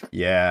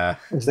Yeah.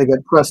 as they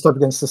get pressed up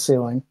against the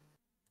ceiling.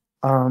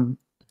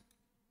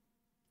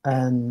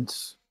 And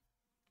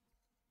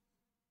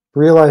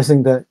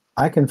realizing that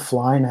I can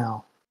fly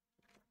now,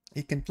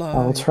 He can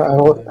fly.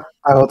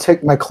 I will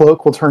take my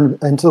cloak. Will turn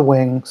into the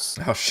wings.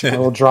 Oh shit! I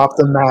will drop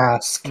the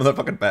mask.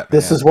 Motherfucking Batman.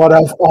 This is what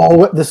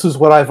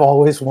I've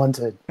always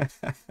wanted.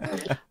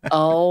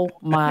 Oh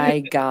my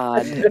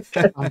god!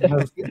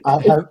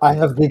 I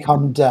have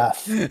become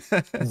death.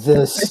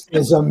 This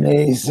is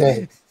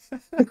amazing.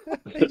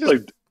 It's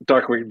like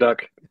Darkwing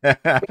Duck.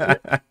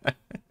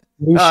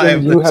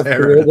 Lucian, you have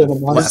created a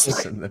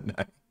monster. In the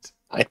night.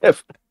 I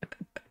have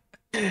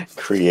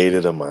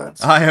created a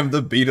monster. I am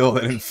the beetle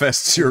that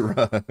infests your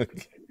rug.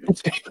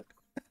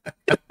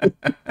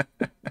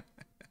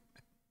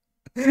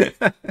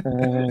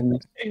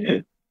 And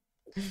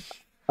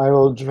I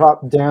will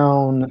drop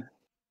down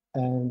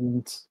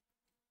and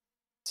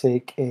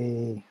take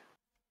a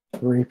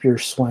rapier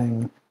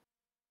swing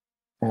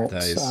at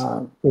Nice.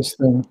 this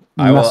thing,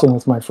 messing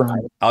with my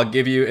friend. I'll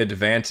give you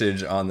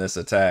advantage on this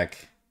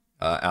attack,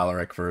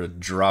 Alaric, for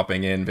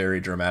dropping in very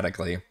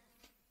dramatically.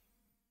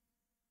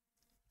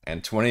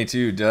 And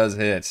 22 does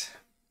hit.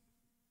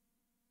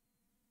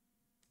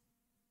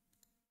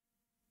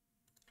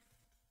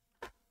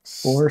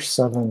 Four,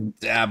 7.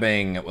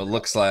 Stabbing what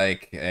looks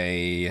like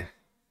a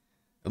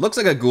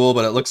ghoul,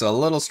 but it looks a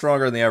little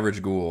stronger than the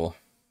average ghoul.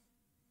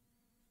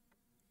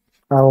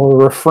 I will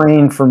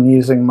refrain from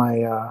using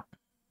my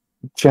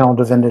channel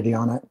divinity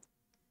on it.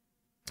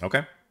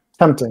 Okay.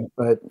 Tempting,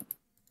 but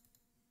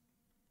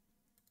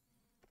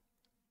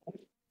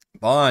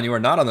Bahn, you are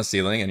not on the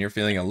ceiling, and you're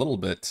feeling a little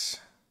bit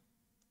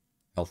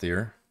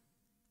healthier.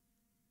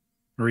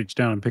 I reach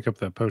down and pick up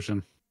that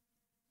potion.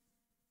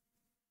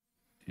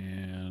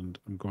 And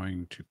I'm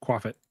going to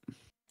quaff it.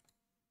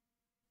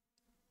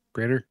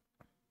 Greater?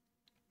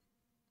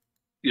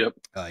 Yep.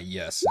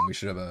 Yes, and we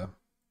should have a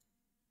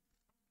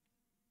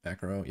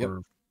back row. Yep.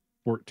 For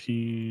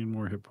 14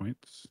 more hit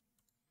points.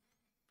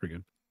 Pretty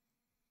good.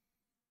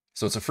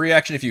 So it's a free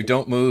action if you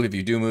don't move. If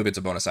you do move, it's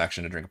a bonus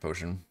action to drink a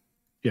potion.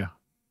 Yeah.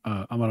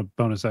 I'm on a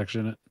bonus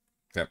action it.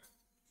 Yep.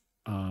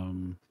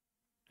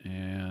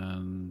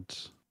 And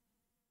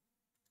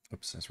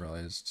oops, I just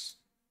realized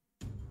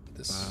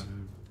this 5,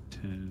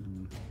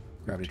 10,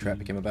 gravity trap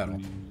became a battle.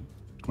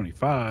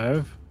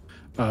 25.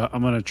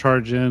 I'm gonna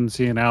charge in,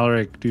 seeing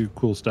Alaric do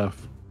cool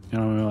stuff. You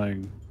know, I'm like,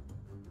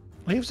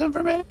 leave some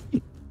for me.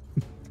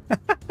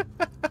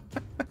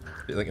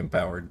 Feel like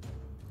empowered.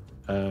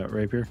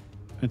 Rapier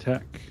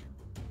attack.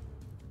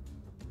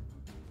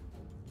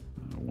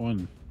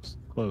 1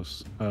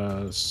 close.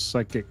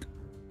 Psychic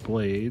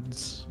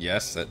blades.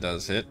 Yes, that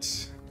does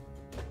hit.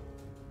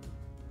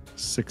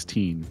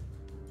 16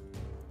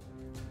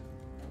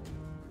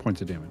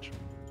 points of damage.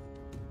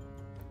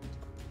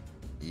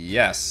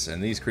 Yes,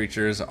 and these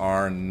creatures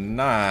are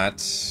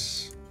not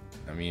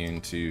immune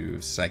to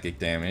psychic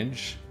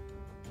damage.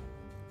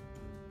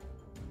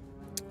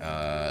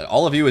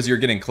 All of you, as you're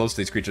getting close to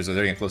these creatures, as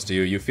they're getting close to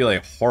you, you feel a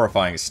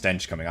horrifying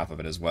stench coming off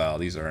of it as well.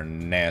 These are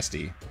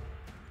nasty.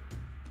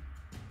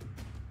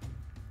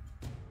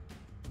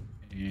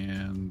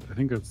 And I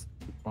think that's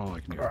all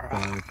I can do.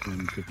 5,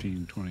 10,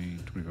 15, 20,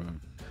 25.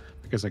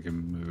 I guess I can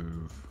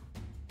move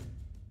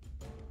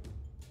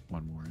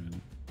one more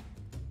in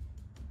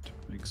to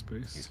make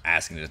space. He's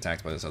asking to be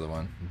attacked by this other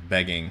one.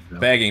 Begging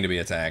Yep. begging to be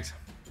attacked.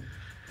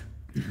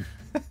 It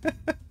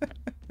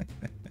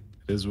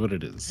is what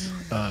it is.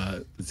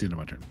 It's the end of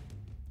my turn.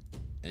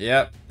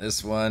 Yep,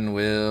 this one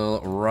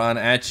will run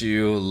at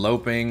you,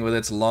 loping with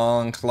its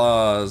long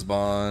claws,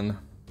 Bahn.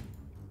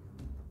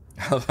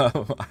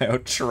 Io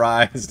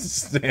tries to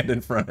stand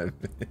in front of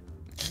it.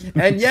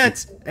 And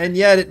yet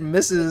it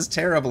misses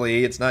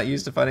terribly. It's not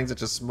used to fighting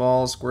such a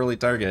small, squirrely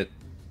target.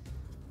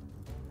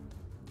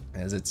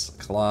 As its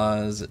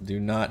claws do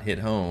not hit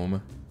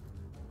home.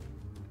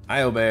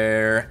 Io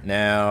Bear,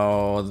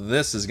 now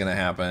this is gonna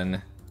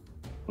happen.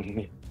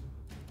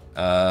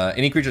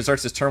 Any creature that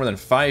starts this turn within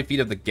 5 feet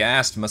of the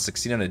ghast must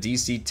succeed on a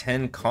DC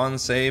 10 con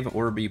save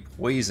or be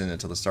poisoned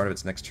until the start of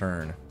its next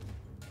turn.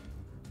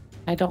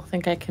 I don't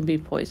think I can be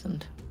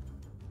poisoned.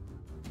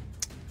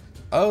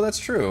 Oh, that's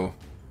true.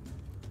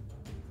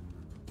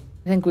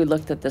 I think we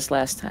looked at this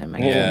last time.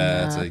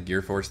 Yeah, it's a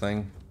gearforged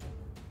thing.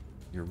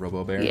 Your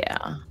Robo Bear?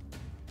 Yeah.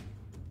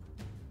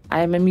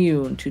 I am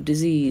immune to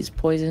disease,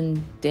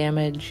 poison,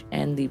 damage,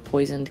 and the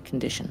poisoned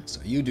condition. So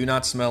you do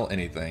not smell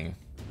anything.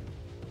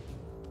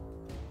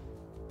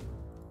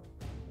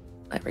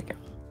 There we go.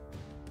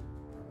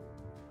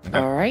 Okay.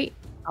 All right.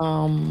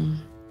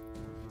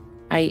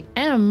 I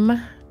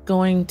am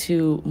going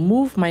to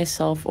move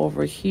myself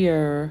over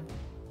here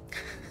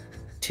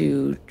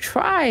to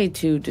try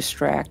to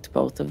distract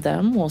both of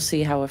them. We'll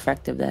see how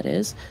effective that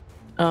is.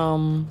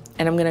 And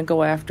I'm gonna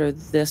go after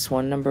this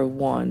one, number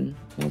 1.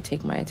 I'm gonna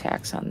take my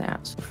attacks on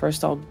that. So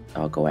first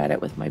I'll go at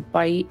it with my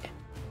bite.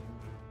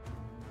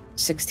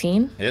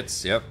 16.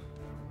 Hits, yep.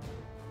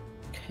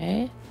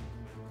 Okay.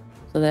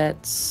 So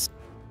that's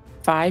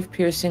 5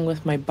 piercing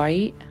with my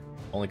bite.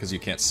 Only because you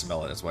can't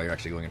smell it. That's why you're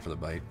actually going in for the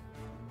bite.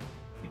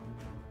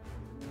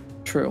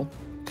 True.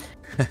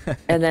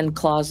 And then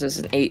claws is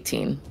an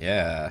 18.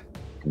 Yeah.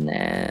 And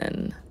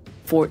then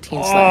 14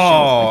 Oh,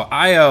 slashing.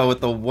 Io,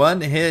 with the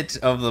one hit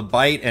of the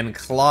bite and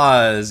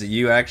claws,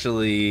 you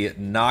actually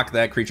knock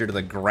that creature to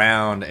the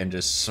ground and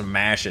just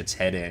smash its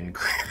head in.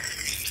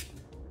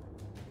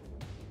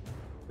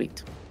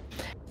 Sweet.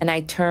 And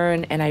I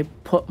turn and I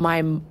put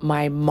my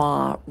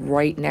maw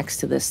right next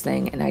to this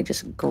thing and I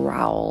just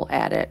growl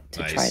at it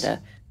to Nice. try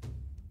to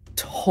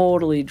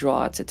totally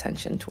draw its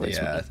attention towards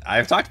me. Yeah,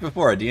 I've talked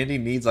before. D&D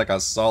needs like a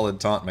solid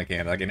taunt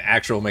mechanic, like an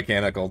actual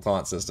mechanical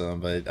taunt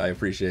system, but I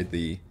appreciate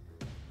the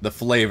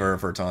flavor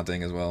for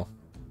taunting as well.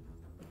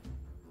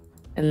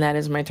 And that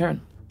is my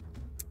turn.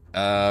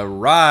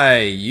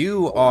 Rai,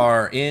 you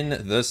are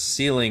in the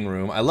ceiling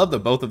room. I love that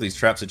both of these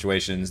trap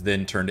situations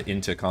then turned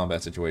into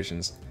combat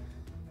situations.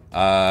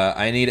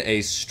 I need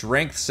a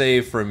strength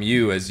save from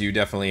you, as you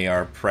definitely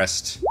are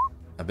pressed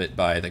a bit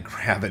by the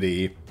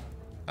gravity.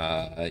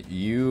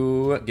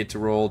 You get to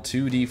roll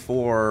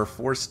 2d4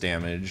 force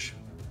damage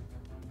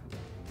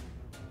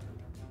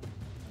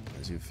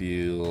as you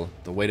feel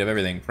the weight of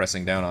everything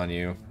pressing down on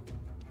you.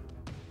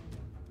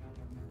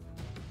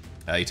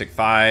 You took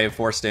 5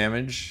 force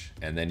damage,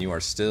 and then you are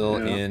still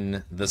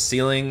in the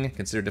ceiling.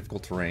 Consider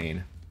difficult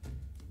terrain.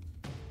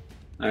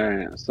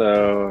 Alright,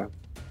 so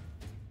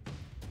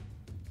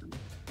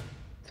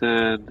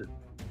 10,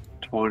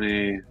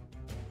 20,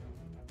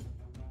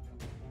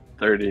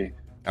 30.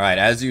 Alright,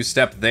 as you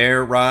step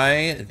there,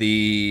 Rai,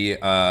 the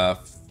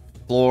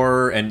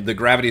floor and the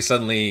gravity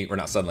suddenly, or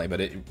not suddenly,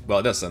 but it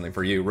does suddenly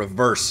for you,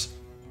 reverse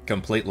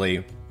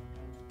completely.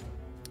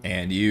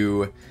 And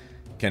you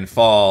can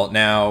fall.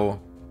 Now,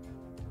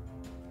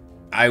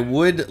 I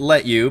would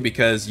let you,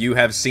 because you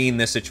have seen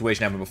this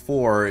situation happen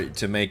before,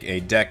 to make a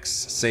dex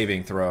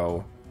saving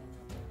throw.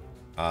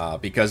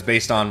 Because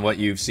based on what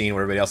you've seen,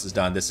 what everybody else has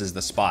done, this is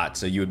the spot,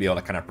 so you would be able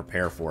to kind of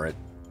prepare for it.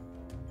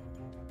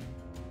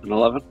 An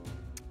 11?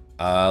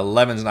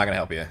 11's not going to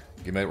help you.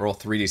 You might roll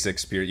 3d6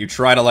 spirit. You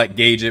try to, like,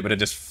 gauge it, but it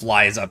just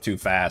flies up too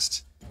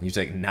fast. You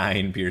take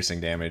 9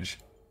 piercing damage.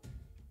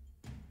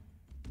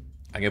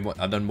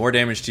 I've done more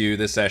damage to you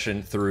this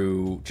session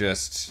through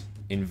just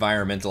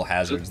environmental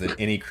hazards than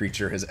any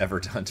creature has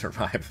ever done to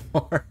Rai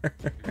before.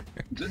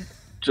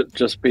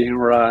 Just being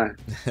Rai.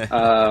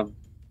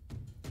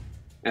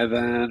 And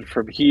then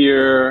from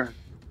here,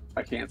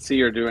 I can't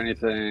see or do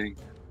anything,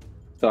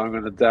 so I'm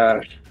going to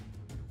dash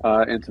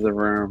into the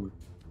room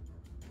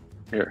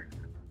here.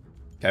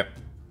 Okay.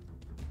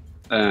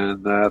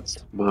 And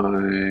that's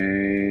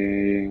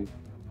my...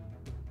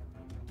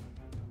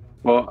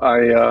 Well,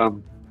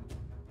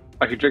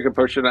 I can drink a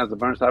potion as a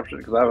bonus option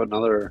because I have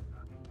another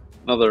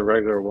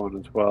regular one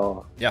as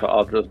well. Yeah. So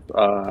I'll just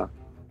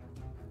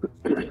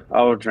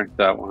I'll drink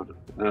that one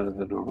as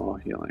a normal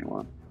healing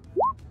one.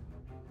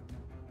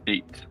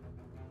 8.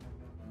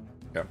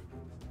 Okay.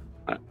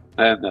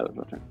 And that was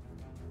my turn.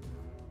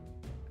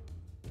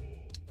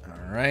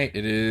 Alright,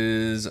 it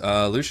is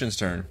Lucian's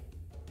turn.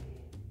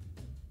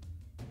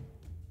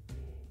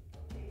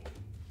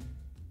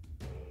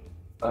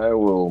 I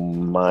will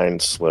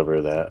mind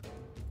sliver that.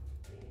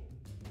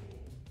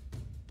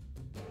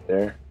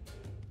 There.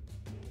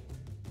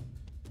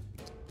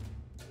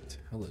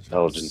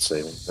 Intelligence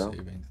saving throw.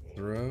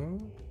 Throw.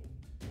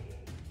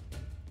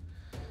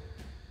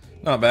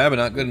 Not bad, but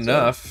not good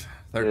enough.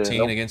 13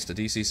 nope. against a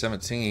DC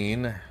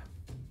 17.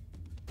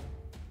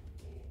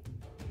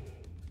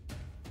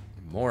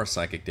 More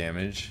psychic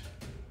damage.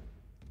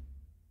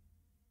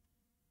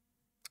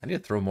 I need to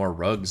throw more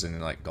rugs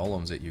and like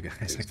golems at you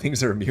guys. Like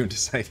things are immune to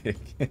psychic.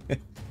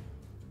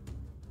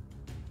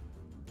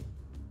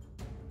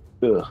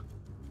 Ugh.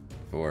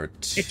 For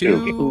 2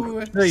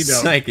 No, you don't.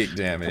 psychic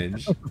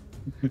damage.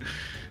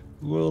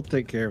 We'll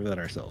take care of that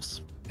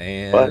ourselves.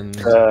 And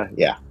But,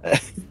 yeah.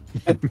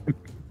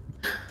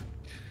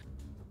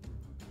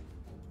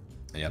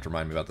 you have to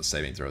remind me about the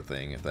saving throw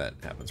thing if that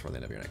happens before the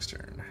end of your next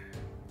turn.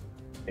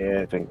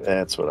 Yeah, I think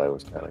that's what I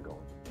was kind of going.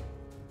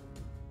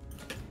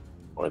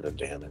 More than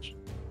damage.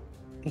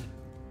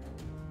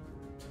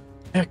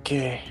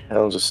 Okay,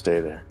 I'll just stay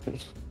there.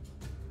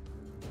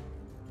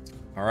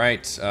 All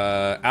right,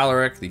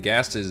 Alaric, that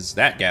ghast is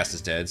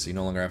dead, so you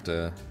no longer have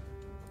to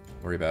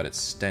worry about its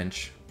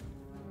stench.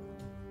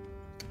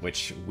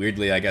 which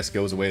weirdly I guess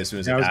goes away as soon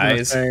as I it was gonna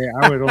dies. say,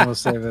 I would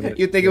almost say that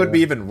You'd think it would be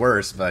even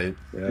worse, but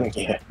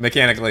Yeah.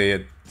 mechanically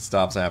it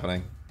stops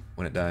happening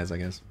when it dies, I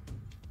guess.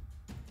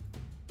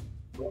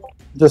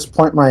 Just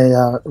point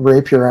my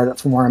rapier at it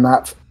from where I'm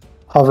at,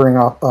 hovering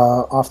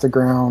off the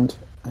ground,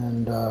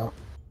 and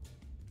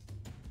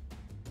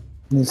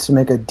needs to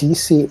make a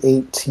DC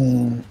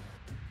 18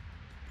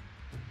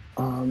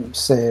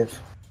 save.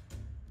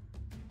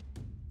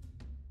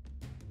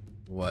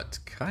 What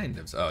kind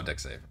of... Oh,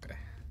 dex save, okay.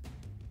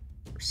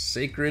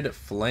 Sacred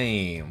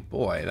Flame.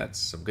 Boy, that's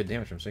some good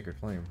damage from Sacred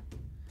Flame.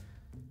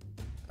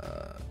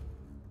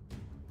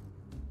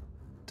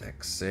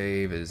 Dex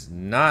save is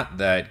not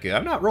that good.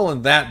 I'm not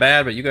rolling that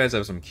bad, but you guys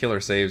have some killer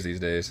saves these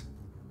days.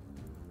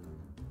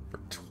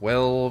 For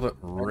 12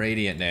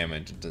 radiant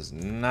damage. It does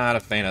not a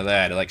fan of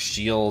that. It like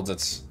shields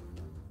its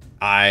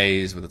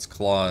eyes with its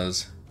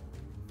claws.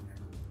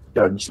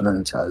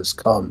 Judgment has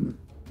come.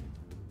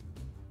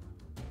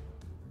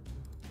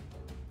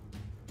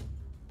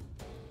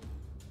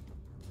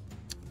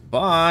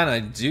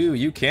 Bahn,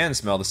 you can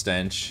smell the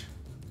stench.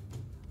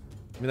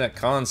 Give me that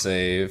con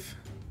save.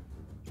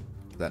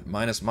 That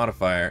minus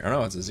modifier. Oh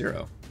no, it's a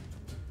 0.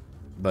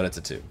 But it's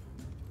a 2.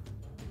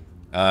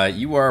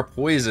 You are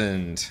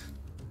poisoned.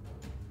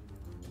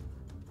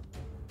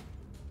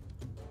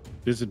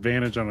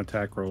 Disadvantage on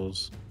attack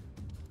rolls.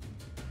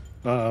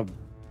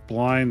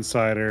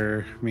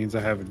 Blindsider means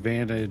I have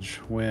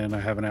advantage when I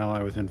have an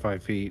ally within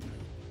 5 feet.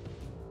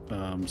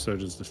 So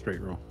just a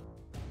straight roll.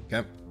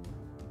 Okay.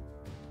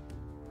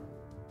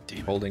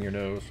 Holding your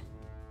nose.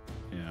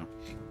 Yeah.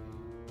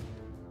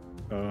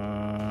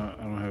 I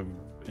don't have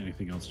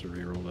anything else to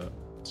reroll that,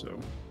 so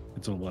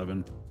it's an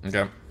 11.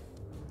 Okay.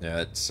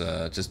 Yeah, it's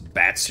just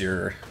bats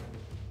your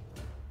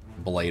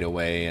blade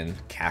away and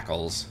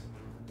cackles.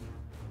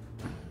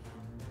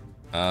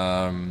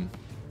 But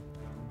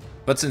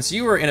since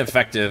you were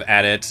ineffective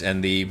at it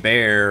and the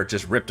bear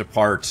just ripped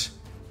apart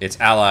its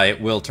ally,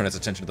 it will turn its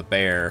attention to the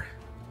bear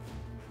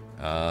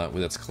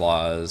with its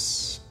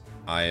claws.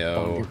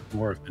 IO.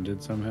 More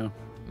offended somehow.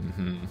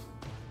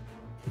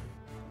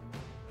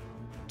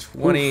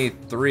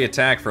 23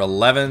 attack for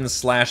 11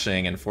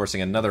 slashing and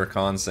forcing another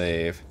con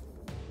save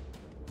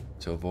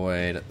to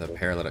avoid the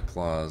paralytic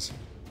claws.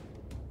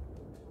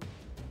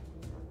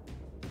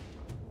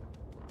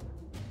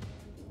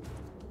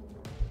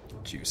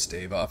 You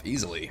stave off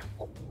easily.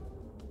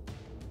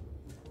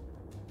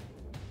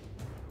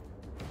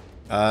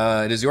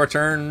 It is your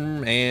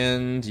turn,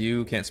 and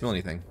you can't smell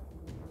anything.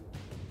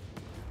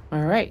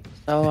 All right,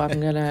 so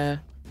I'm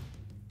gonna.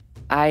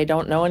 I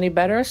don't know any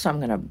better, so I'm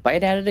gonna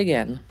bite at it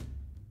again.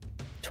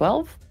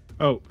 12?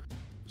 Oh,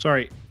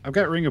 sorry. I've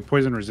got Ring of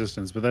Poison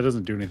Resistance, but that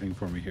doesn't do anything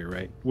for me here,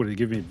 right? Would it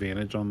give me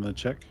advantage on the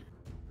check?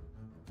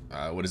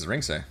 What does the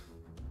ring say?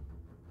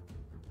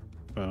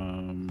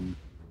 I'll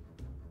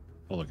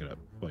look it up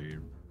while you're...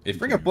 If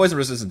Ring of Poison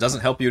Resistance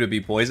doesn't help you to be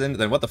poisoned,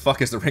 then what the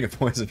fuck is the Ring of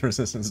Poison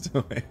Resistance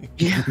doing?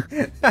 Yeah.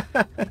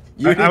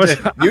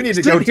 you need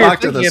to go talk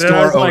to the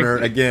store owner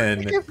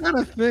again It's not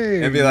a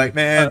thing. and be like,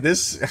 man,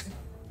 this...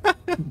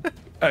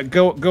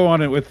 Go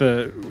on it with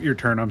your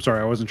turn. I'm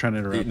sorry, I wasn't trying to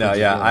interrupt. No,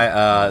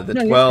 yeah,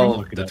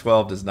 No,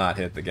 12 does not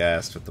hit the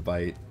ghast with the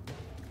bite.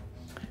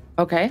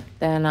 Okay,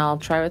 then I'll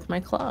try with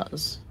my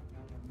claws.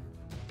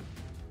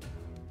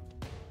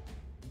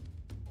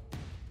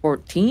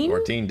 14?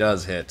 14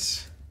 does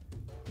hit.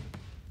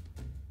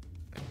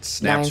 It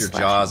snaps 9 your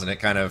slashing. jaws and it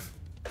kind of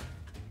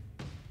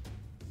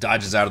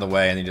dodges out of the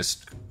way and you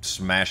just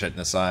smash it in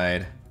the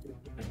side.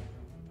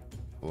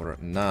 For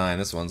 9,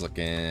 this one's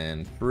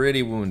looking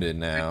pretty wounded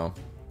now.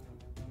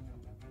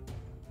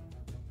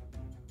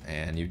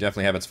 And you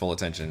definitely have its full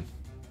attention.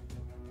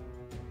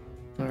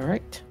 All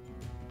right.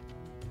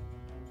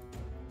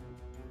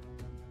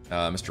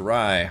 Mr.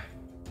 Rye.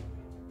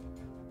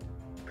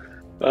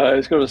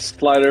 He's going to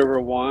slide over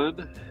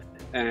 1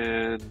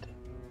 and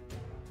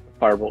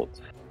firebolt.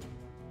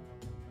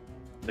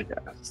 The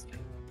gas.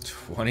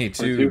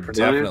 22 for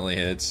definitely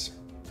hits.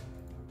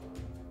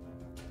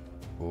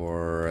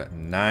 For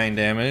 9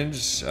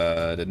 damage.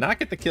 Did not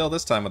get the kill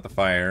this time with the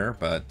fire,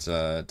 but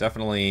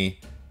definitely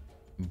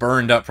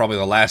burned up probably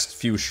the last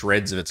few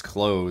shreds of its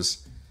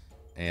clothes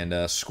and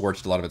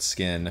scorched a lot of its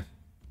skin.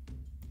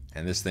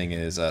 And this thing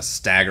is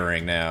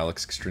staggering now.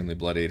 Looks extremely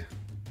bloodied.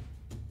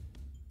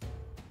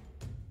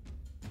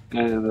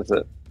 And that's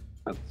it.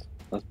 That's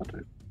my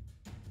turn.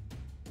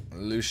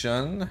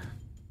 Lucian.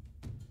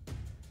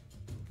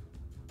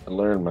 I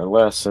learned my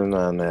lesson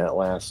on that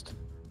last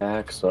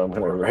attack, so I'm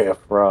going to Ray of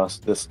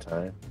Frost this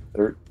time.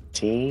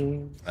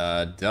 13?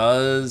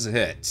 Does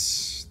hit.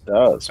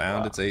 Does.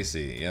 Found wow. its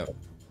AC, yep.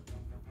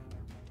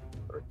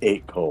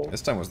 8 cold.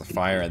 This time was the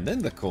fire and then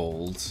the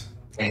cold.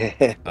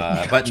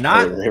 But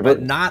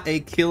not a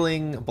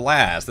killing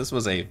blast. This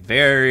was a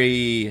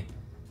very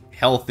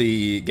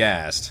healthy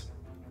ghast.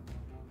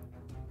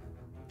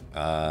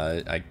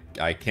 I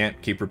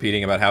can't keep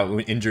repeating about how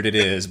injured it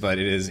is, but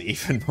it is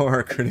even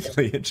more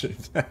critically injured.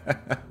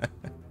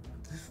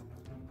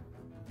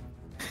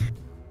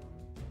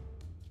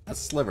 A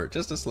sliver,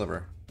 just a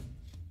sliver.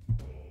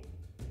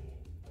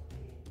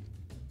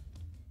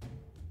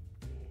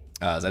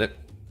 Is that it?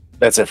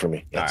 That's it for me.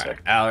 All That's right,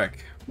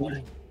 Alaric.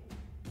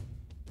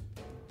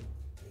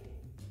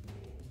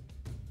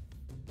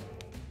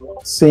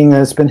 Seeing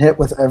that it's been hit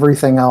with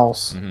everything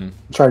else, Mm-hmm.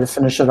 try to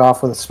finish it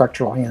off with a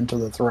spectral hand to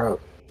the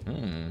throat.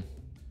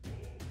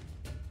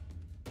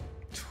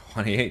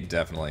 28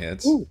 definitely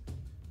hits. Ooh.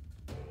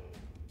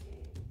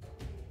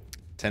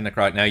 10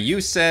 necrotic. Now,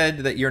 you said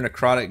that your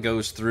necrotic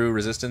goes through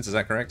resistance, is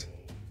that correct?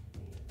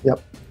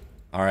 Yep.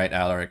 All right,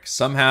 Alaric.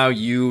 Somehow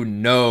you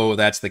know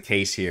that's the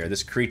case here.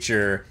 This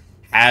creature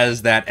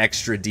has that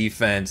extra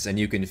defense, and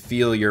you can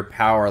feel your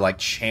power like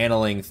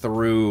channeling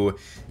through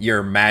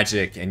your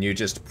magic, and you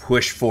just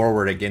push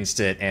forward against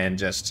it and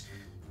just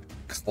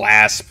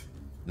clasp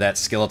that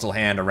skeletal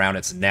hand around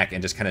its neck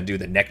and just kind of do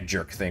the neck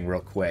jerk thing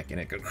real quick, and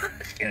it goes,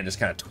 and it just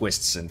kind of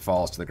twists and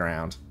falls to the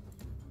ground.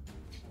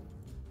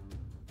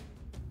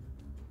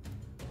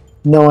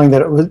 Knowing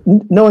that it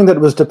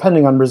was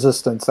depending on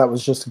resistance, that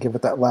was just to give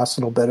it that last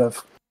little bit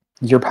of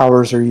your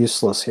powers are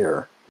useless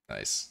here.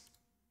 Nice.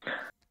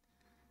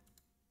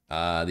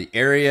 The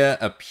area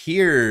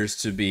appears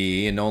to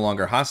be no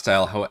longer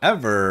hostile.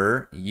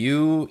 However,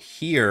 you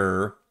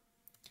hear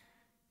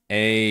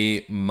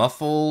a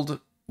muffled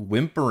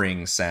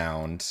whimpering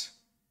sound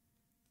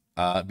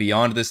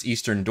beyond this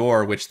eastern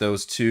door, which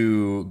those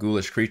two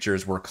ghoulish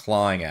creatures were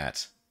clawing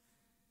at.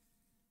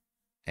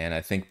 And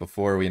I think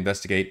before we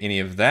investigate any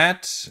of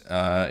that,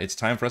 it's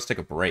time for us to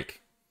take a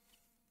break.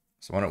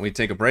 So why don't we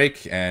take a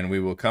break, and we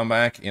will come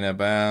back in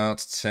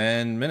about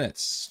 10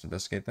 minutes to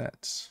investigate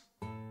that.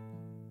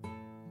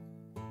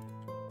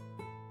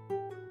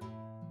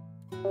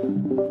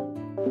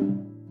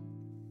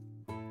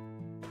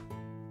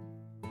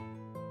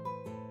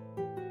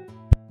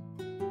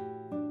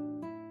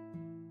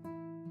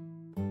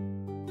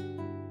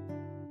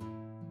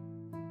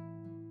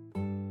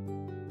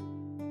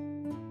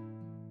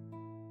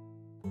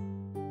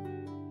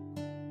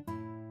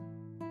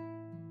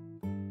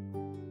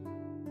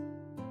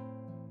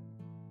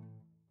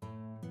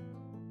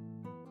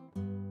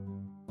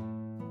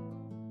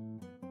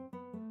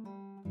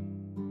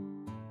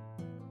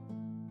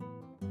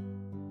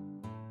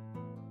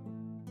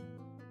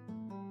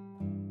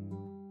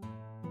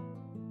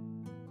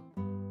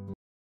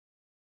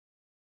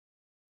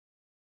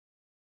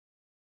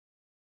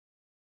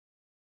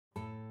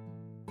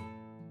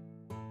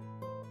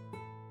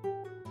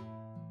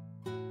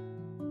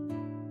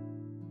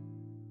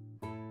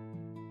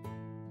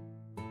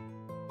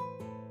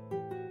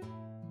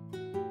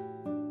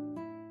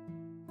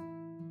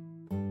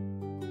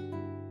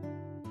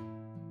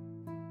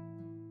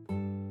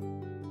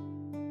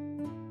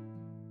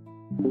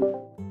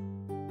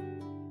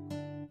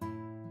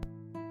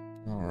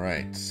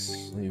 Alright,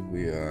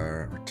 we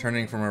are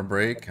returning from our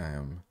break. I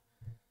am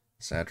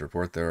sad to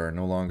report there are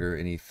no longer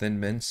any Thin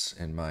Mints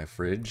in my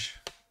fridge,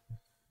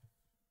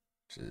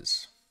 which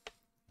is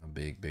a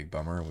big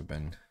bummer.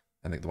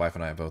 I think the wife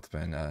and I have both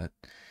been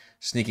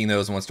sneaking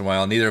those once in a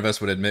while. Neither of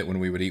us would admit when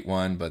we would eat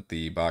one, but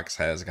the box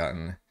has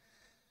gotten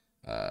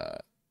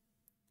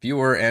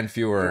fewer and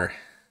fewer,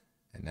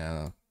 and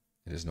now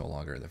it is no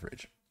longer in the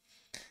fridge.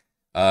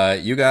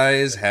 You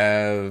guys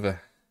have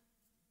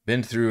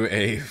been through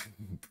a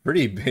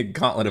pretty big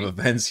gauntlet of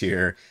events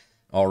here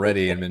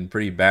already and been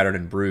pretty battered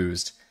and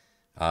bruised.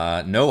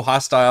 No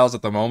hostiles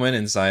at the moment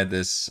inside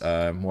this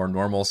more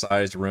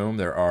normal-sized room.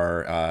 There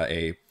are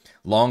a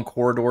long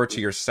corridor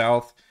to your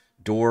south,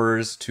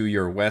 doors to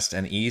your west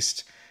and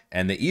east,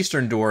 and the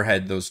eastern door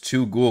had those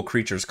two ghoul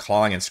creatures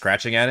clawing and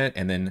scratching at it,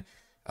 and then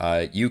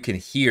you can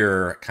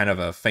hear kind of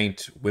a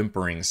faint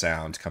whimpering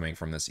sound coming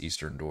from this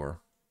eastern door.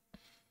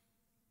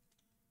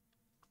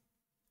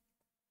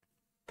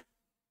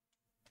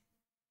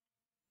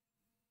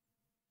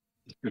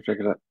 Go check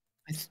it out.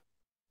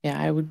 Yeah,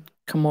 I would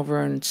come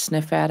over and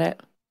sniff at it.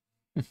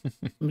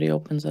 Somebody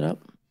opens it up.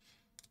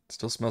 It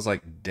still smells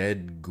like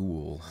dead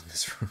ghoul in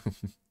this room.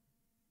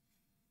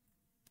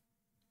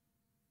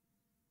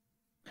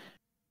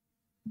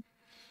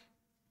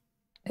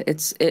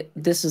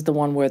 This is the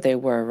one where they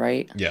were,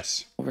 right?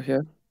 Yes. Over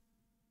here.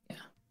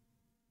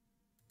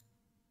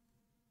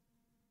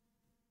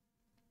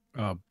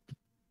 Yeah.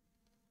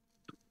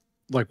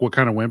 Like what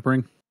kind of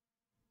whimpering?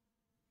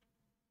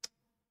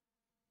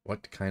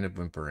 What kind of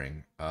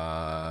whimpering?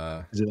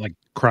 Is it like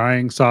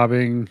crying,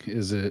 sobbing?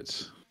 Is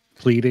it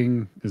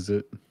pleading? Is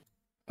it?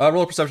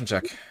 Roll a perception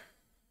check.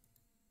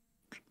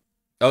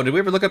 Oh, did we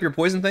ever look up your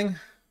poison thing?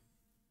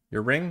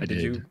 Your ring? I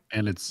did. You?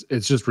 And it's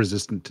just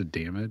resistant to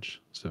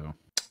damage. So.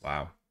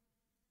 Wow.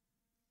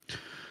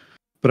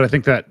 But I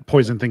think that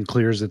poison thing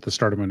clears at the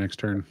start of my next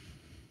turn.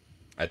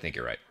 I think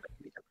you're right.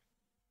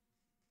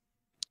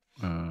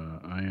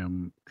 I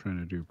am trying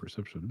to do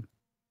perception.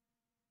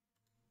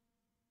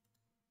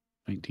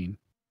 19.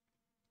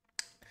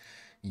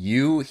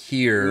 You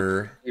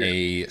hear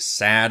a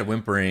sad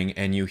whimpering,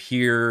 and you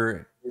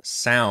hear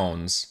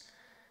sounds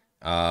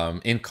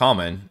in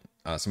common,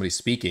 somebody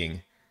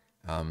speaking,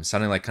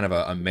 sounding like kind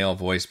of a male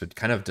voice, but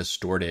kind of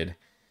distorted,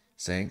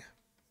 saying,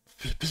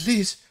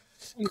 "Please,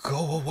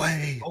 go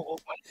away.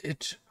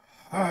 It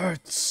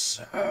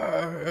hurts.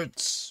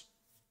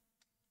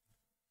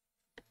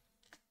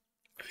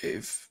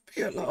 Leave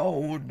me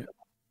alone.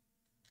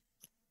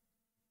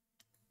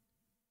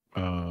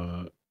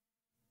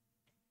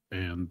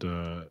 And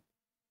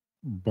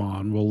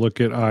Bahn will look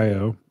at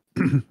Io,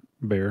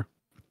 Bear,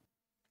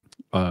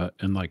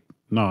 and like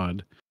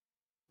nod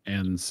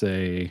and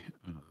say,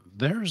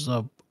 "There's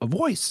a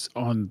voice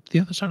on the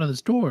other side of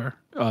this door,"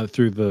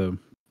 through the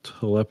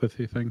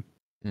telepathy thing.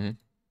 Mhm.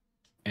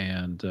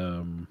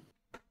 And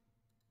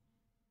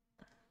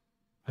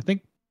I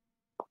think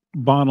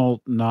Bahn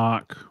will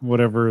knock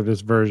whatever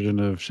this version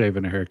of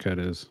shaving a haircut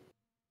is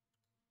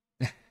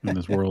in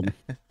this world.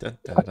 Dun,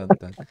 dun,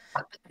 dun,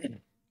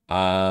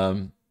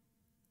 dun.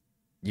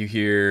 You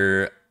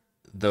hear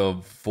the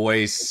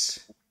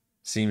voice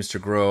seems to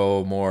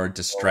grow more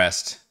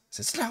distressed. It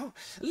says, "No,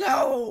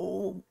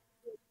 no."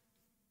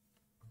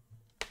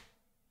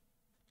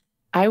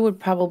 I would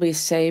probably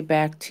say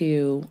back to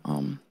you,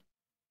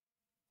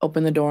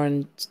 open the door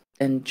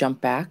and jump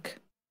back.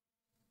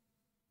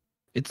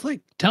 It's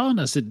like telling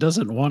us it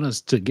doesn't want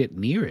us to get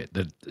near it,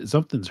 that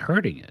something's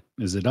hurting it.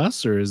 Is it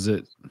us or is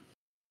it...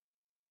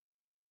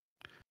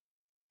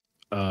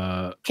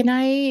 Can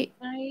I,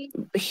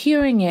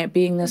 hearing it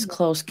being this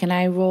close, can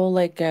I roll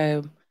try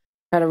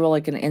to roll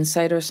like an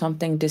insight or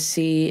something to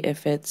see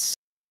if it's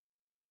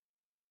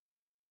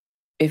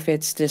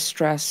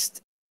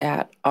distressed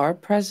at our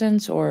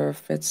presence or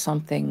if it's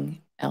something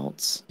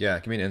else? Yeah,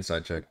 give me an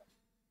insight check.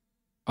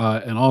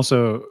 And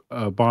also,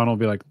 Bahn will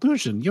be like,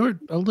 "Lucian, you're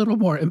a little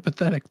more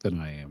empathetic than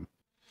I am.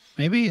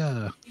 Maybe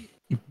it'd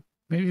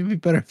be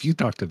better if you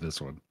talk to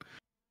this one."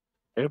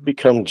 I've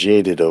become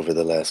jaded over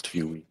the last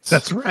few weeks.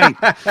 That's right.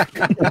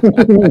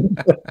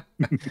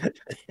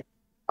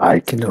 I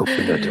can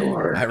open the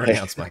door. I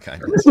renounce my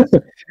kindness.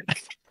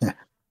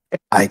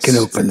 I can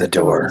open the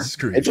door. I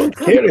Scrooge. don't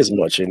care as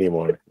much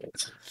anymore.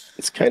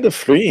 It's kind of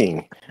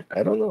freeing.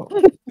 I don't know.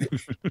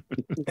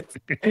 It's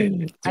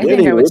I very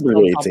think I would still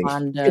call liberating.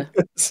 Bahn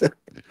to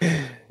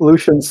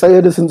Lucian, say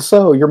it isn't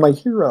so. You're my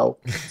hero.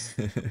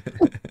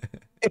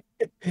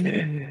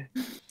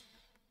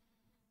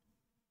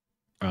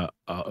 I'll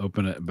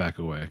open it and back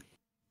away.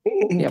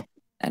 Yep.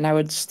 And I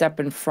would step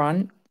in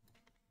front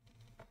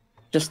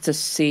just to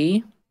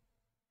see,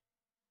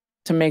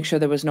 to make sure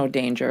there was no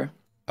danger.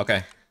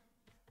 Okay.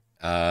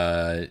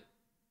 Bahn,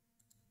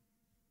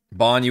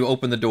 you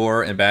open the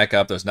door and back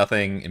up. There's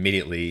nothing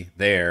immediately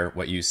there.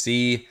 What you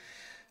see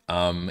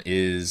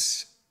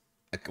is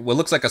what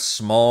looks like a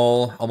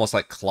small, almost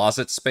like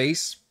closet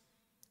space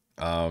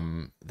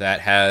that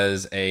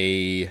has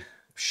a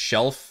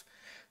shelf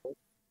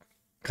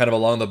kind of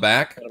along the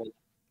back.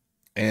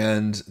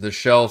 And the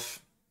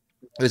shelf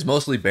is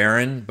mostly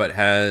barren, but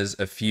has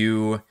a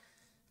few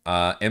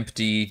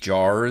empty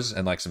jars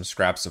and like some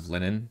scraps of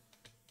linen.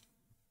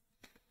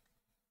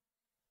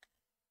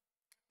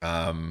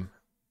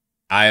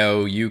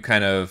 Io, you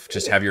kind of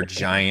just have your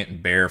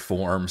giant bear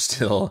form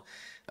still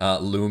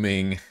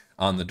looming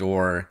on the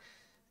door,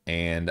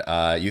 and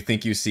you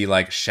think you see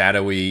like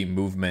shadowy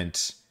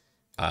movement.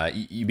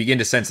 You begin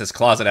to sense this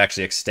closet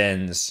actually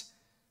extends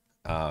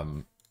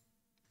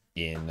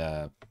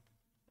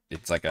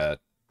it's like a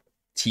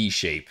T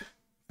shape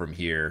from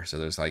here, so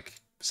there's like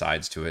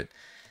sides to it,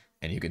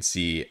 and you can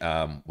see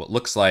what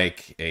looks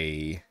like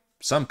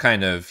some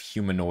kind of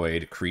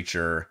humanoid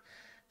creature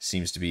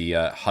seems to be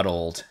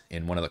huddled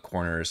in one of the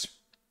corners.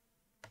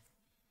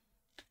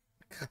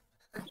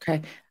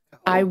 Okay.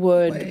 I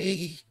would,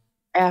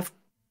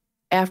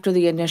 after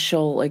the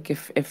initial, like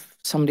if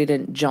somebody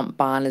didn't jump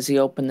Bahn as he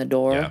opened the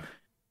door, Yeah.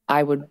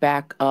 I would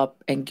back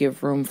up and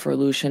give room for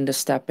Lucian to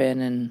step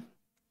in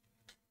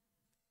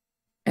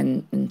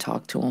and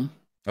talk to him.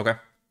 Okay.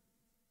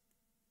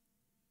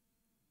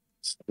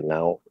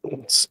 Now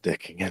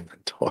sticking in the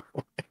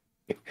doorway.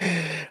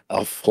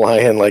 I'll fly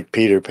in like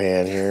Peter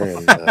Pan here.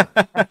 And,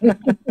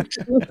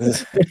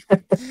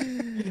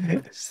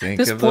 Think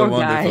This of the poor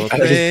wonderful guy.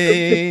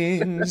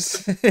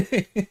 things.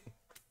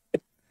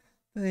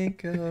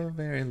 Think of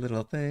very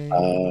little things.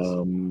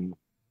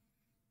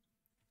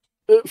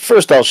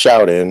 First, I'll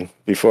shout in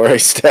before I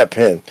step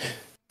in.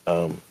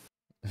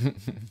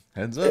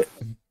 Heads up.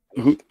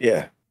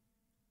 Yeah.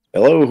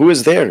 Hello, who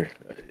is there?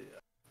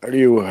 Are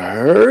you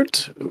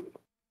hurt?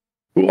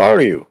 Who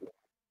are you?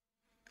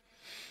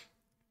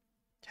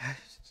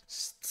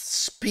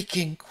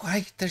 Speaking,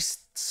 quiet. They're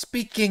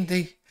speaking.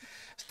 They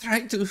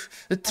trying to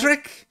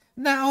trick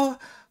now.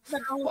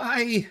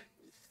 I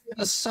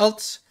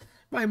assault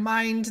my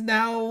mind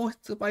now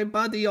to my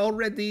body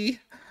already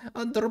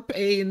under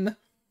pain.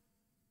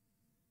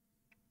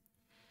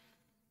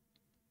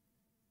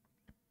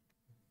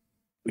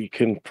 We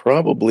can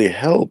probably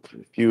help.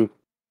 Can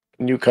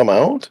you come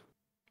out?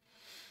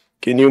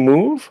 Can you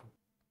move?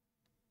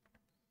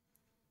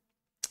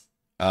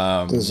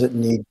 Does it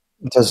need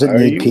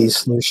Are you-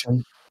 peace,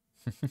 Lucian?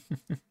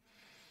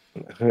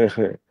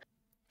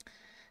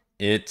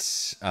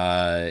 It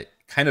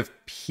kind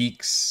of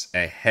peeks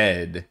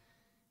ahead,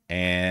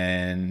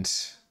 and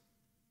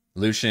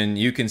Lucian,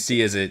 you can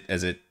see as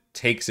it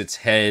takes its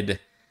head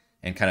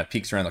and kind of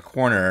peeks around the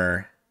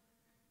corner,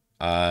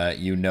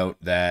 you note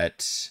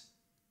that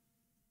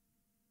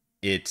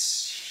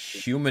it's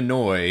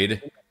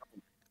humanoid,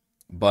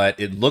 but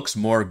it looks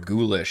more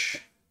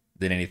ghoulish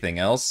than anything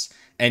else,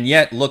 and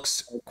yet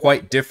looks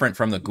quite different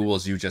from the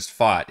ghouls you just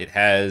fought.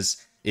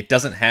 It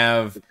doesn't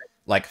have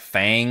like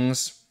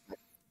fangs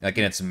like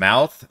in its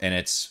mouth, and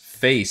its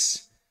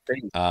face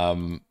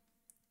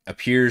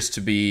appears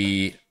to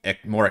be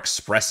more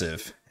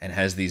expressive and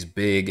has these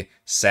big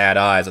sad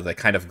eyes that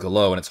kind of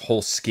glow, and its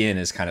whole skin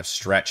is kind of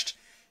stretched,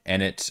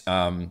 and it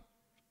kind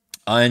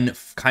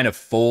of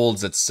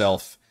folds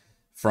itself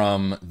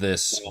from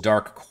this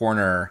dark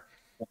corner,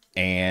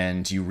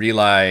 and you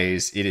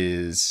realize it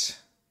is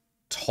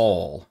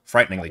tall,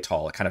 frighteningly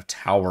tall. It kind of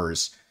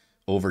towers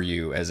over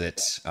you as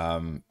it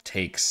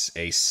takes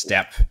a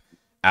step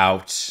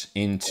out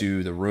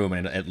into the room,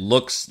 and it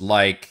looks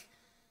like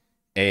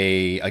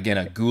a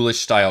ghoulish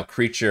style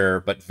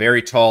creature, but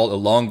very tall,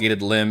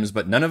 elongated limbs,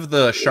 but none of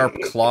the sharp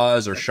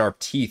claws or sharp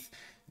teeth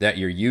that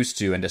you're used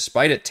to. And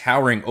despite it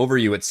towering over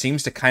you, it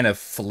seems to kind of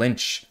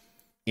flinch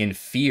in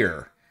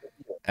fear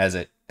as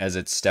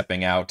it's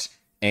stepping out.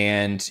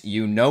 And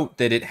you note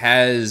that it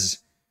has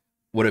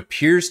what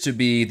appears to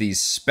be these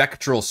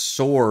spectral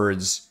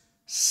swords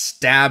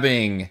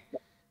stabbing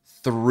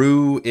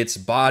through its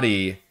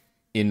body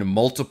in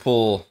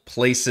multiple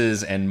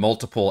places and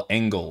multiple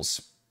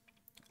angles.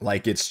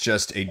 Like it's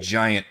just a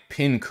giant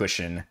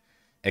pincushion,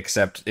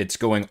 except it's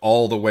going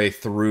all the way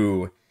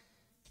through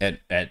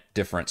at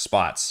different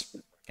spots.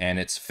 And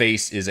its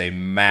face is a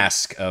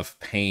mask of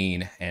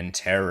pain and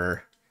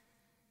terror.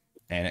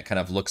 And it kind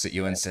of looks at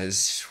you and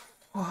says,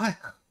 "What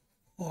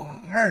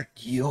are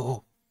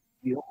you?"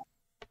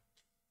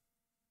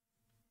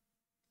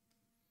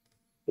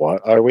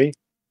 What are we?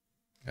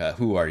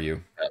 Who are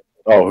you?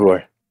 Oh, who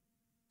are?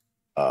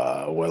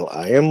 Well,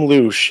 I am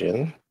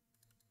Lucian.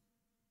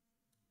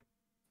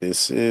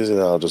 This is,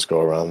 and I'll just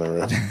go around the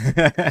room.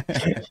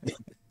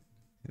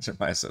 These are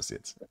my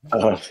associates.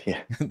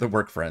 Yeah. The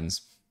work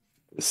friends.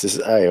 This is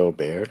Io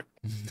Baird.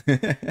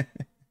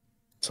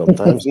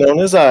 Sometimes known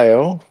as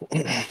Io.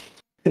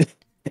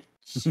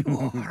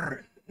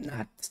 You're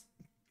not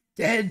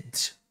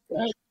dead.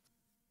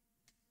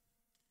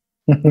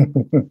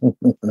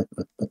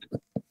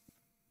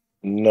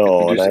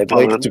 No, and I'd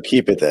like to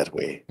keep it that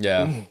way.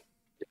 Yeah.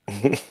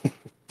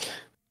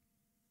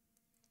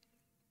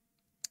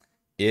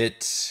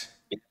 Is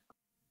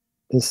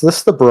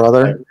this the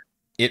brother?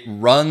 It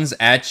runs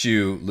at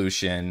you,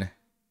 Lucian,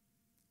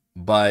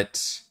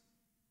 but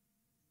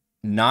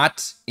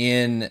not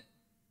in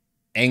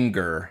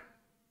anger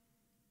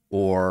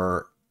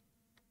or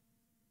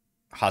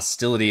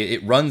hostility.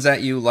 It runs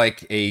at you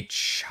like a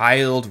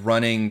child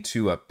running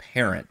to a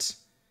parent,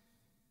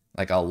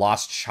 like a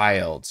lost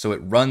child. So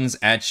it runs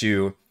at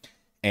you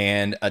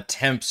and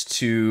attempts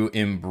to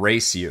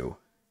embrace you,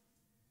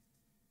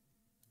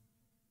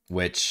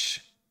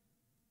 which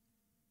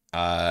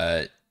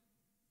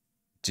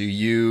do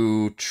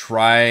you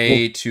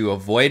try to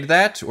avoid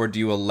that, or do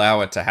you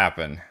allow it to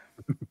happen?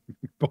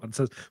 Bahn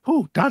says,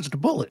 "Who dodged a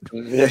bullet?"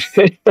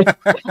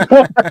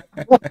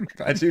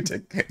 glad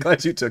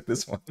you took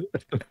this one.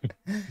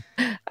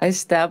 I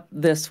step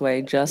this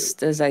way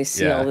just as I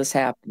see all this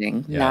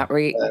happening. Yeah.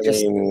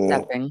 Just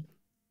stepping.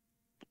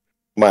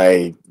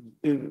 My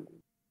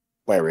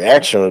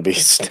reaction would be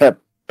step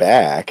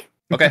back.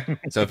 Okay,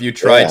 so if you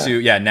try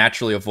to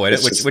naturally avoid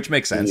it, which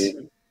makes sense.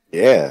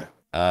 Yeah.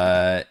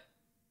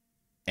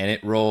 And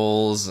it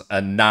rolls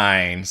a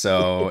 9,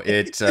 so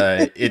it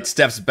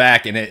steps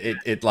back and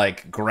it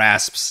like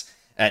grasps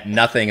at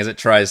nothing as it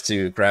tries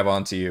to grab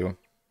onto you,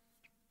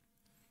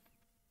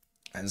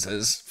 and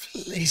says,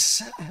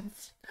 "Please, I'm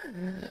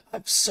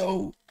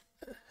so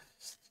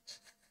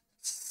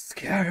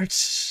scared.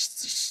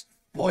 This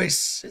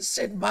voice is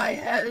in my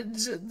head,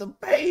 and the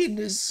pain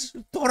is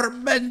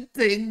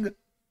tormenting."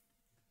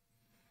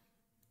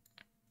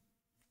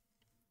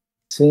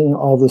 Seeing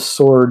all the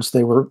swords,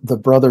 the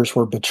brothers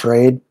were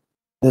betrayed.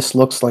 This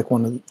looks like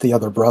one of the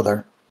other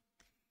brother.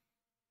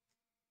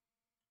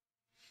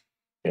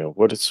 Yeah.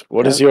 What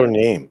is your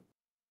name?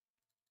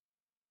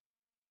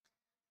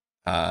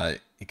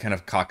 He kind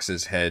of cocks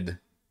his head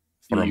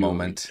for a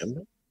moment.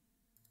 Remember?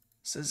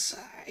 Says,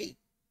 "I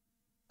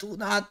do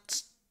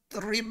not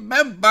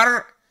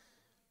remember."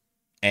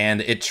 And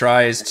it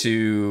tries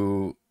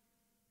to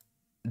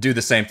do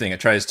the same thing. It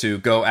tries to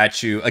go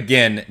at you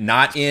again,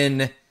 not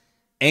in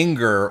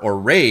anger or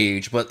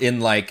rage, but in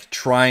like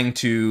trying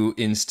to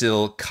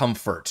instill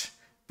comfort.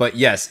 But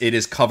yes, it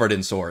is covered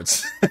in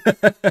swords.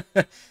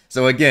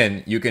 So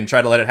again, you can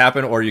try to let it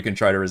happen, or you can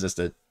try to resist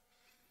it.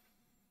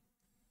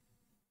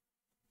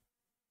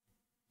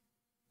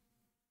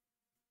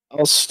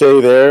 I'll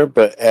stay there,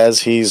 but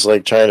as he's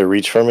like trying to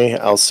reach for me,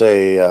 I'll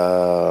say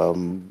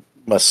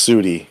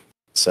Masudi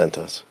sent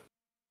us.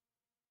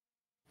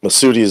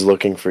 Masudi is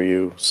looking for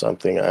you.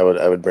 Something. I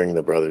would bring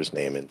the brother's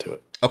name into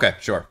it. Okay,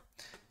 sure.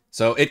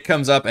 So it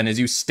comes up, and as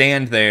you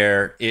stand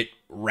there, it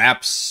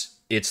wraps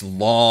its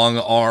long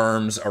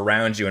arms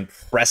around you and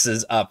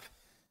presses up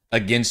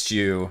against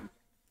you.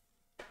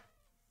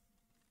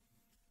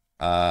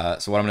 So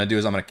what I'm going to do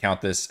is I'm going to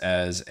count this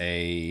as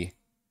a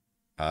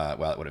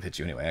Well, it would have hit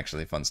you anyway,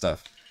 actually. Fun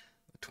stuff.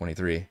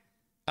 23.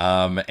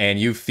 And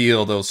you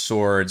feel those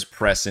swords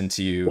press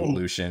into you,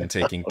 Lucian,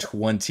 taking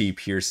 20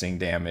 piercing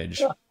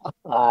damage.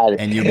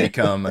 And you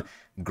become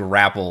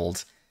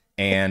grappled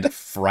and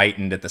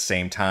frightened at the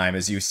same time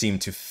as you seem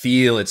to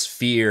feel its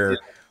fear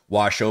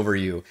wash over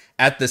you.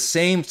 At the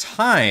same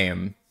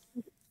time,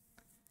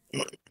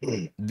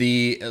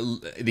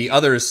 the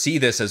others see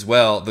this as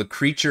well. The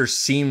creature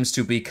seems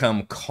to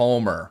become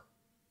calmer,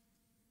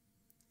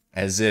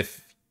 as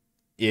if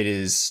it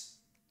is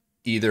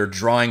either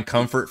drawing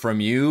comfort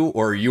from you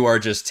or you are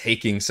just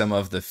taking some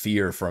of the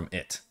fear from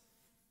it.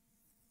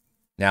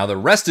 Now, the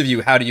rest of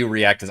you, how do you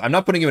react to this? I'm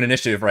not putting you in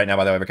initiative right now,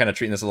 by the way. We're kind of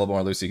treating this a little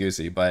more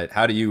loosey-goosey, but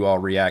how do you all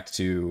react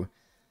to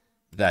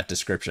that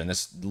description?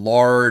 This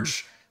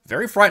large,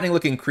 very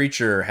frightening-looking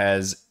creature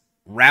has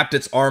wrapped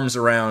its arms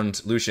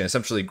around Lucian,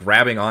 essentially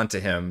grabbing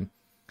onto him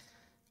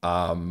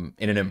in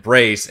an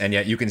embrace, and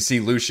yet you can see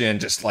Lucian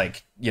just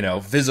like,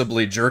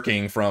 visibly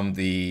jerking from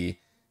the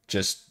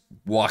just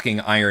walking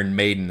Iron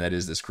Maiden that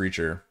is this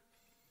creature.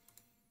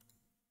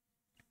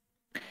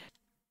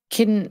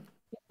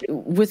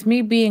 With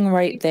me being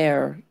right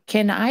there,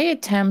 can I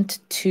attempt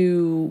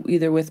to,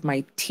 either with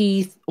my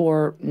teeth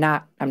or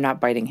not, I'm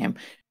not biting him.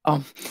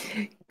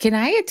 Can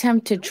I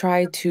attempt to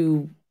try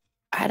to,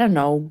 I don't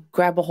know,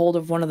 grab a hold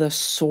of one of the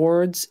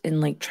swords and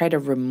like try to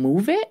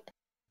remove it?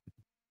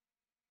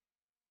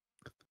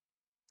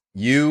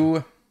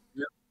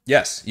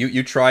 Yes,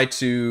 you try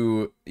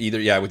to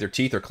either, with your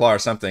teeth or claw or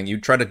something,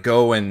 you try to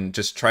go and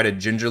just try to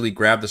gingerly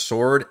grab the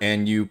sword,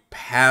 and you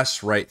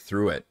pass right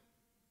through it.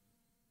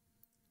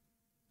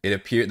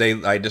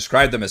 I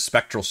described them as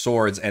spectral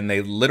swords, and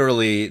they look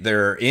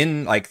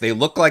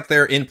like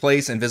they're in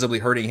place and visibly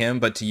hurting him,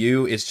 but to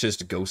you, it's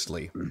just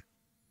ghostly.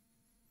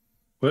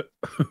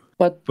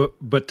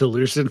 But to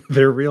Lucian,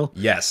 they're real?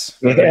 Yes.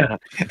 Yeah.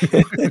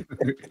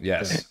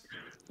 Yes.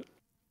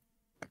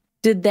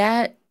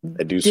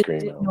 I do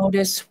scream.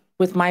 Notice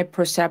with my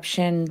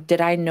perception,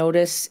 did I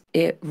notice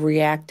it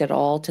react at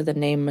all to the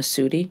name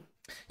Masudi?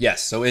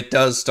 Yes, so it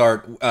does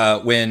start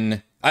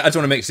when... I just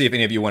want to see if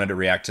any of you wanted to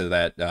react to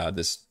that,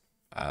 this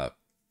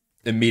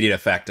immediate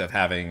effect of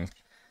having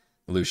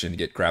Lucian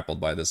get grappled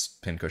by this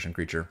pincushion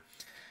creature.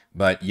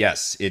 But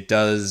yes, it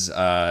does...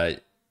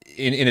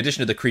 in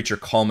addition to the creature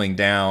calming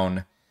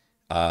down,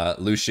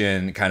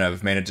 Lucian kind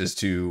of manages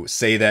to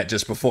say that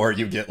just before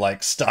you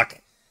get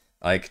stuck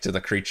to the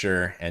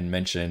creature and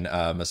mention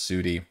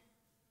Masudi.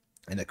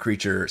 And the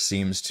creature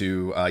seems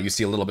to... you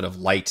see a little bit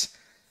of light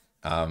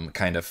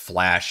kind of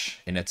flash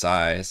in its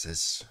eyes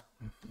as...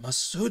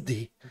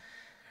 Masudi,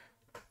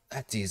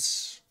 that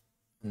is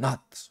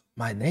not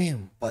my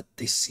name, but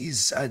this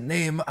is a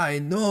name I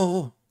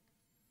know.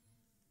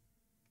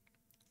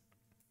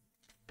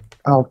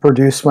 I'll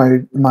produce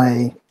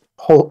my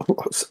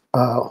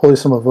Holy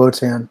Symbol of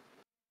Wotan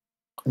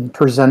and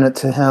present it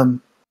to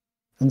him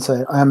and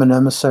say, I am an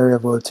emissary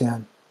of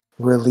Wotan.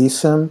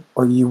 Release him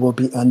or you will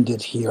be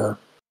ended here.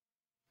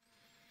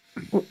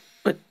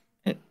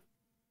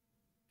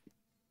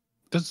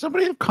 Does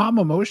somebody have calm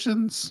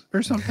emotions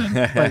or something?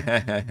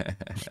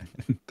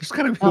 There's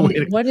gotta be a way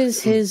to... What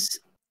is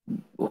his...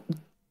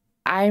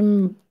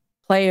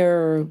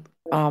 player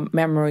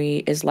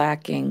memory is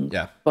lacking.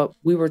 Yeah. But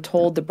we were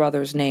told the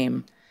brother's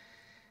name.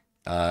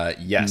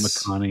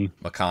 Yes.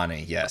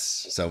 Makani,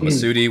 yes. So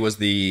Masudi was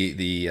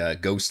the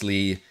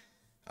ghostly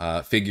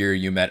figure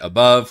you met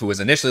above, who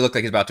was initially looked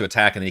like he was about to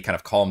attack, and then he kind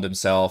of calmed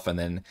himself and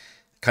then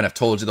kind of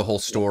told you the whole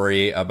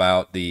story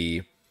about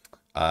the...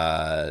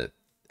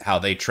 how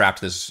they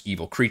trapped this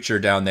evil creature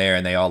down there,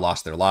 and they all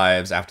lost their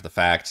lives after the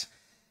fact.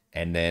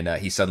 And then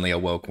he suddenly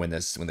awoke when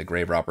the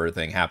grave robber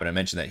thing happened. I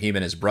mentioned that him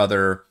and his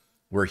brother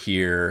were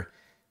here,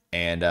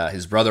 and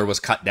his brother was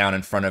cut down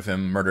in front of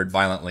him, murdered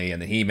violently,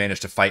 and then he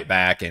managed to fight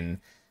back and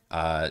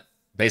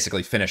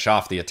basically finish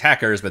off the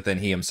attackers, but then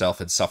he himself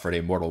had suffered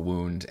a mortal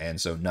wound, and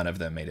so none of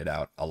them made it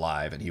out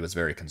alive, and he was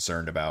very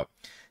concerned about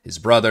his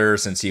brother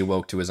since he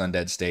awoke to his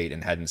undead state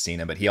and hadn't seen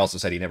him, but he also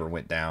said he never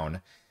went down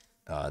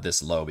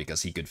this low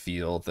because he could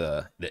feel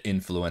the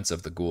influence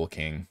of the Ghoul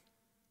King.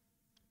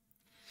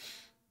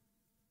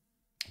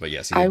 But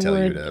yes, he did tell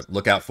you to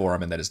look out for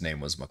him and that his name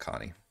was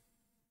Makani.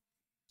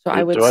 So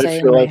I would Do say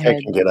I feel like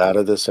I can get out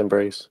of this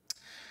embrace?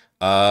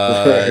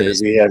 Does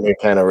he have me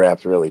kind of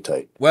wrapped really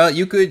tight? Well,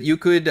 you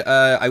could.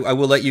 I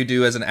will let you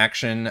do as an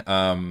action.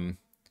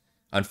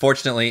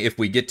 Unfortunately, if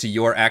we get to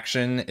your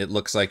action, it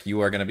looks like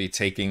you are going to be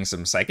taking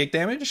some psychic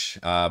damage.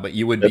 But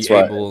you would be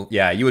able.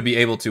 Yeah, you would be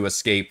able to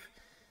escape.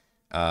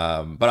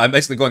 But I'm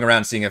basically going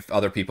around seeing if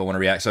other people want to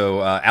react.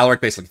 So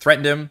Alaric basically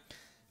threatened him,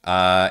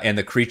 and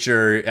the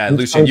creature,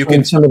 Lucian, you can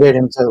intimidate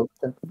him too.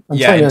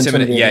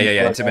 Intimidate.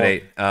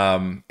 Intimidate.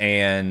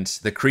 And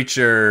the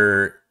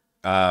creature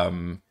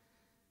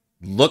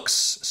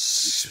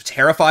looks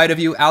terrified of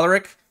you,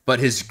 Alaric, but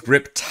his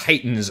grip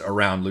tightens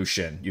around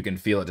Lucian. You can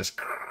feel it just.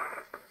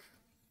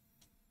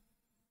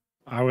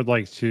 I would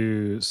like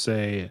to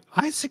say,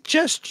 I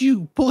suggest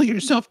you pull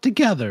yourself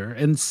together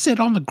and sit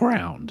on the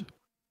ground.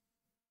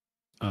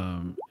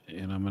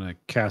 And I'm gonna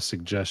cast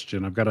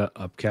Suggestion. I've got to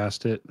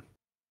upcast it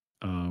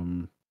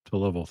to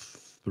level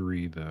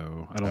 3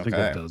 though. I don't think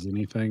that does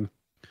anything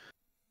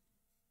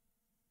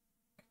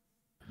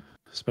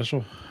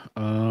special.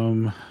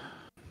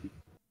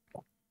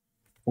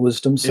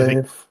 Wisdom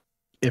save.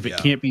 If it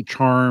can't be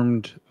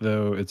charmed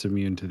though, it's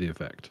immune to the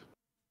effect.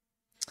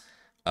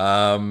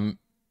 I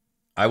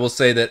will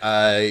say that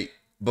I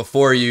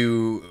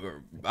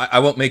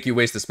won't make you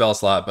waste the spell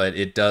slot, but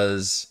it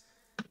does.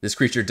 This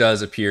creature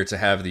does appear to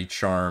have the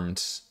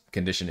charmed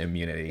condition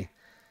immunity.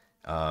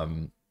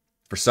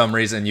 For some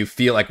reason, you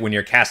feel like when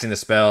you're casting the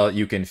spell,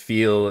 you can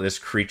feel this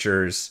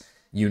creature's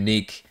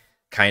unique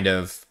kind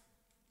of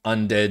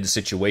undead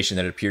situation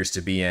that it appears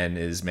to be in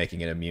is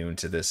making it immune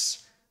to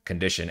this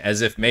condition,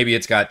 as if maybe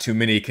it's got too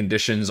many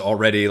conditions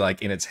already,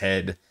 like in its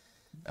head,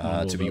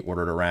 to be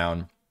ordered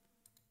around.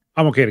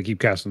 I'm okay to keep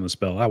casting the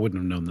spell. I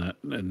wouldn't have known that,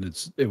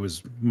 and it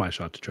was my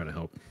shot to try to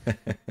help.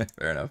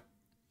 Fair enough.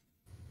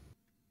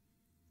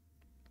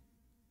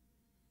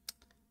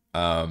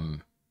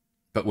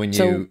 But when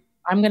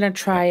I'm gonna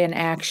try an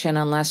action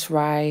unless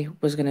Rye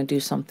was gonna do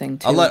something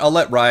too. I'll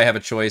let Rye have a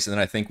choice, and then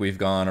I think we've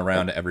gone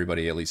around to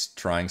everybody at least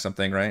trying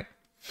something, right?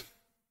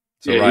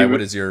 So Rye,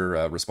 what is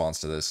your response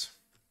to this?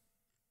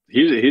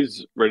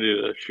 He's ready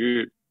to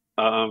shoot.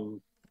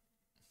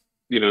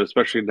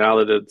 Especially now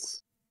that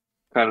it's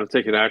kind of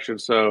taking action,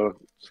 so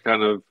it's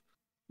kind of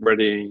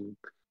readying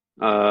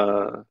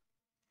a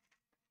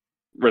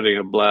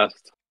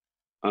blast.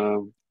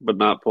 But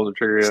not pulling the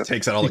trigger yet. Just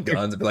takes out all the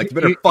guns and be like, you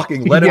better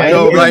fucking let him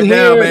go right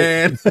now,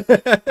 man.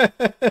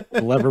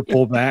 Lever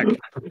pull back.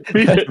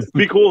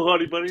 Be cool,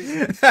 honey bunny.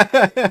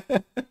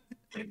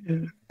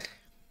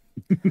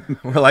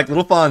 We're like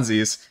little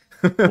Fonzies.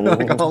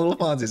 Like all little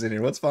Fonzies in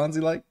here. What's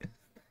Fonzie like?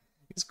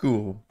 He's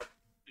cool.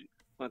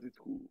 Fonzie's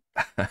cool.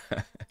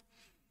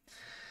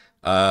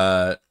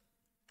 All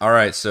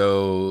right,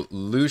 so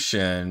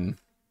Lucian.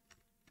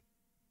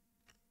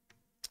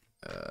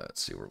 Let's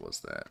see, where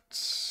was that?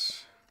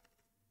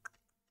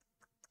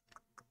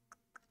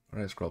 Why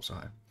did I scroll up so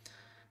high?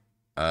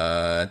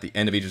 At the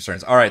end of each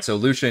turns. All right, so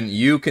Lucian,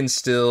 you can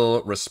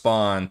still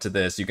respond to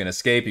this. You can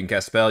escape. You can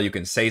cast spell. You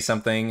can say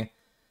something.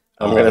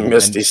 I'm gonna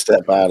Misty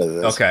Step out of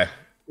this. Okay.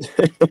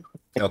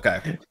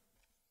 Okay.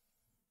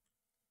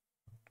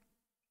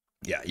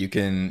 Yeah, you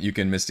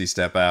can Misty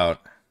Step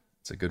out.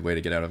 It's a good way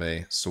to get out of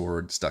a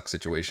sword stuck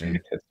situation.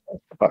 As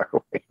far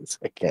away as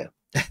I can.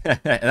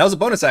 And that was a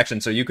bonus action,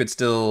 so you could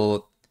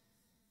still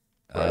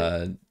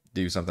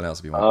do something else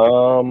if you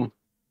want.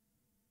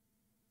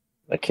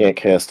 I can't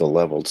cast a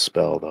leveled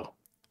spell though.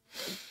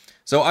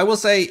 So I will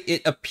say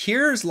it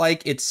appears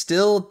like it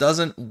still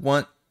doesn't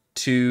want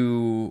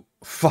to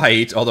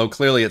fight, although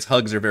clearly its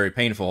hugs are very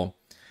painful.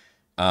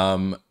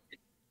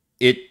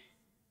 It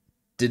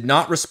did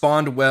not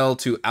respond well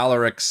to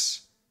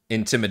Alaric's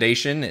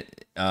intimidation.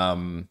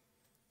 But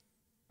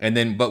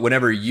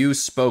whenever you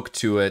spoke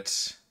to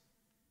it,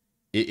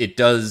 it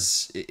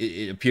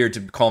appeared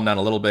to calm down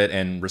a little bit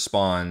and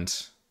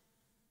respond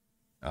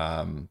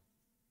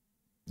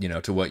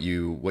to what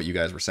you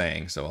guys were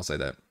saying. So I'll say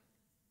that.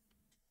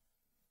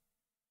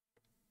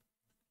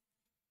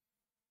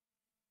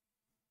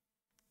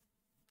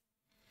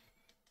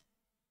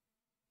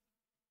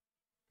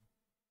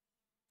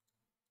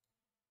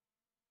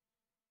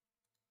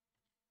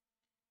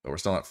 But we're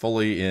still not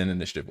fully in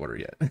initiative order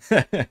yet.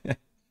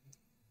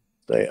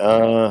 So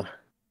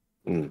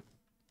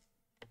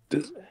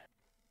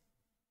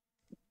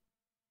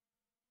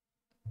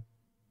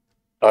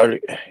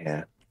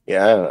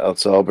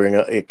I'll bring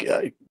up.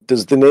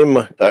 Does the name?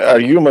 Are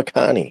you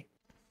Makani?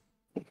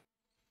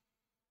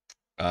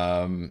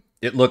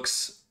 It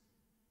looks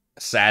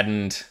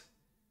saddened.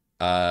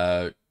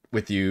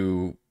 With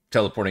you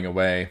teleporting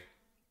away,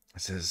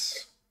 it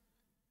says,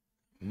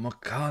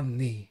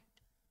 "Makani,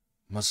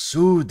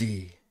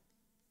 Masudi."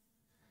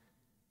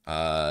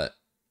 And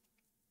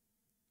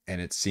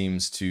it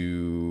seems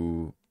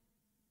to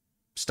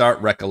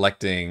start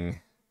recollecting.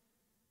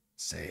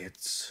 Say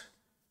it's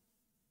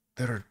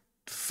their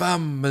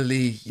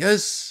family.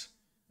 Yes,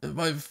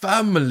 my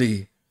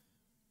family.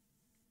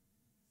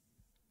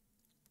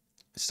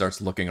 It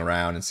starts looking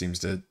around and seems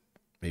to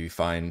maybe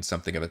find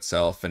something of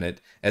itself. And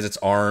as its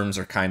arms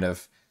are kind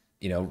of,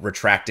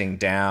 retracting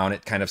down,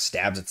 it kind of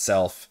stabs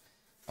itself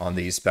on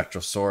these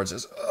spectral swords.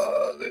 It says,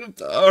 "Oh, it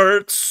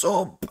hurts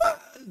so bad.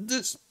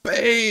 This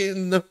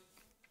pain."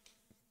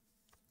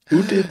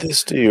 Who did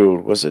this to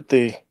you? Is it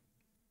the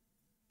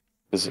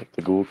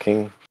Ghoul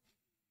King?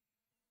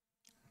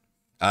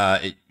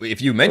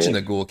 If you mention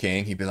the Ghoul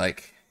King, he'd be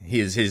like,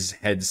 his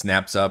head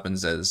snaps up and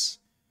says,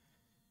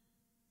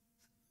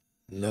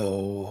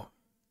 No,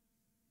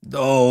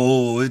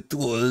 it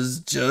was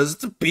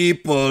just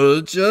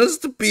people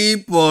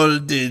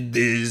did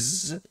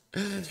this.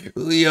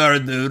 We are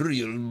the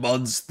real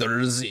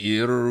monsters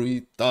here.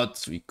 We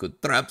thought we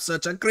could trap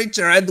such a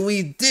creature, and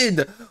we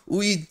did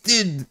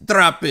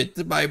trap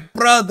it. My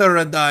brother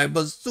and I,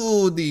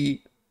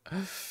 Masudi.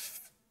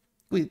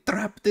 We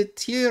trapped it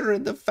here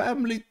in the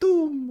family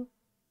tomb.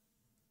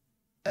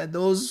 and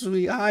those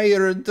we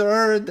hired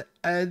turned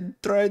and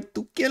tried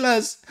to kill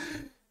us.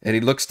 And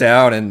he looks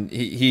down and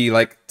he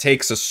like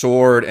takes a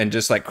sword and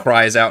just like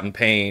cries out in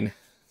pain.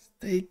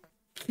 They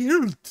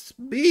killed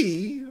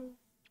me.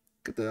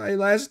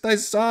 Last I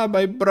saw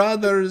my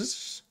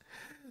brother's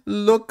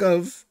look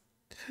of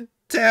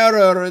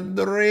terror and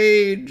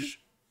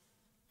rage.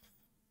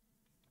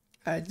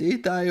 And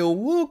it I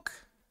awoke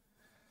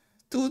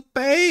to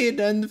pain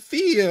and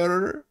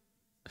fear.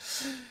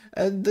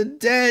 And the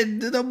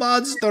dead, the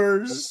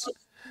monsters,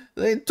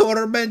 they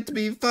torment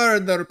me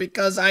further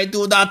because I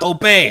do not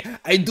obey.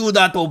 I do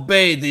not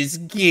obey this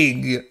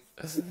king.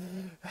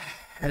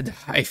 And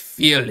I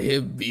feel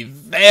him be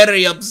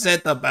very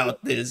upset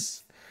about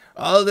this.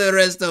 All the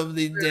rest of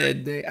the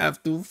dead, they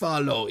have to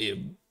follow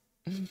him.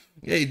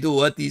 They do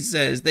what he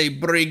says. They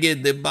bring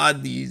in the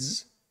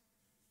bodies.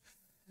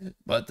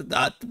 But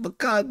not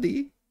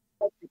Makani.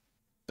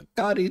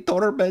 Makani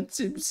torments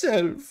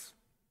himself.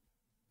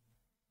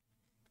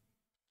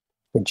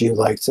 Would you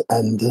like to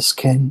end this,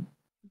 King?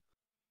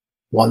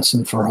 Once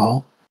and for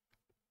all?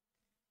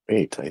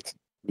 Wait,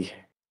 yeah.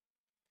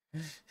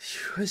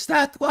 Is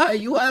that why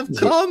you have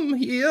come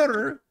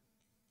here?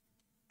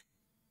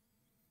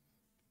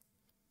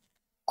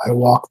 I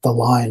walk the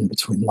line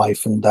between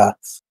life and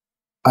death.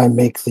 I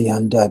make the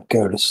undead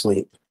go to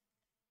sleep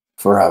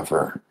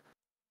forever.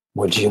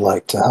 Would you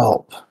like to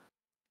help?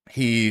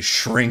 He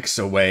shrinks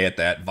away at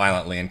that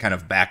violently and kind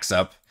of backs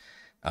up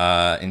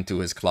into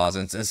his closet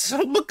and says,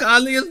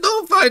 Makani is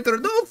no fighter,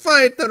 no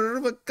fighter.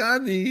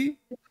 Makani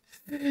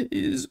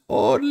is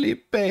only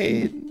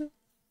pain.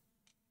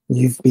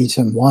 You've beat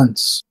him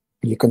once.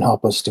 You can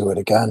help us do it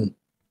again.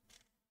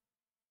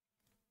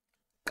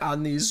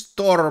 Makani's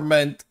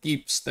torment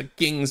keeps the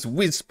king's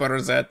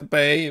whispers at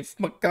bay. If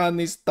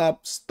Makani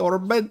stops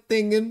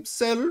tormenting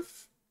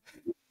himself,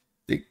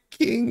 the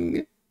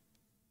king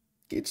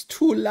gets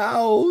too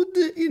loud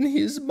in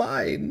his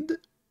mind.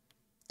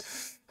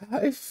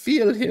 I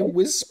feel him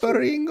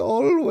whispering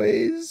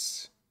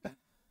always,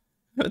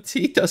 but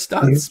he does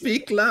not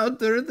speak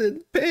louder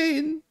than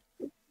pain.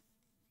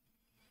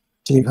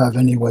 Do you have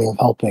any way of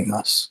helping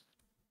us?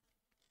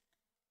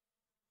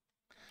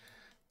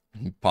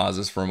 He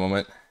pauses for a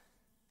moment.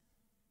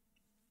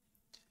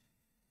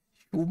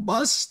 You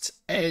must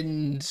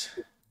end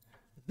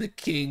the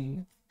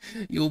king.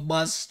 You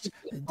must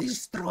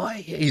destroy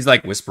him. He's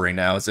like whispering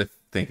now as if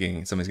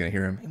thinking somebody's going to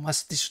hear him. You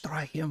must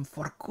destroy him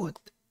for good.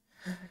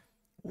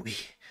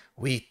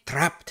 We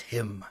trapped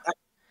him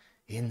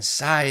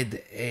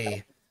inside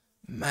a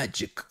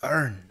magic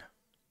urn.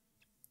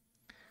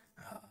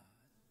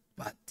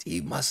 But he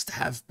must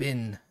have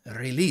been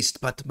released.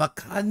 But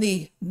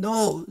Makani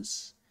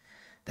knows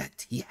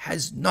that he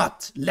has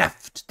not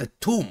left the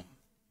tomb,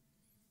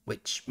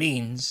 which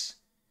means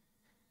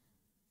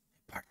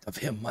part of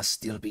him must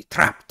still be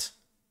trapped.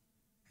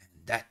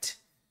 And that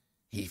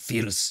the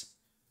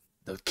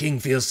king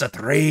feels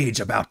that rage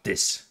about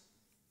this.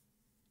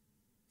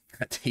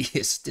 That he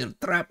is still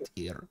trapped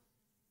here.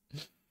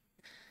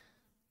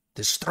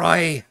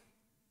 Destroy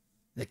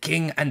the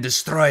king and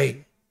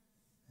destroy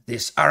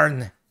this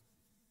urn,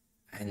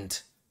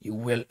 and you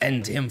will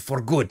end him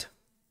for good.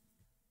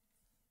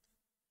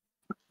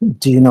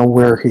 Do you know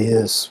where he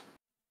is?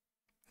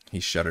 He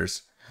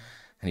shudders,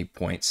 and he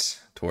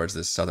points towards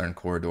this southern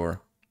corridor.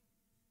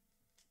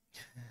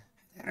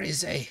 There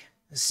is a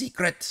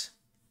secret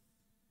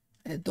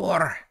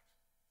door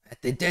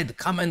that the dead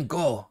come and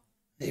go.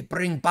 They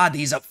bring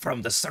bodies up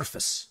from the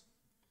surface.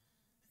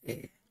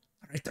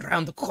 Right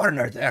around the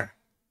corner there.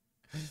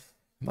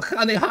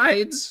 Makani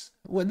hides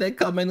when they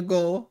come and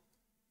go,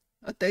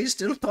 but they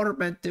still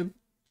torment him.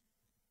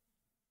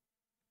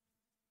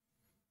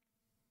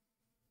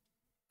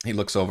 He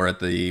looks over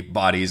at the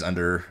bodies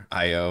under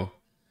Io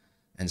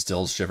and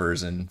still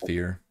shivers in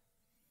fear.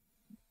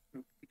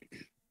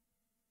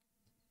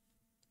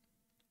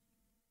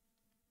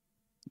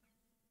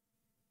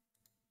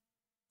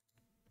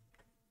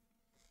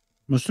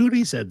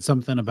 Masudi said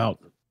something about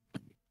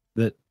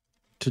that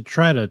to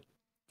try to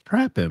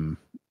trap him,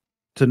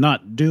 to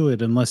not do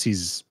it unless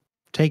he's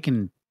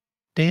taken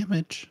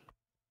damage.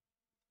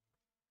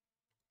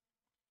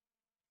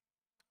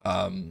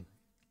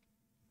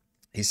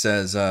 He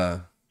says,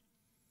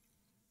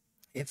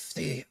 if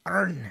the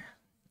urn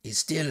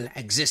still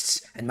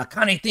exists, and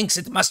Makani thinks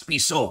it must be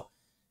so,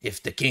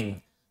 if the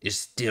king is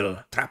still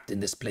trapped in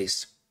this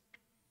place,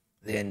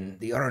 then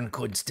the urn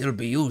could still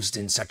be used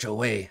in such a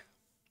way.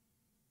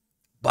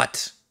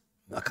 But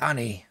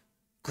Makani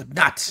could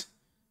not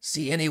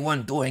see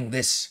anyone doing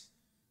this.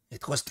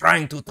 It was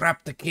trying to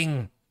trap the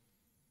king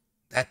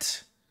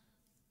that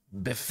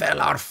befell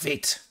our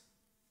fate.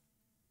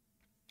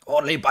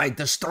 Only by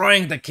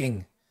destroying the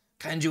king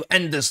can you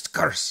end this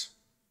curse.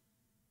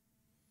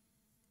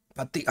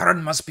 But the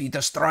urn must be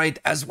destroyed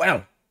as well.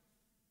 I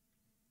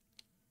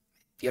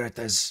fear it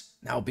has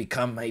now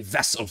become a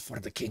vessel for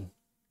the king.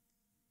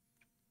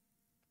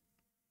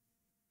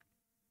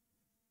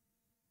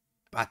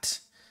 But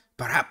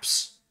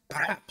perhaps,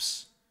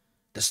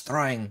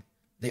 destroying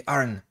the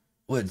urn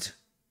would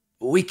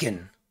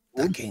weaken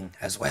the king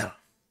as well.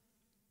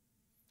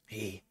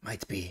 He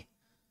might be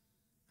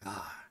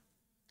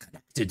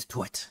connected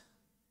to it.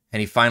 And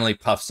he finally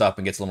puffs up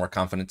and gets a little more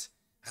confident.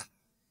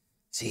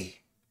 See,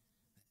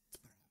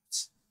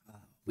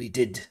 we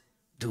did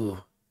do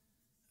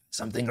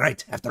something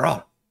right after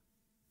all.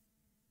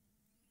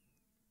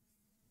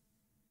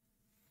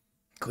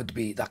 Could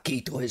be the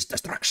key to his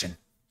destruction.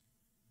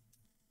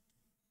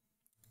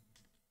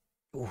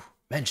 You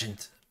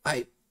mentioned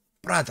my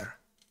brother.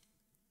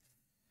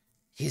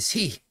 Is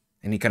he?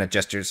 And he kind of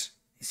gestures.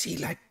 Is he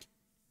like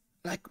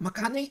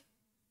Makani?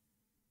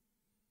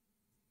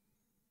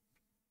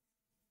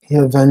 He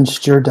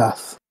avenged your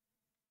death.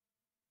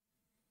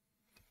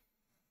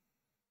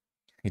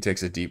 He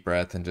takes a deep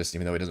breath and just,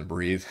 even though he doesn't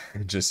breathe,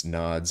 just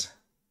nods.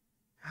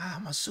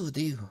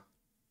 Masudi.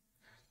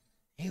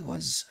 He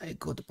was a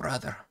good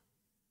brother.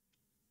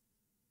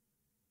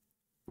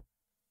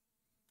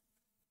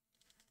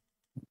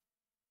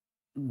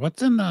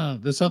 What's in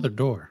this other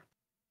door?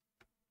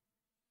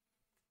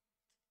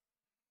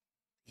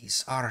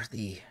 These are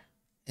the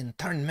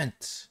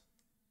internment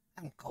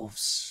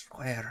alcoves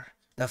where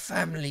the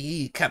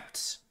family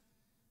kept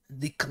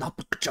the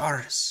knop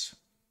jars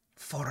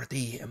for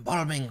the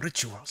embalming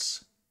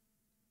rituals.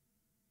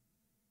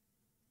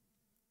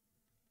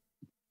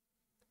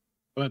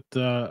 But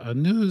a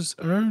news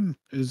urn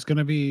is going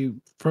to be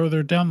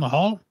further down the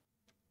hall?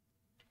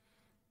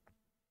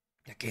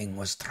 The king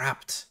was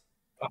trapped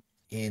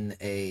in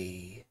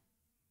a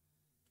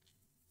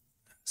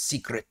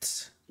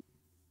secret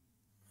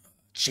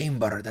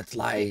chamber that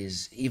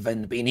lies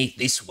even beneath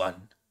this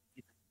one,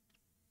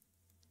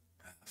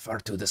 far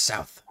to the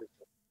south.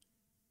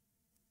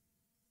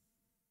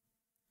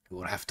 We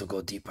will have to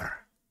go deeper.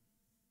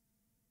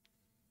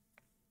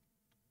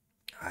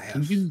 I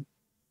have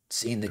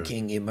seen the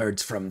king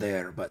emerge from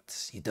there,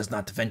 but he does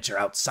not venture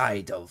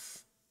outside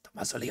of the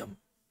mausoleum.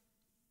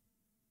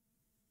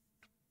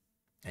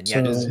 And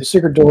yet, So,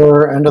 secret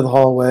door, end of the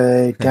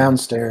hallway,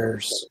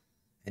 downstairs.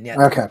 And yet,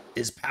 okay.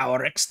 His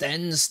power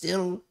extends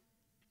still.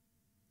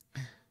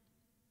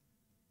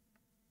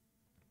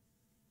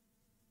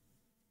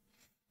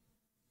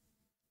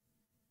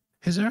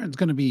 His errand's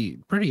going to be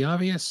pretty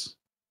obvious.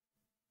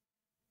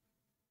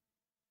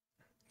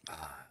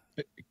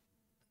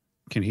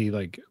 Can he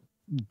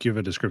give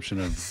a description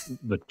of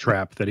the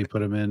trap that he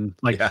put him in?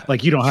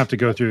 Like you don't have to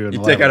go through.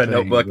 You take out a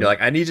notebook. You're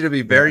like, I need you to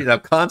be very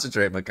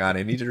concentrate, Makani.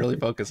 I need you to really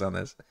focus on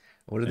this.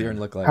 What does the urn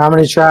look like? How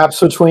many traps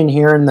between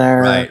here and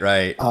there?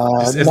 Right.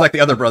 It's like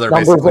the other brother,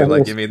 basically.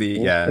 Like, give me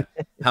the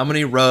How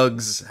many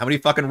rugs? How many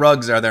fucking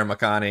rugs are there,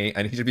 Makani?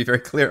 I need you to be very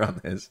clear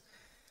on this.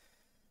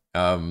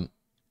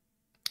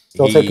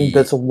 Still taking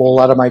bits of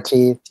wool out of my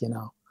teeth,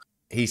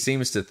 He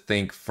seems to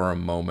think for a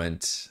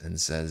moment and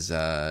says,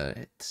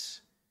 "It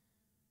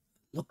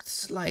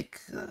looks like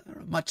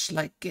much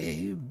like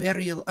a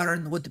burial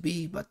urn would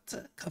be,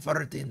 but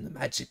covered in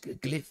magic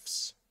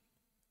glyphs.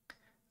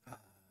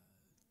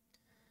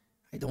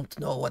 I don't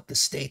know what the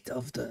state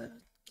of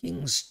the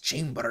king's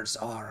chambers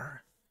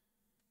are,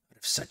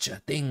 if such a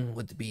thing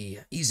would be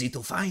easy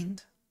to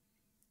find,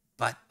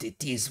 but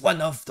it is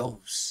one of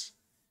those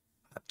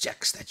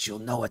objects that you'll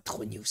know it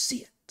when you see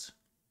it.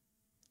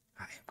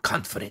 I am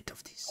confident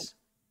of this."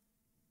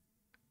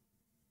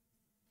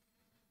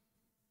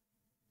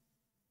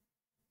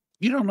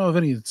 You don't know of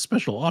any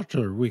special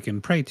altar we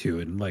can pray to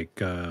and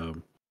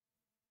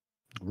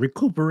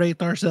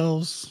recuperate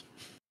ourselves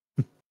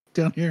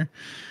down here?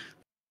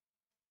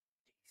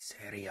 This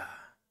area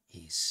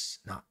is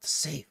not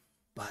safe,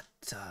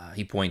 but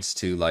he points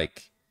to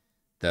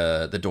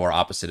the door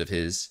opposite of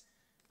his.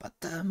 But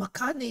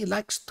Makani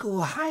likes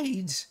to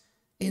hide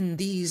in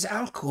these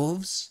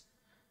alcoves.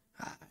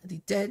 The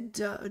dead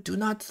do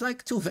not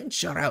like to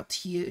venture out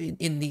here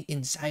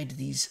inside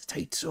these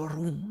tight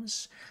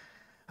rooms.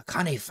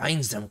 Akane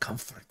finds them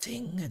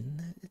comforting,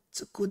 and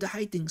it's a good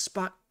hiding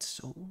spot,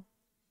 so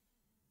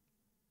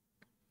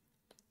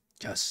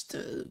just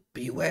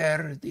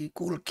beware. The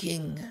Ghoul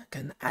King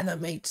can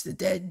animate the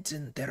dead,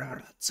 and there are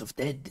lots of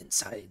dead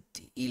inside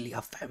the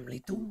Ilya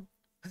family too.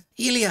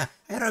 Ilya,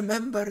 I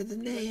remember the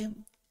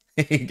name.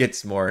 He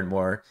gets more and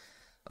more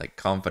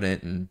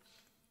confident,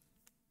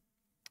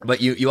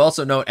 but you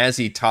also note as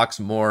he talks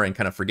more and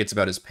kind of forgets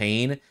about his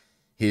pain,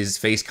 his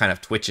face kind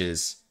of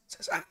twitches.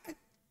 Says,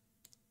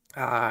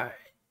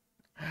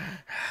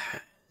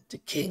 the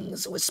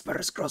king's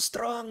whispers grow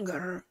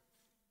stronger.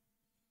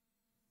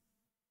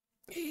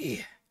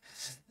 He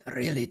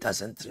really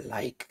doesn't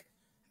like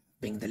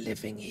being the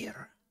living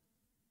here.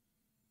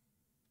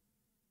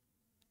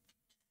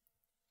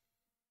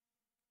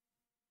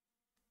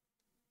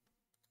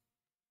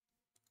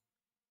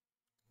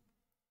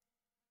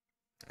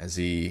 As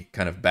he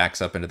kind of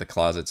backs up into the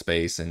closet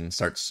space and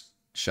starts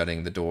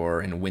shutting the door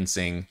and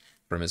wincing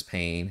from his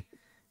pain,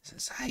 he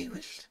says, I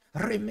will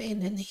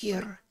remain in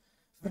here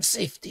for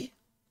safety.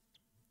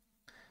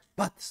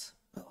 But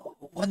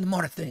one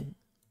more thing.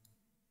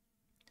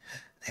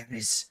 There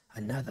is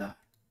another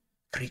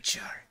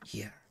creature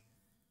here.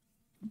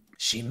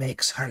 She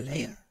makes her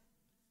lair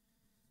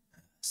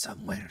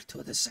somewhere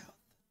to the south.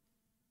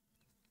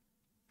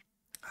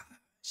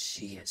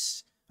 She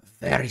is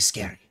very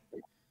scary.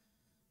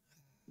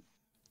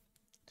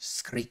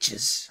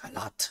 Screeches a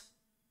lot.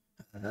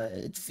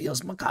 It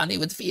fills Makani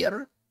with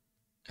fear.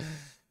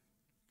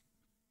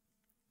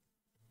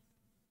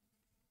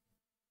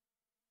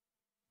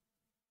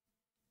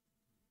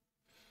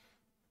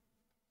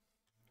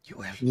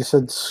 You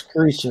said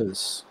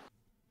screeches.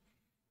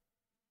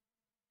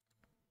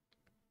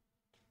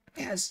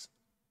 Yes.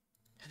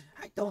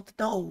 I don't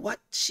know what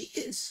she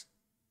is.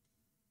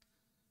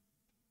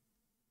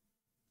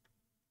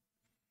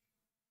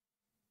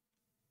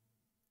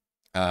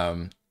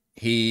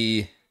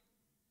 He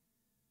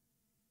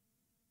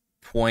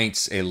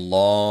points a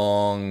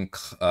long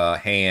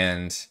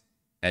hand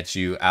at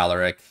you,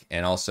 Alaric,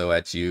 and also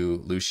at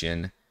you,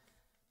 Lucian.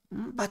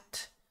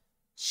 But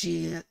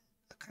she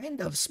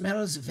kind of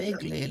smells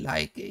vaguely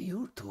like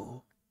you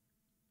two.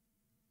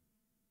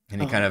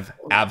 And he kind of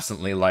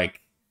absently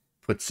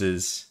puts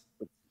his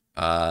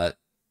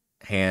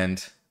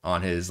hand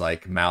on his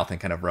mouth and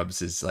kind of rubs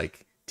his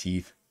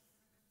teeth.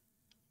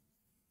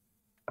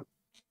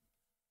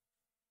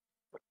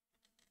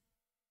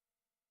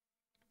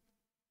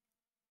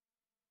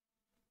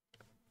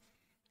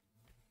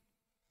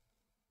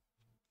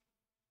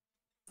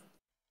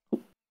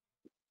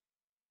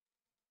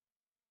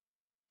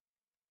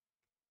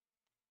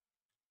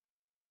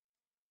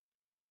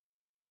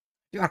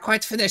 You are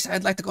quite finished.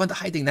 I'd like to go into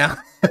hiding now.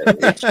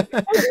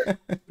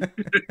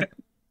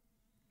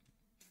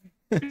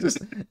 Just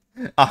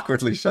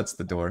awkwardly shuts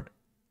the door.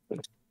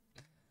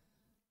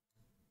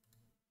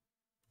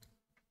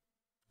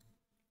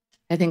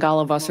 I think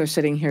all of us are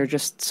sitting here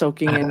just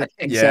soaking in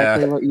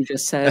exactly what you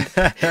just said.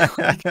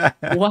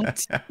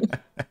 What?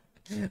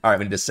 All right,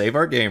 we need to save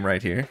our game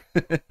right here.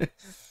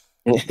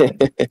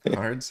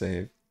 Hard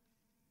save.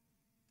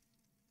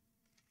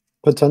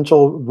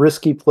 Potential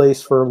risky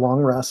place for a long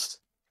rest.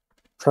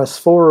 Press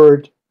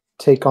forward,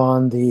 take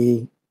on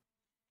the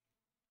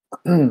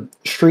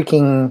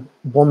shrieking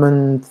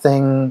woman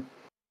thing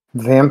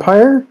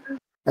vampire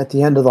at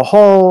the end of the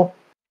hall,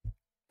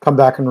 come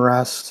back and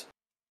rest.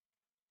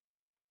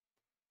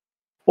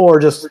 Or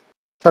just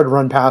try to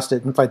run past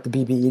it and fight the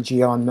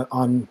BBEG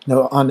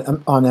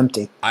on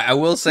empty. I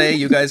will say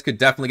you guys could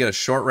definitely get a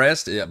short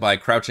rest by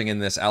crouching in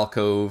this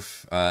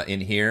alcove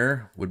in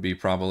here. Would be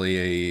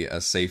probably a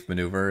safe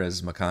maneuver,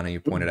 as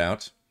Makani pointed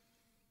out.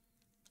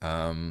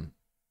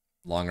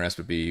 Long rest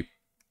would be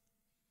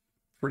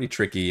pretty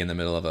tricky in the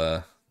middle of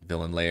a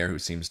villain lair who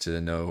seems to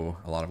know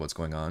a lot of what's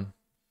going on.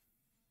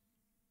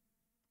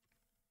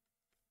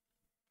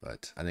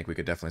 But I think we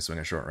could definitely swing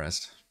a short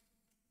rest.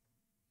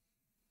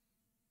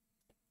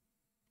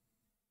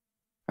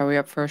 Are we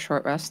up for a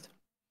short rest?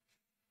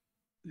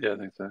 Yeah, I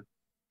think so.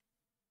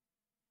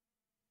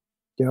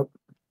 Yep.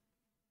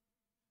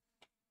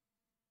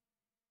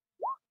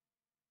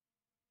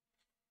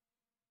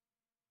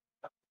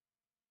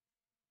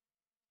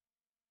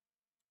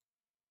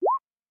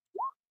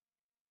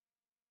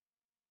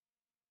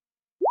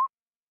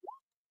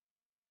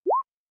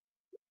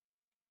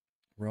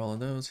 Rolling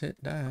those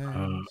hit dice.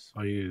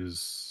 I'll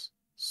use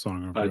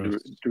Song of Do,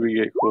 Rest, do we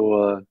get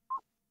cool?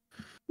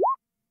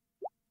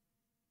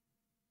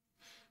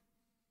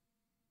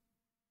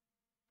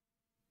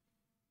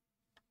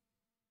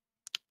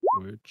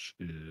 which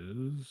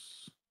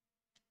is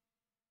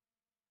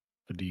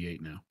a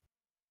D8 now.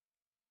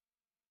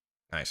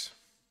 Nice.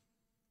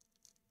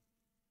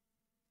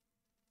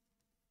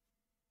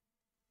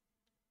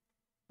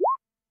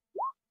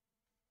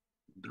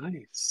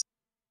 Nice.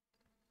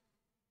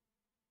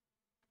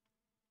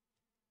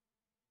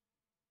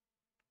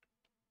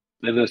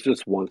 And it's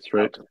just once,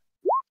 right?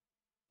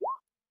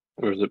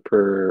 Or is it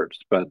per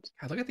spent?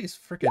 God, look at these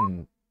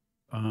freaking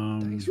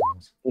dice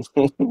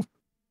rolls.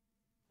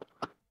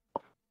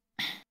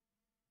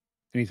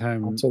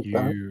 Anytime I'll take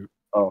that. you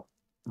Oh.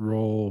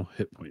 roll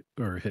hit point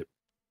or hit,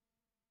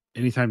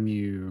 anytime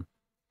you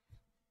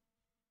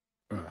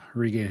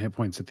regain hit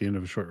points at the end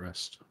of a short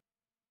rest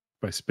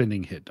by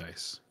spending hit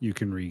dice, you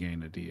can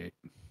regain a D8.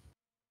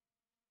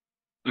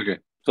 Okay,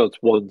 so it's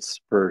once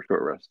per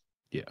short rest.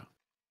 Yeah.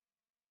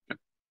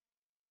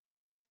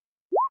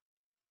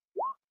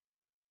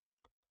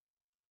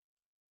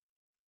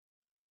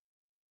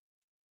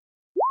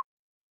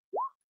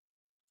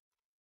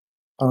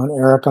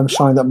 Eric, I'm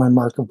showing that my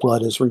mark of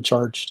blood is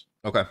recharged.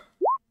 Okay.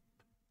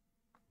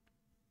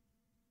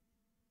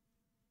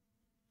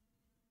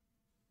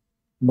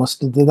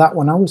 Must have did that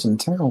when I was in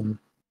town.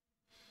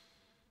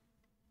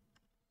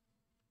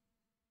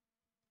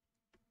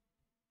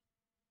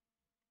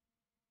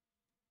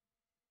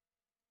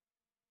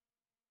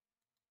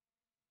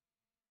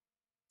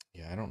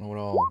 Yeah, I don't know what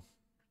all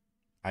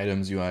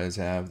items you guys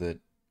have that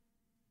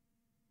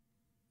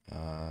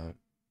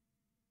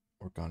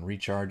work on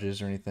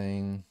recharges or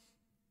anything.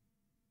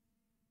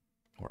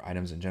 Or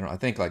items in general. I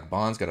think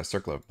Bahn's got a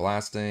circle of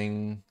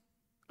blasting.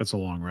 That's a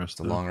long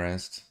rest. It's a long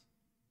rest.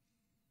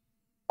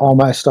 All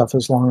my stuff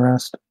is long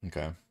rest.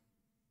 Okay.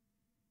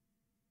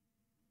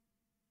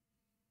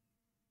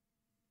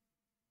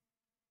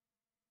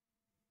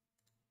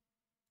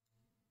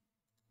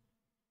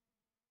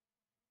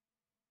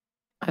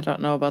 I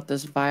don't know about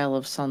this vial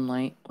of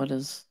sunlight. What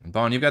is?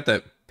 Bahn, you've got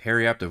that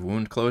periaptive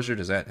wound closure.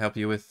 Does that help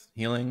you with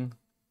healing?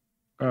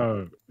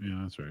 Oh,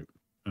 yeah, that's right.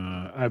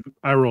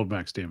 I rolled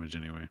max damage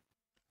anyway,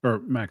 or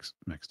max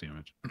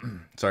damage.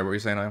 Sorry, what were you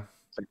saying, Niall?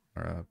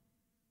 Or,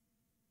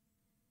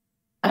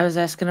 I was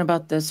asking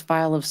about this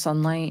vial of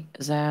sunlight.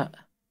 Is that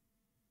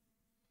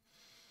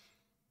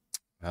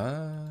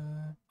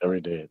Every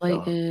day.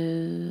 light Dawn.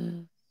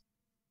 is?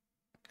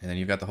 and then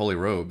you've got the holy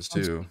robes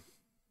too.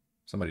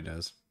 Somebody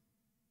does.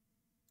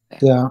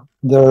 Yeah,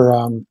 they're.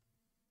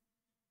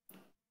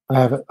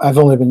 I've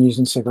only been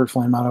using Sacred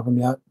Flame out of them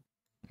yet.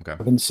 Okay.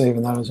 I've been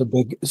saving that as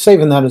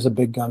a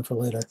big gun for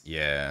later.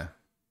 Yeah.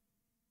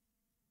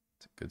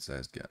 It's a good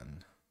sized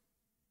gun.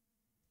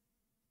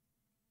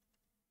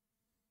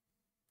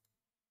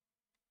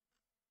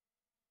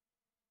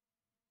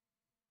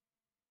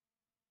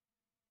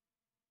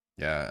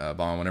 Yeah,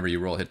 Bahn, whenever you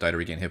roll a hit die to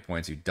regain hit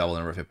points, you double the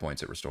number of hit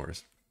points it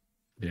restores.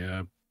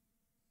 Yeah,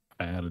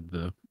 I added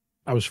the.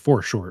 I was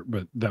 4 short,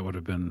 but that would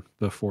have been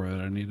the 4 that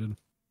I needed.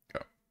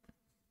 Okay.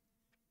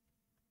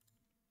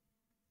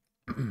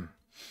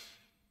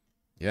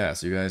 Yeah,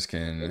 so you guys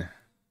can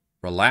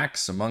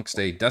relax amongst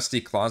a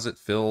dusty closet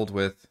filled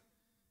with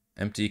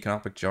empty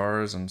canopic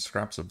jars and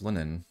scraps of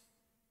linen.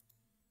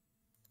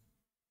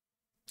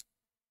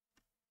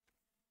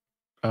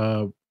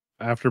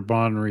 After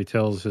Bahn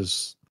retells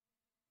his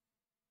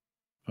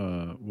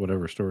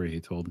whatever story he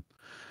told.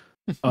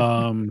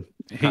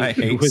 I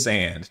hate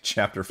sand,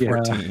 chapter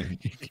 14.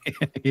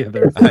 Yeah,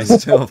 I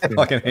still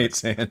fucking hate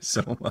sand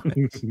so much.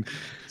 It's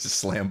just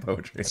slam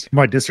poetry. It's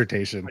my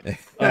dissertation.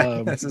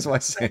 This is why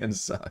sand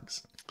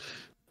sucks.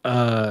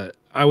 I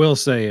will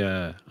say,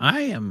 I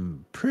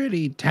am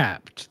pretty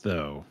tapped,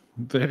 though.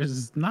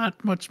 There's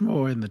not much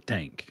more in the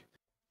tank.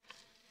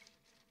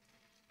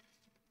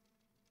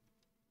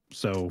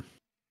 So,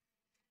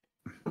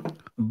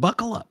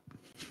 buckle up.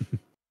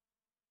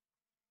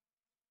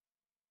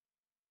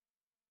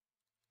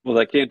 Well,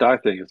 that can't die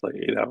thing is like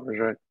 8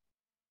 hours,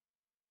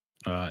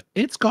 right?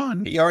 It's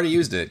gone. He already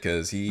used it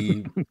because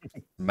he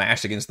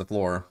mashed against the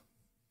floor.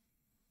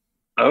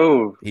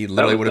 Oh, he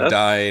literally would have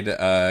died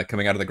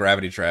coming out of the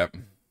gravity trap.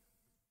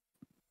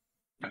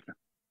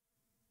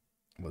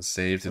 Was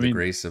saved to the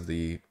grace of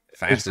the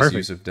fastest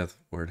use of Death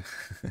Ward.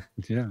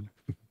 Yeah,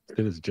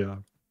 did his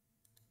job.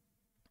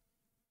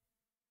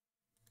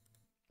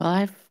 Well,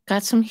 I've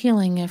got some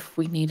healing if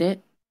we need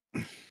it.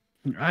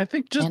 I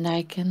think just and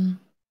I can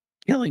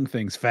killing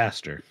things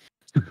faster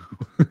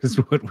is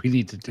what we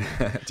need to do.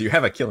 Do you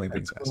have a killing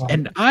things faster?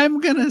 And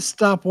I'm gonna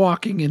stop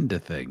walking into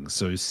things,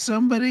 so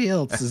somebody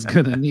else is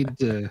gonna need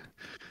to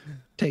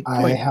take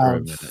point for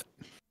a minute.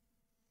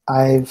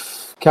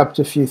 I've kept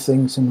a few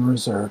things in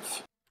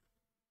reserve.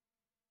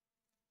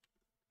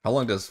 How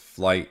long does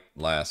flight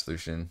last,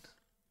 Lucian?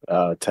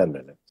 10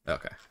 minutes.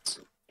 Okay.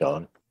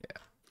 Gone.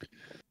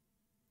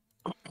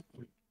 Yeah.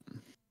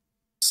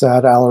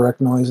 Sad Alaric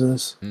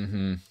noises.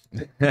 Mm-hmm.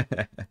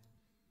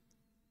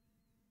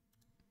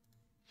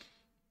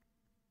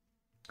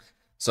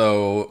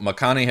 So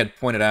Makani had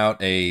pointed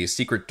out a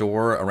secret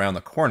door around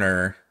the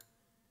corner,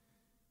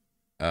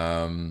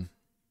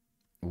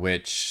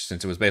 which,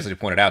 since it was basically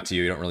pointed out to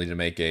you, you don't really need to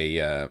make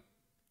a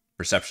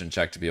perception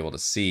check to be able to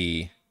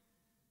see.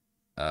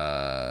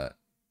 Appears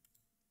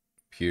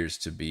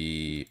to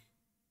be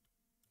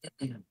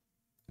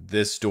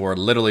this door,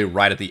 literally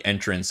right at the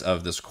entrance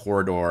of this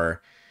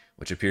corridor,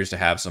 which appears to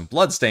have some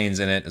bloodstains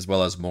in it, as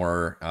well as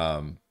more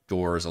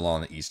doors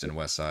along the east and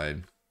west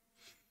side.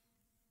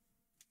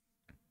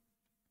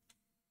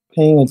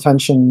 Paying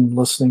attention,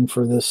 listening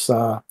for this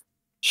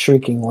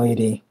shrieking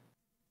lady.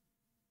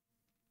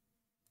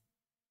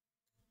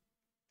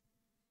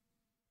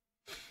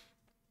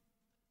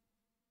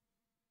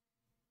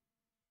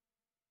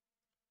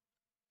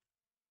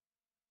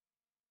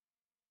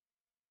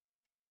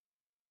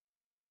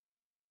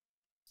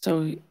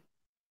 So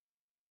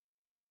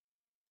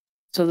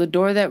the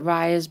door that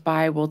Rye is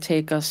by will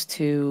take us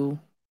to...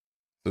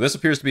 So this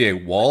appears to be a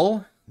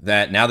wall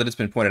that, now that it's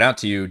been pointed out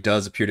to you,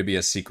 does appear to be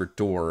a secret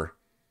door.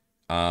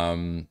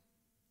 Go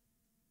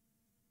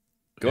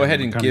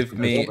ahead and give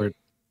me...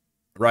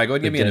 Rye, go ahead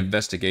and give me an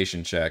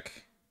investigation check.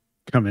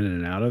 Come in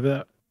and out of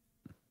it?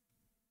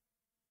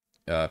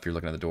 If you're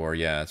looking at the door,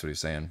 yeah, that's what he's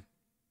saying.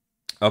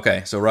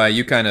 Okay, so Rye,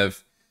 you kind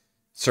of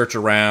search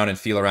around and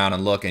feel around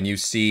and look, and you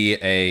see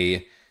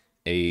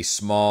a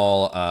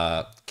small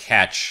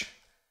catch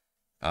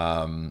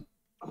kind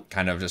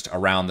of just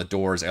around the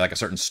doors, like a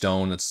certain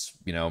stone that's,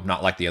 you know,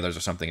 not like the others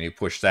or something, and you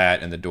push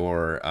that and the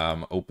door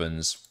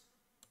opens,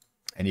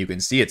 and you can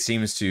see it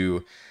seems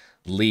to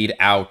lead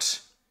out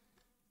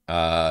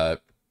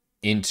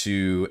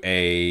into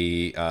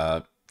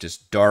a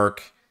just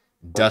dark,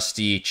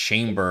 dusty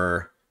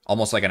chamber,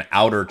 almost like an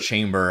outer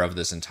chamber of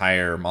this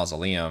entire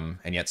mausoleum,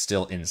 and yet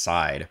still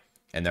inside.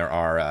 And there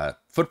are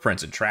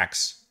footprints and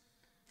tracks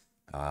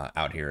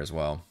out here as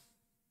well.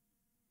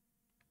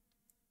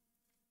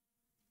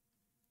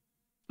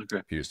 Okay.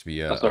 Appears to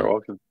be a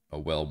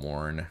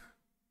well-worn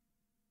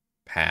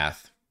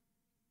path.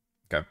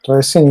 Okay. Do I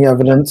see any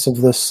evidence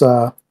of this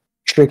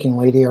Shrieking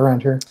lady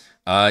around here?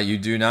 You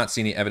do not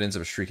see any evidence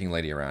of a shrieking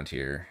lady around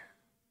here.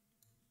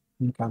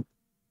 Okay.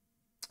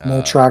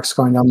 No tracks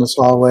going down this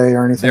hallway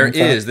or anything. There like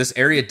is. that? This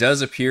area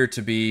does appear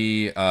to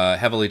be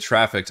heavily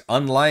trafficked,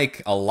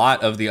 unlike a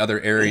lot of the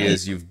other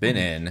areas you've been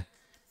in,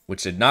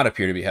 which did not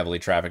appear to be heavily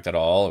trafficked at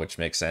all, which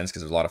makes sense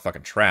because there's a lot of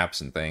fucking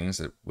traps and things.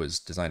 It was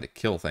designed to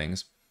kill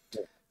things.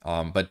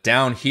 But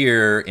down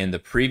here in the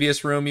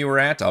previous room you were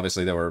at,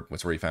 obviously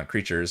that's where you found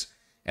creatures.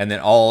 And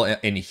then all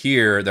in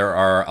here, there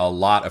are a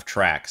lot of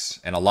tracks,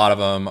 and a lot of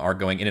them are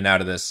going in and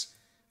out of this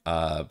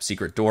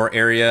secret door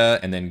area,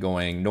 and then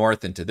going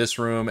north into this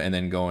room, and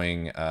then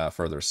going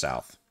further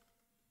south.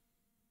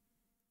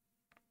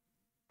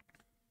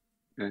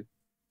 Okay.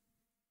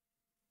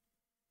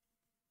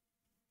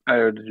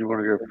 Io, did you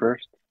want to go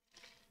first?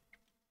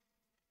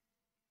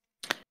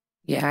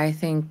 Yeah, I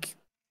think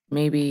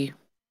maybe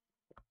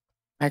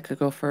I could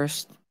go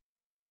first.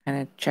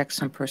 Kind of check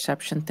some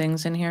perception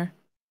things in here.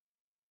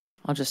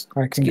 I'll just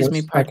I can go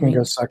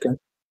second.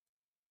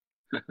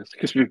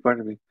 Excuse me,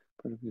 pardon me.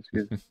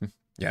 Excuse me.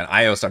 Yeah, and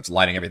Io starts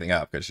lighting everything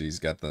up because she's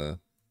got the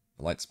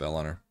light spell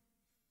on her.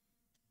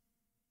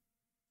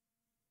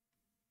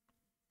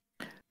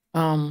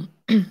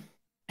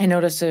 I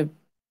noticed a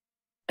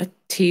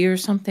T or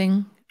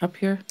something up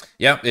here.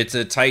 Yep, it's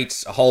a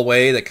tight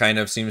hallway that kind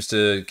of seems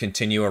to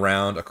continue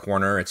around a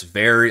corner. It's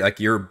very,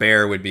 like, your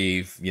bear would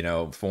be,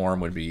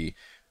 form would be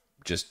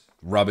just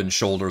rubbing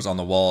shoulders on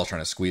the wall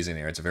trying to squeeze in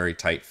here. It's a very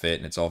tight fit,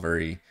 and it's all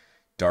very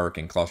dark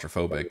and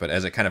claustrophobic. But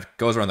as it kind of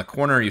goes around the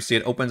corner, you see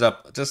it opens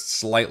up just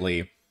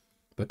slightly,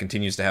 but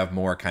continues to have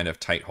more kind of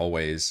tight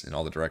hallways in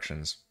all the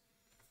directions.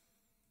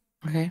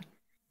 Okay.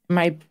 Am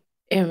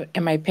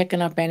I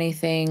picking up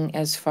anything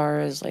as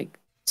far as like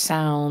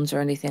sounds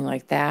or anything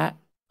like that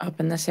up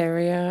in this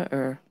area,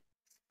 or?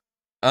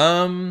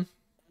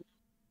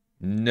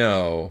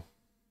 No.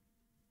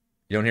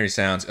 You don't hear any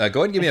sounds. Go ahead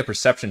and give me a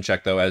perception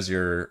check, though, as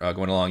you're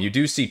going along. You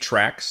do see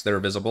tracks that are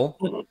visible.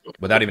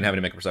 Without even having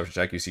to make a perception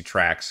check, you see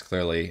tracks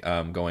clearly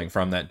going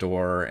from that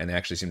door, and they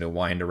actually seem to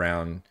wind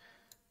around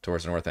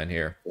towards the north end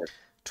here.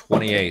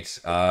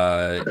 28.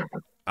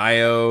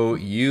 Io,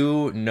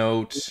 you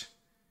note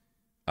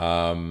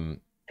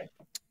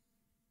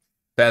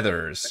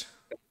feathers.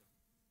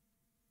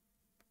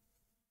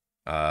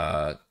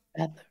 As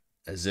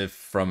if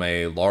from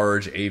a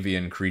large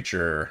avian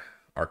creature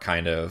are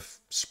kind of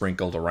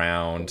sprinkled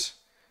around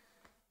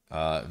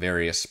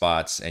various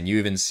spots, and you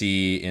even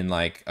see in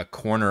like a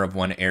corner of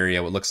one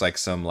area what looks like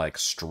some like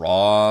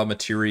straw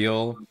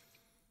material,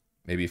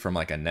 maybe from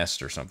like a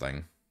nest or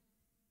something.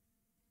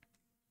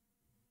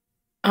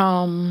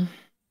 Can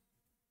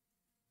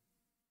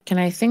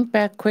I think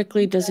back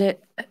quickly? Does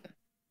it?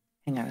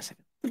 Hang on a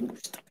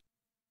second.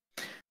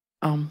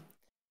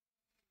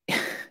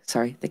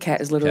 Sorry, the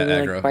cat is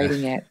literally like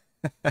biting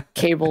at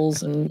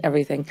cables and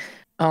everything.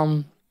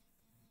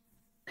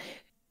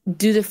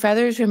 Do the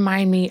feathers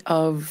remind me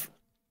of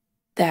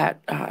that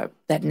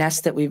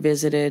nest that we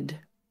visited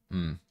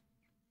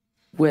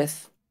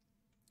with?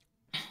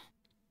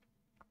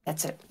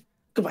 That's it.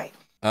 Goodbye.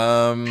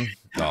 Oh,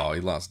 he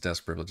lost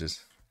desk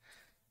privileges.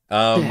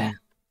 It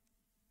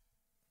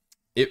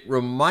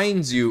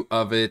reminds you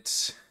of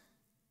it.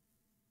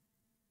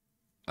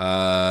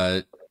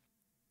 Well,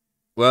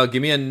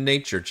 give me a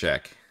nature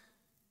check.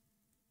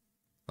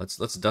 Let's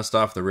dust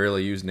off the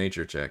rarely used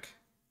nature check.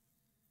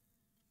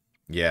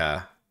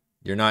 Yeah.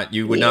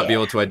 You would not be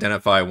able to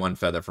identify one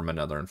feather from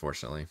another,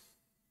 unfortunately.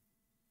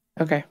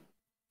 Okay.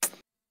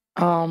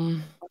 But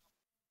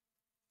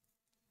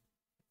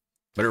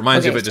it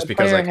reminds you of it just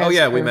because, like, oh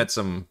yeah, we met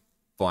some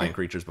flying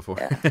creatures before.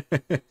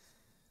 Yeah.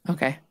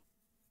 Okay.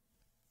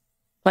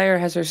 Player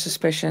has her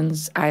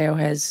suspicions. Io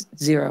has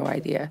zero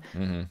idea.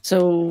 Mm-hmm.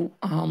 So,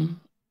 I'm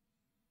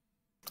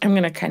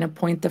gonna kind of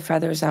point the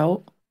feathers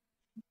out,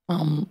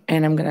 and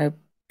I'm gonna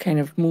kind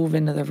of move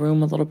into the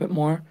room a little bit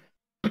more.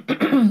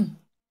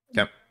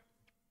 Yep.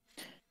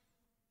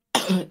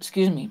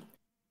 Excuse me.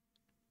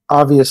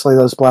 Obviously,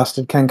 those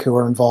blasted Kenku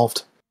are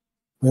involved.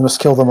 We must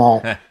kill them all.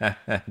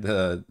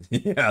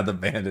 the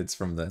bandits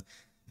from the...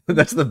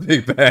 That's the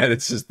big bad.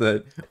 It's just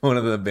that one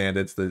of the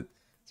bandits that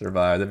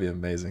survived. That'd be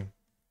amazing. It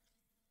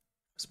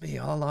was me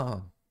all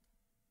along.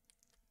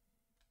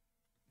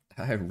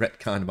 I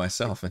retconned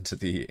myself into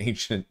the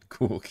ancient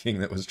Ghoul king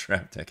that was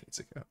trapped decades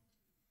ago.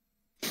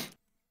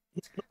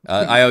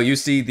 Io, you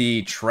see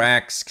the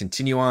tracks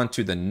continue on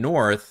to the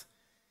north,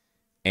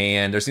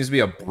 and there seems to be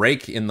a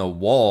break in the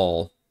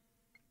wall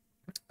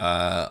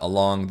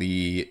along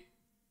the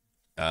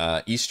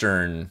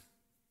eastern,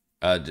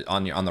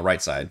 on the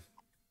right side.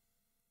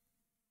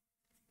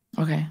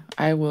 Okay,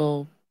 I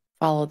will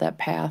follow that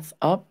path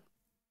up.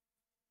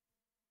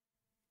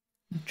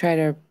 Try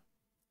to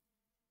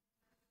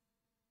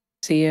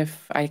see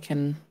if I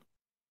can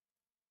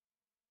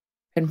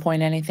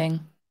pinpoint anything.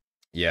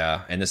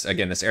 Yeah, and this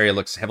area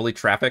looks heavily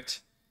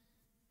trafficked.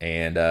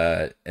 And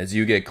as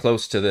you get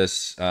close to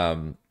this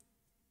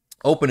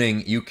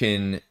opening, you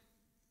can...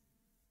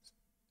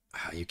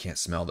 you can't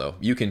smell, though.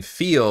 You can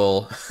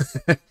feel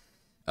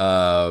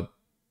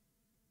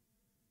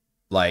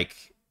like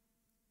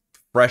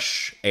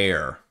fresh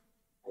air.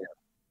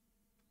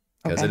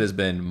 Because Okay. it has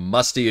been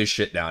musty as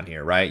shit down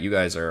here, right? You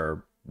guys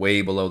are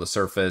way below the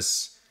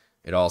surface.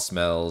 It all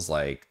smells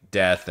like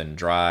death and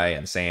dry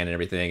and sand and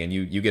everything. And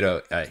you get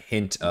a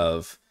hint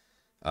of,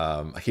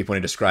 I keep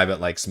wanting to describe it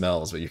like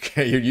smells, but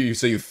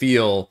so you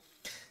feel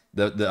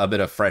a bit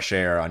of fresh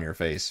air on your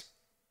face.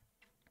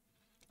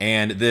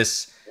 And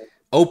this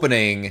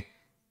opening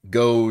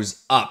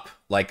goes up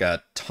like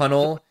a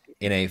tunnel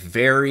in a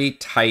very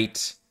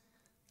tight,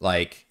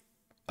 like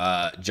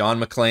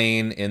John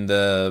McClane in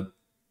the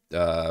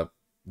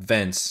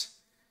vents,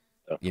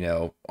 you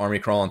know, army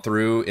crawling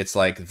through. It's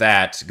like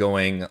that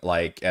going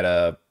like at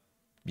a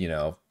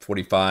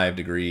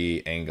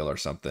 45-degree angle or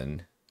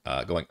something,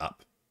 going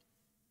up.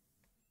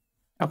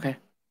 Okay.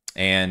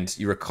 And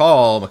you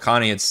recall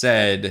Makani had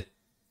said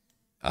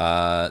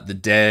the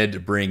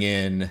dead bring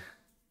in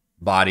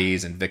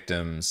bodies and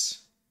victims,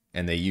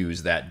 and they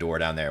use that door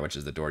down there, which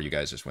is the door you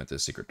guys just went to, the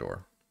secret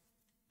door.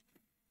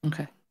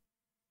 Okay.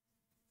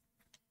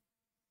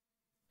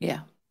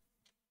 Yeah.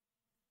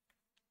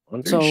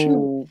 Laundry So,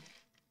 chute.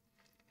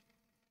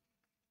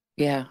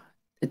 yeah,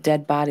 the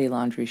dead body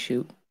laundry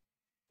chute.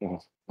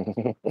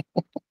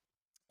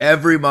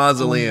 Every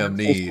mausoleum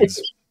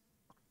needs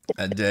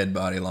a dead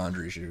body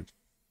laundry chute.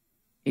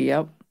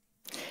 Yep.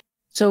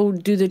 So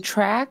do the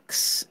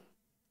tracks,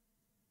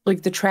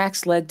 like the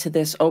tracks led to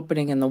this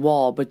opening in the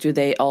wall, but do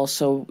they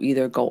also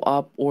either go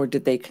up or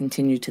did they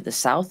continue to the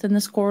south in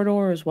this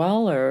corridor as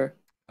well, or?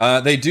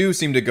 They do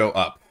seem to go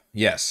up,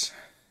 yes.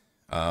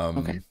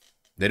 Okay.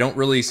 They don't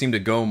really seem to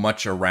go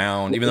much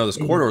around, even though this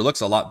corridor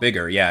looks a lot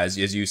bigger. Yeah, as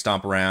you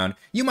stomp around,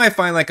 you might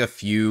find like a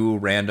few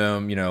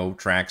random,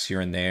 tracks here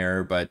and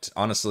there, but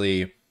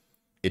honestly,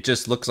 it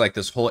just looks like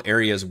this whole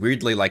area is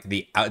weirdly like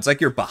it's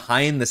like you're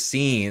behind the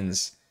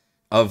scenes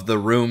of the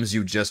rooms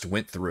you just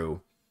went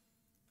through.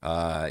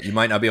 You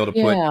might not be able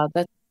to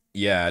put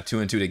two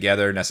and two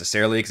together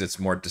necessarily because it's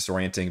more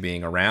disorienting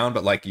being around,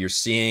 but like you're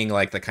seeing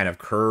like the kind of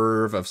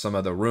curve of some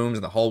of the rooms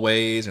and the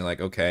hallways, and you're like,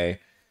 okay.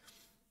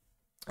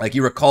 Like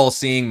you recall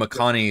seeing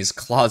Makani's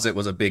closet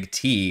was a big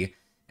T,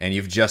 and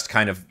you've just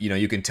kind of,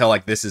 you can tell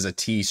like this is a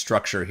T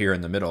structure here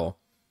in the middle.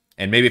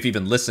 And maybe if you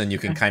even listen, you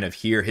can kind of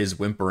hear his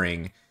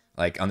whimpering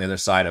like on the other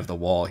side of the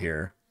wall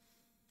here.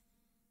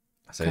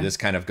 So this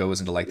kind of goes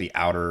into like the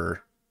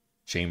outer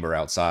chamber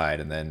outside,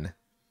 and then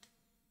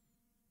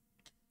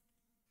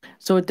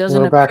so it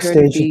doesn't appear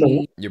to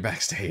be... You're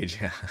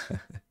backstage, yeah.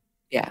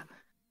 Yeah.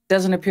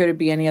 Doesn't appear to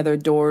be any other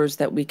doors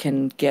that we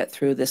can get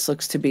through. This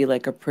looks to be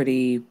like a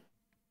pretty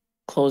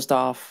closed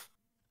off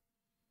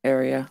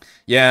area.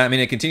 Yeah, I mean,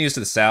 it continues to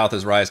the south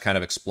as Rye's kind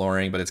of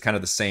exploring, but it's kind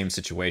of the same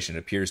situation. It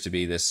appears to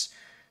be this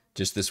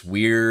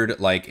weird,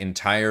 like,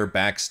 entire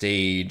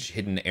backstage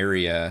hidden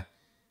area.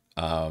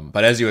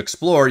 But as you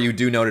explore, you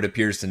do note it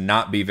appears to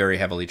not be very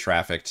heavily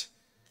trafficked.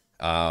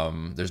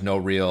 There's no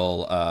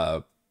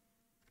real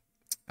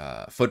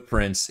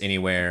footprints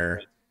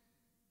anywhere.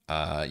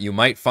 You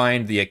might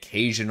find the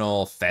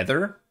occasional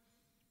feather.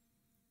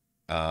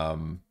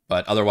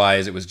 But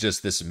otherwise, it was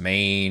just this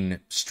main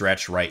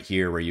stretch right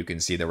here where you can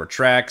see there were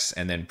tracks,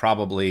 and then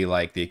probably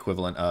like the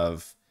equivalent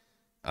of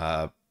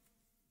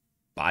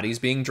bodies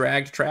being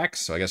dragged tracks.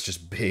 So I guess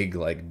just big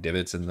like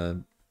divots in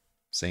the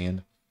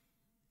sand.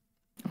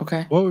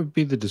 Okay. What would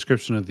be the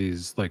description of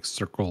these like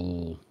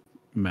circle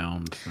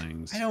mound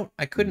things?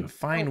 I couldn't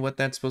find what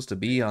that's supposed to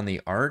be on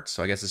the art,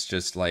 so I guess it's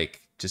just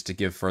to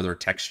give further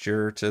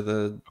texture to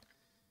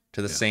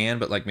the sand,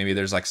 but like maybe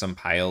there's like some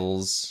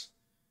piles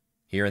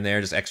here and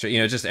there, just extra,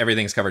 just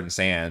everything's covered in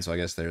sand, so I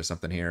guess there's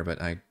something here, but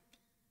I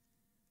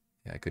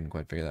couldn't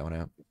quite figure that one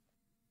out.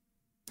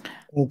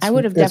 I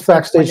would have definitely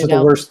backstage of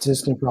the worst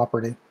Disney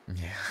property.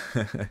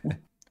 Yeah.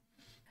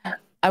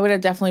 I would have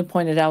definitely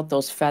pointed out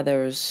those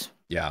feathers.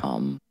 Yeah.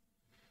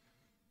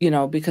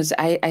 Because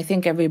I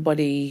think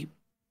everybody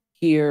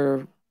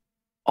here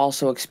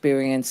also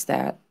experienced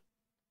that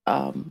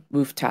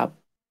rooftop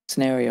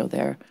scenario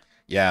there.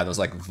 Yeah, those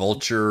like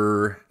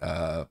vulture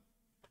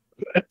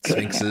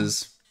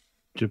sphinxes.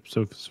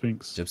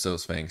 Gypso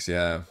Sphinx,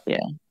 yeah. Yeah.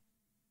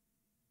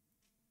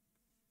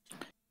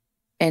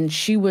 And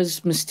she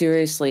was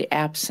mysteriously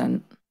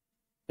absent,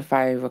 if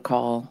I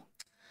recall.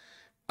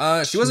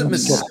 She wasn't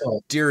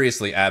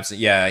mysteriously absent.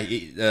 Yeah,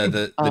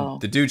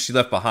 the dude she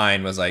left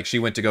behind was like, she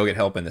went to go get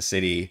help in the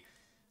city.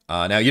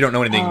 Now, you don't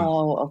know anything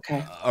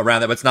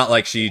around that, but it's not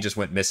like she just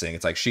went missing.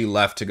 It's like she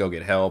left to go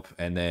get help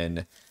and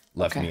then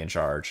left me in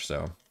charge,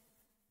 so.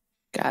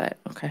 Got it,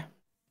 okay.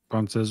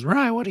 Bahn says,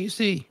 Rye, what do you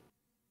see?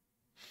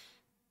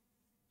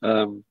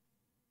 Nothing.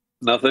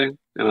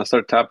 And I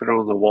start tapping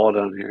on the wall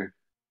down here.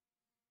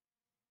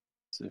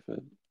 See if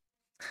it...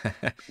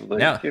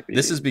 Now,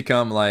 this has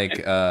become like,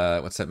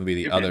 what's that movie,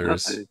 The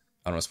Others? I don't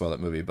want to spoil that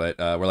movie, but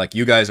where like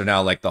you guys are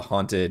now like the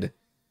haunted,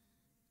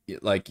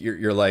 like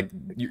you're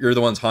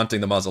the ones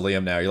haunting the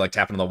mausoleum now. You're like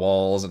tapping on the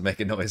walls and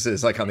making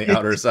noises like on the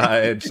outer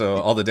side. So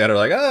all the dead are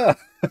like, ah.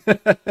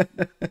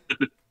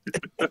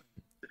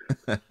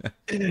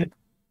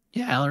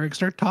 Yeah, Alaric,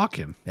 start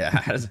talking. Yeah,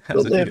 how does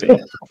it do?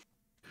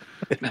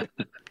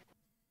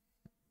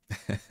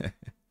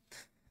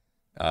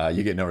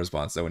 You get no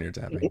response though when you're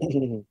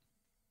tapping.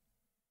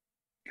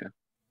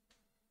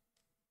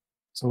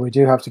 So we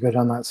do have to go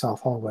down that south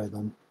hallway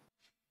then.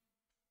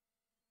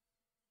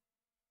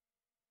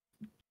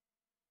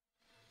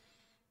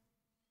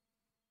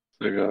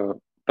 So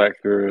go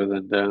back through,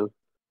 then down.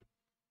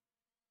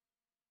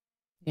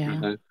 Yeah.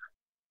 Okay.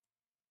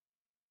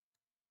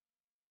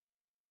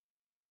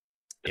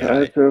 Yeah.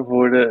 Try to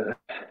avoid it.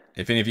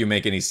 If any of you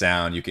make any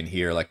sound, you can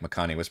hear like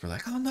Makani whisper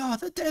like, "Oh no,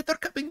 the dead are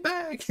coming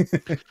back."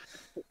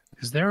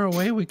 Is there a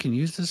way we can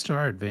use this to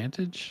our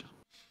advantage?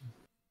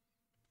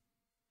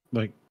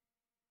 Like,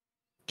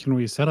 can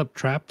we set up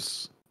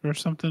traps or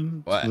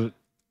something? Well, So that-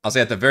 I'll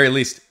say at the very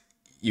least,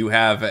 you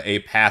have a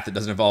path that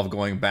doesn't involve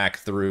going back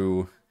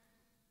through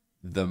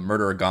the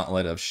murder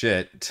gauntlet of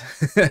shit.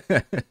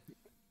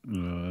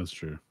 that's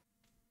true.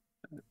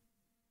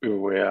 We were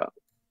way out.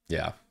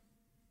 Yeah.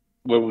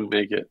 When we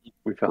make it,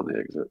 we found the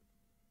exit.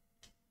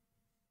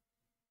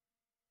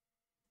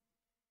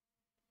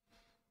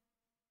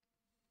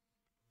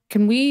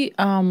 Can we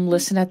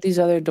listen at these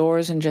other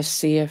doors and just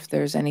see if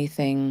there's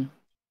anything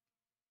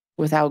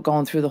without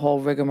going through the whole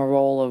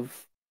rigmarole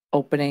of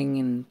opening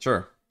and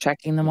Sure.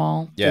 checking them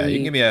all? Yeah, you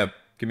can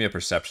give me a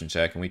perception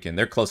check, and we can.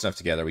 They're close enough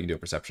together. We can do a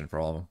perception for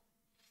all of them.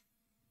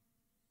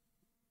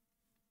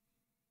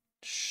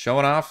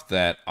 Showing off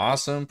that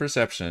awesome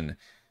perception.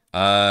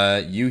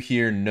 You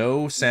hear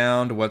no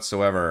sound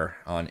whatsoever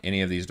on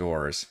any of these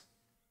doors.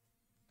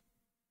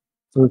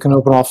 So we can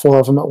open all 4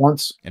 of them at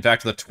once. In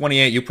fact, the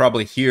 28, you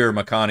probably hear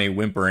Makani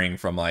whimpering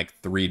from like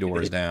 3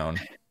 doors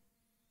down.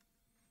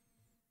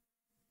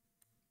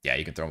 Yeah,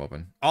 you can throw them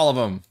open. All of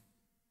them.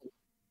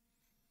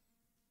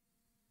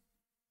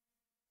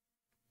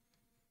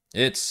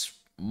 It's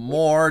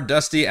more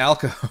dusty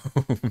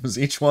alcoves,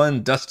 each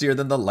one dustier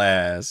than the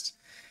last.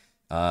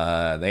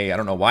 I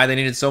don't know why they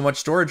needed so much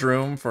storage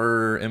room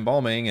for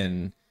embalming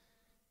and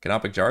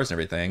canopic jars and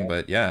everything,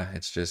 but yeah,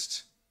 it's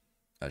just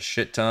a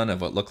shit ton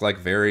of what look like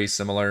very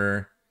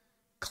similar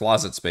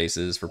closet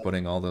spaces for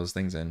putting all those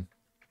things in.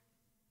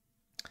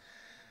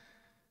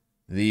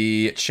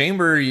 The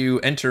chamber you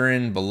enter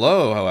in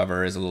below,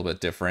 however, is a little bit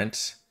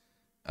different.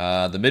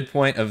 The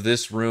midpoint of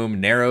this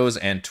room narrows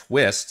and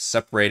twists,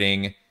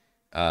 separating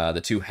the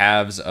 2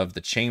 halves of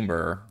the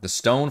chamber. The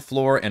stone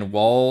floor and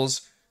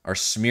walls are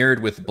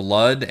smeared with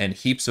blood, and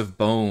heaps of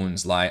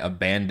bones lie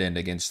abandoned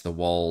against the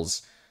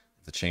walls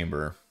of the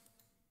chamber.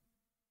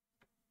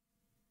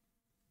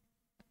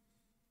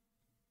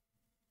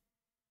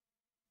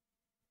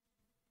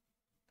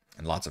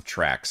 And lots of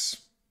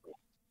tracks.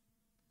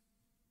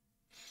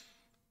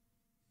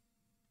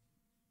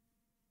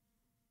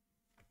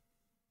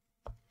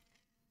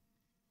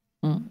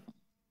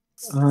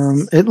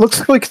 It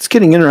looks like it's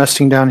getting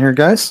interesting down here,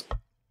 guys.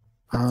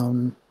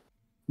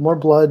 More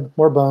blood,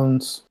 more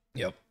bones.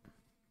 Yep.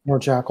 More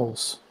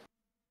jackals.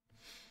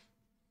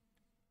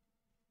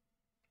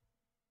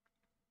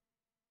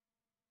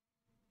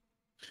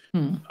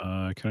 Can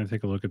I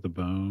take a look at the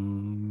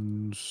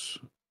bones?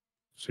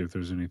 See if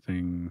there's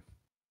anything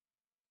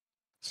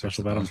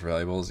special about them?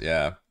 Valuables,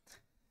 yeah.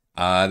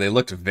 They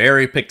looked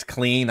very picked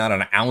clean, not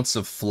an ounce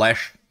of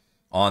flesh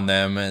on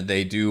them.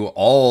 They do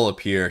all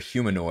appear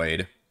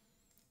humanoid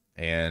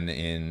and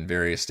in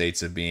various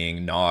states of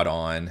being gnawed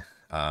on.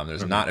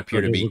 There's not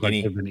appear to be look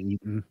any. Like they've been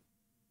eaten.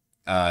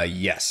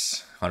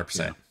 Yes, 100%.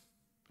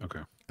 Yeah. Okay.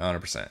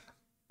 100%.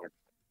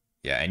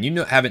 Yeah, and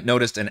you haven't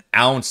noticed an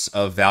ounce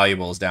of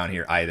valuables down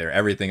here either.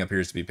 Everything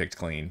appears to be picked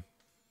clean.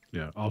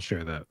 Yeah, I'll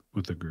share that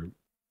with the group.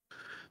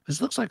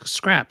 This looks like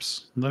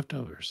scraps,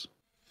 leftovers.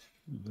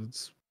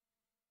 It's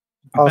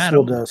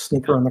Possible to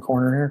sneak around the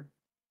corner here.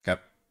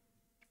 Yep.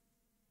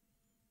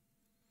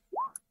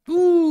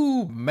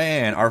 Ooh,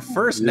 man. Our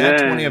first nat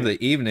 20 of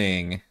the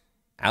evening.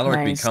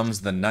 Alaric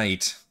becomes the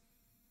knight.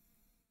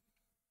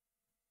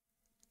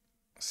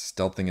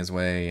 Stealthing his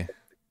way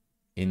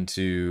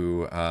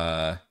into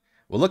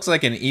what looks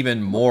like an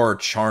even more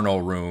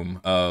charnel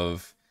room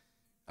of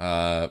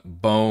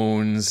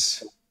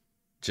bones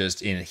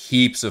just in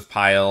heaps of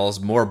piles,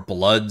 more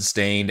blood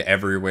stained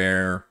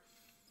everywhere.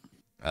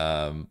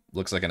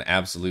 Looks like an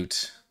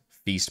absolute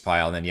feast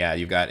pile. And then, yeah,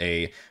 you've got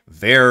a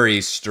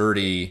very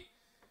sturdy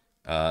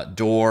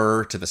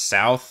door to the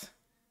south,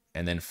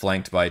 and then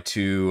flanked by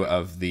 2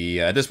 of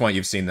the, at this point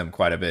you've seen them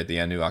quite a bit, the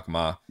Anu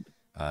Akma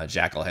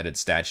jackal-headed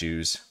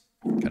statues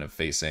kind of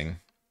facing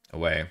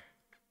away.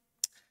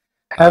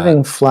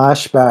 Having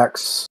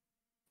flashbacks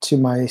to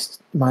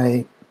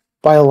my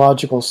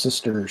biological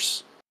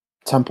sister's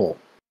temple,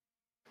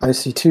 I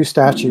see 2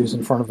 statues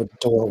in front of a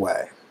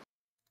doorway.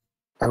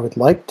 I would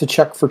like to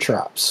check for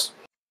traps.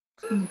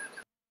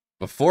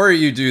 Before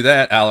you do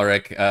that,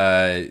 Alaric,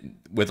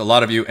 with a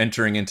lot of you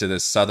entering into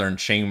this southern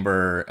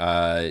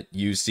chamber,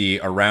 you see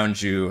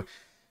around you,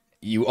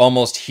 you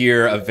almost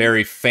hear a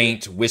very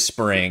faint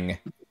whispering,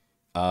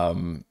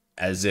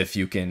 as if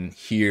you can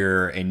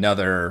hear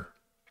another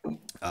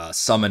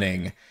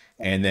summoning,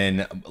 and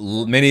then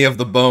many of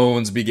the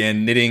bones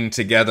begin knitting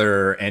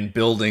together and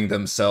building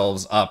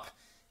themselves up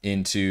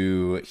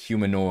into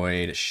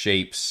humanoid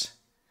shapes.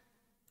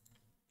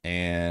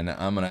 And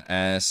I'm going to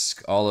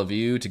ask all of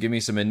you to give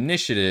me some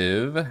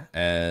initiative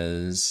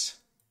as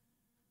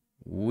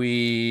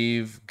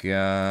we've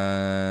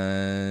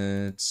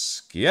got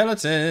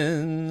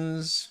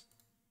skeletons.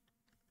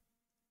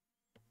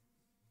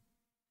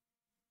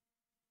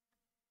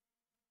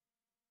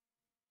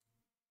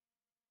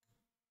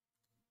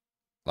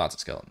 Lots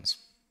of skeletons.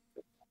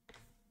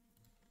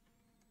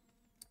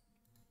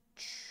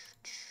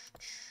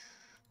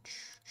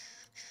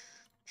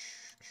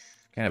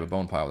 Can't have a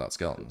bone pile without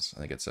skeletons.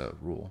 I think it's a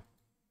rule.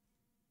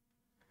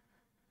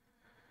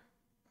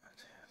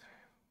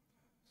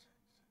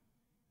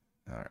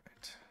 All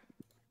right.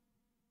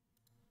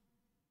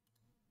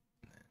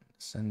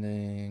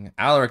 Sending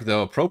Alaric,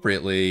 though,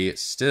 appropriately,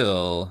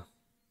 still,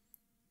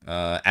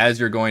 as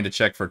you're going to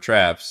check for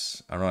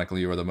traps, ironically,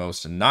 you are the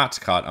most not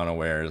caught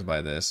unawares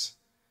by this.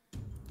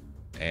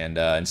 And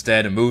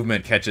instead, a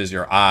movement catches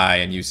your eye,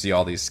 and you see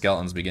all these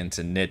skeletons begin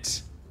to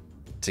knit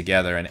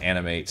together and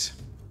animate,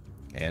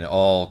 and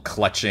all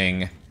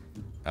clutching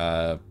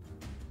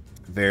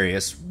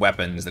various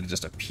weapons that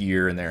just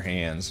appear in their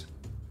hands.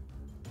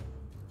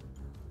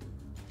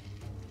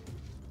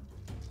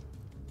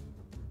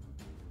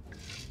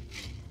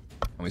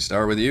 And we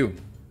start with you.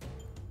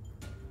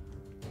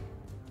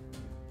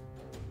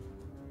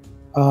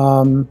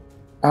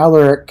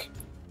 Alaric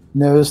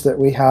knows that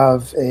we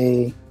have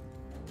a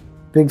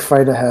big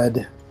fight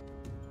ahead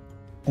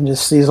and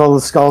just sees all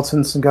the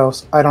skeletons and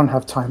goes, I don't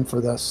have time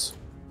for this.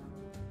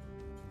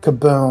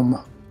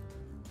 Kaboom.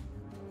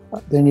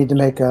 They need to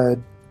make a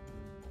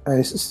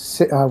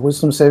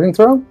wisdom saving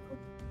throw?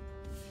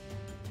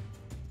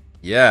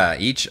 Yeah,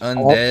 each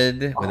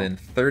undead within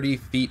 30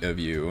 feet of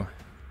you.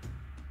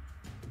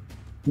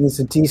 It's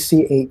a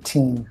DC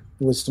 18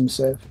 wisdom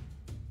save.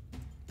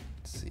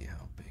 Let's see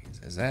how big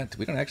is that.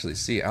 We don't actually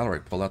see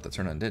Alaric pull out the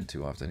turn undead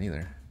too often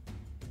either.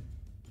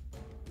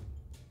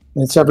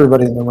 It's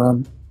everybody in the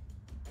room.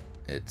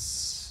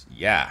 It's,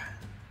 yeah,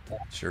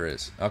 sure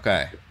is.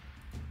 Okay.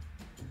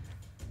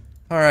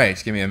 All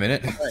right, give me a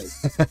minute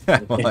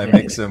while I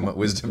make some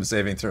wisdom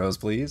saving throws,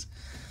 please.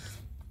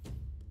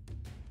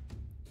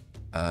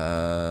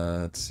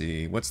 Let's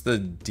see. What's the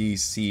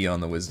DC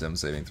on the wisdom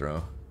saving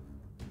throw?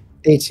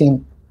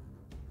 18.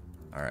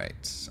 All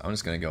right, I'm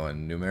just going to go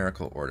in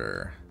numerical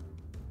order.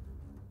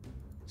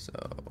 So,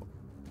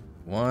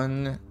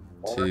 1,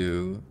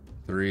 2,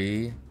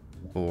 3,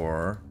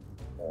 4,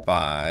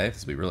 5.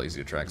 This will be really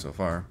easy to track so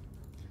far.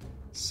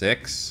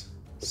 6,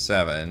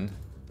 7,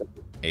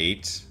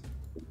 8,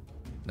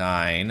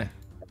 9,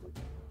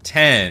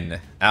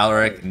 10.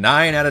 Alaric,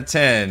 9 out of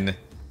 10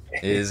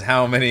 is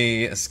how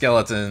many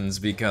skeletons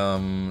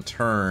become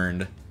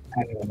turned.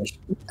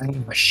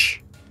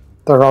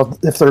 They're all,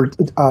 if they're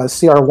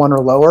CR1 or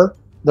lower,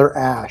 they're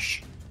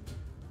ash.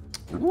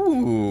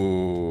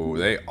 Ooh,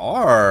 they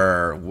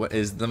are. What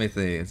is, let me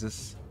think, is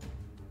this...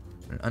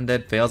 An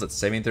undead fails its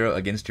saving throw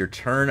against your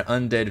turn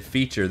undead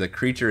feature. The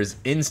creature is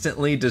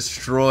instantly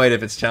destroyed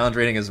if its challenge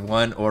rating is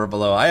 1 or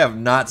below. I have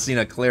not seen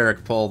a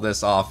cleric pull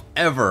this off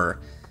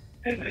ever.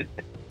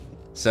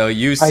 So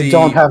you see... I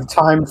don't have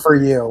time for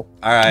you.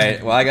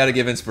 Alright, well I gotta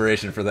give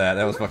inspiration for that.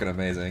 That was fucking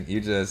amazing. You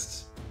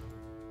just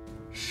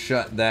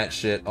shut that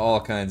shit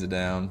all kinds of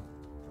down.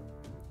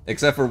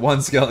 Except for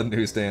one skeleton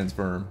who stands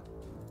firm.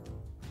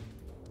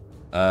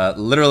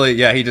 Literally,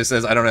 yeah, he just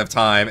says, I don't have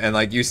time, and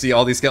like, you see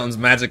all these skeletons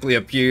magically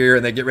appear,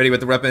 and they get ready with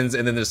the weapons,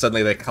 and then they're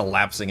suddenly, like,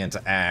 collapsing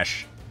into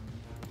ash.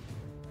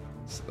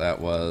 So that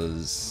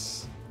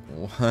was...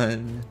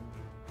 1...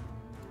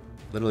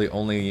 Literally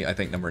only, I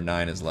think, number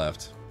 9 is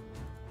left.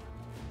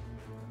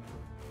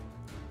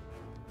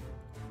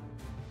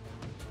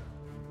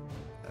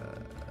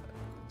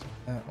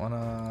 That one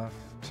off,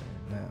 turn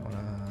that one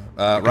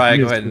off. Ryan,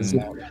 go ahead and...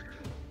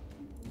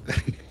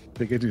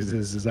 The good news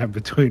is I'm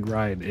between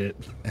Ryan and it.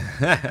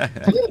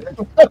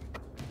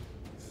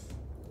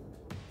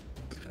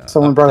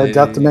 Someone brought a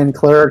Death Domain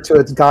Cleric to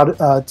its god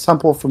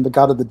temple from the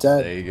god of the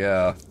dead. There you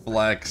go.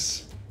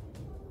 Flex.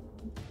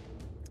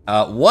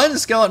 1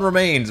 skeleton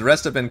remains. The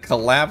rest have been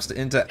collapsed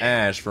into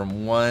ash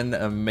from one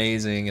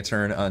amazing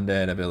turn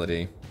undead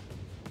ability.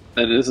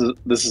 And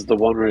this is the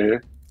one right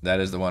here. That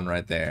is the one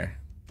right there.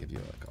 Give you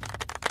a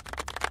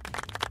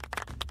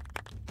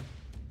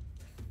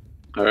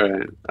call.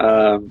 Alright.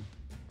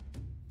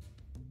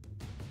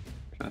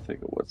 I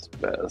think of what's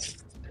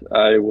best.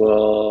 I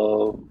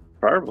will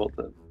firebolt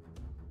it.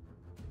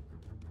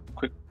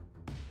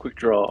 Quick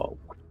draw.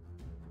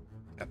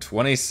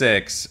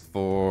 26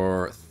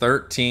 for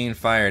 13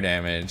 fire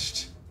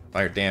damage.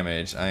 I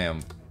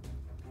am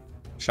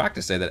shocked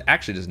to say that it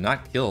actually does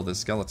not kill this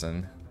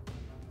skeleton.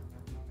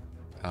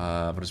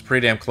 But it's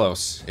pretty damn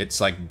close.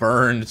 It's like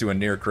burned to a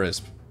near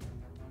crisp.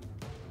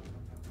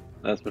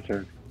 That's my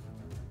turn.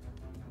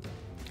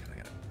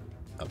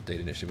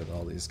 Updated issue with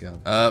all these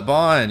skeletons.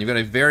 Bahn, you've got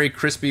a very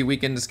crispy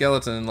weakened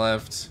skeleton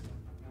left.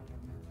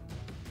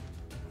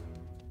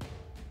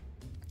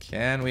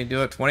 Can we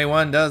do it?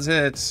 21 does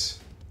hit.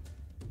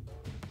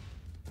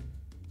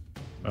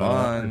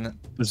 Bahn.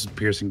 This is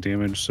piercing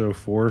damage, so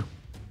 4.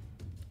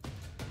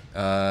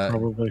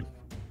 Probably.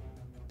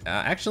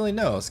 Actually,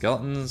 no.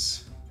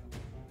 Skeletons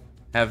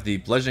have the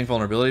bludgeoning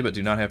vulnerability, but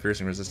do not have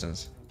piercing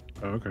resistance.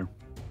 Oh, okay.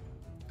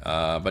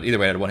 But either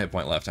way, I had 1 hit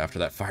point left after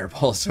that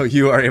fireball, so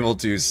you are able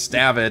to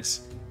stab it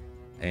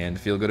and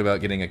feel good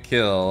about getting a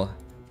kill.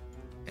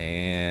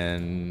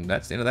 And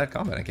that's the end of that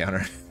combat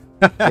encounter.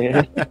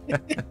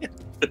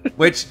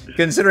 Which,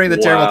 considering the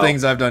terrible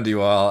things I've done to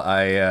you all,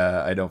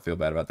 I don't feel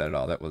bad about that at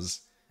all. That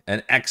was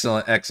an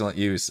excellent, excellent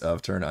use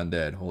of Turn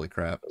Undead. Holy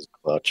crap. That was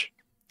clutch.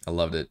 I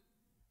loved it.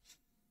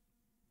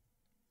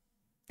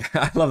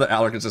 I love that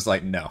Alaric is just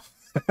like, no.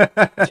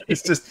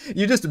 It's just,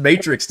 you just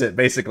matrixed it,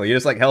 basically. You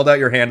just like held out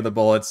your hand to the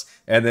bullets,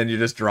 and then you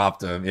just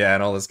dropped them. Yeah,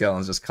 and all the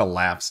skeletons just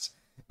collapsed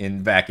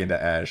back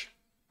into ash.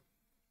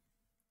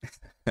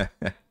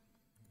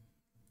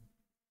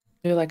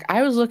 You're like,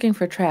 I was looking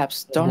for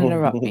traps. Don't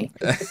interrupt me.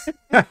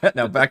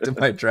 Now back to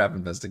my trap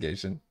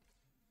investigation.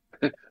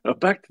 Now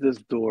back to this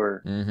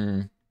door.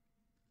 Mm-hmm.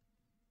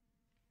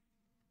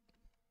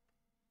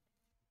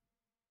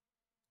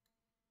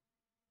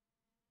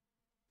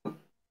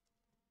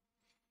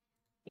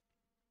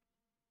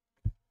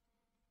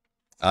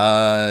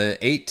 Uh,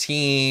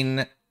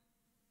 18.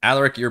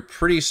 Alaric, you're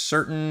pretty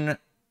certain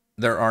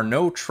there are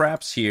no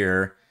traps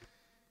here.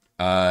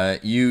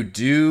 You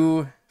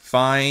do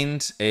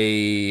find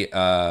a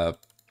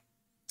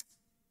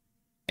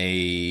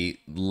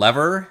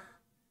lever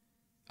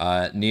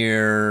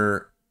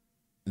near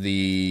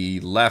the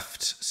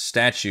left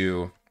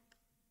statue.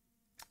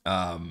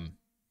 And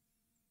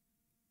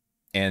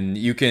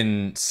you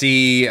can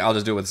see, I'll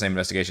just do it with the same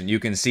investigation.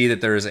 You can see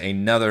that there's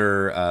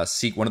another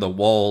one of the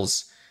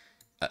walls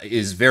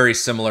is very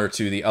similar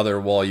to the other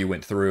wall you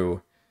went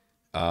through,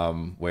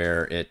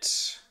 where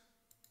that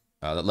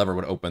lever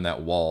would open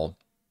that wall.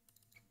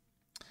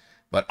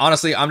 But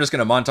honestly, I'm just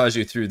going to montage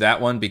you through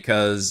that one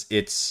because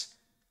it's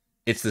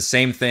the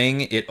same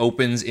thing. It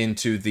opens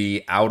into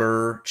the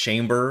outer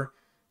chamber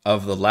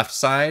of the left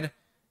side,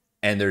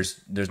 and there's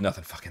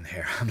nothing fucking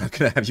there. I'm not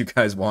going to have you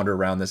guys wander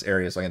around this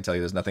area so I can tell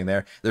you there's nothing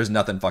there. There's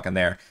nothing fucking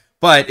there.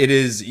 But it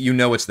is, you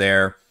know it's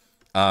there.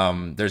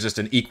 There's just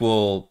an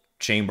equal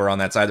chamber on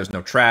that side. There's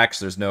no tracks.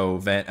 There's no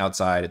vent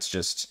outside. It's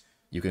just,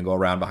 you can go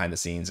around behind the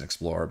scenes and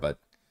explore, but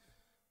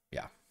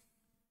yeah.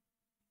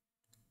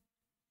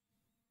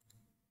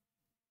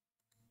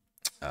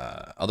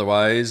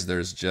 Otherwise,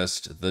 there's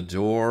just the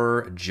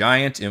door,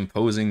 giant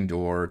imposing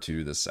door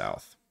to the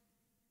south.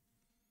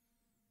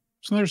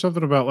 Isn't there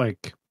something about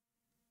like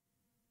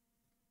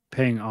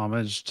paying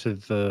homage to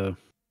the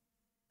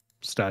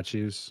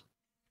statues?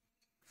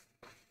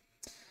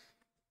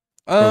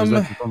 Or was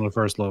that on the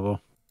first level?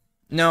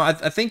 No, I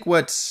think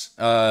what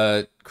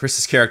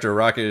Chris's character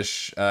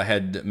Rakesh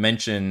had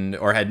mentioned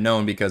or had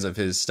known because of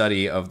his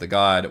study of the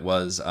god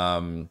was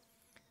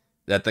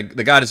that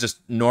the god is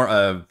just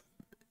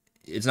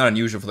it's not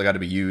unusual for the god to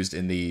be used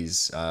in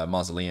these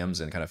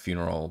mausoleums and kind of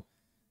funeral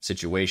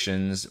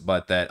situations,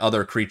 but that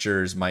other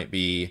creatures might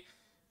be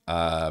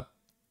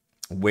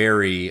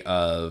wary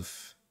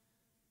of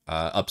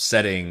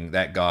upsetting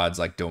that god's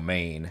like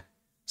domain,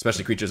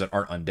 especially creatures that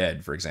aren't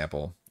undead. For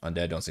example,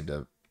 undead don't seem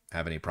to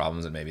have any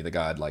problems, and maybe the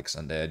god likes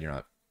undead. You're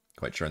not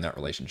quite sure in that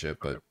relationship,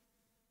 but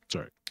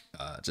sorry,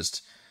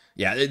 just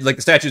yeah, like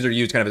the statues are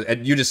used kind of.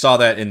 And you just saw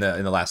that in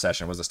the last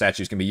session was the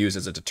statues can be used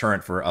as a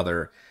deterrent for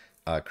other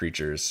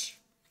creatures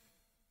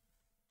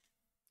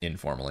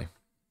informally,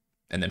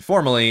 and then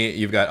formally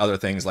you've got other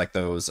things like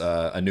those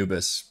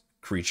Anubis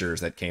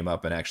creatures that came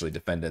up and actually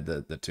defended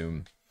the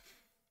tomb.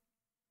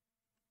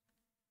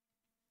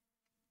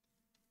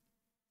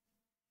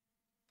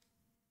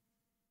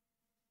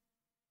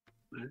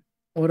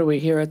 What do we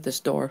hear at this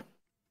door?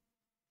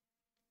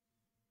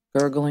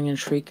 Gurgling and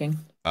shrieking.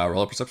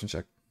 Roll a perception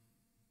check.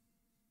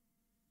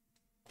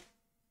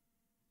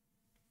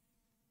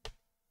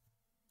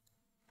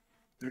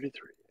 $33.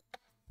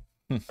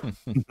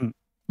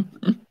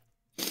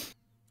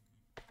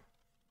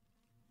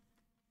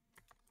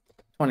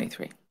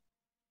 23.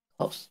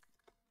 Close.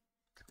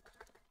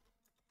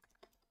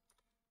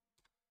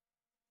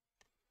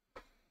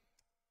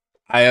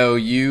 Io,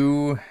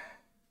 you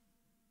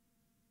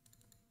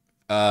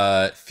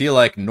feel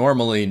like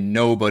normally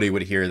nobody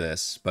would hear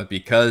this, but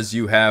because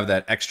you have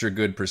that extra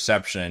good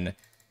perception,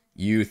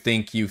 you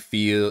think you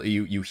hear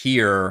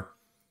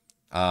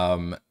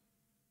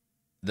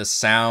the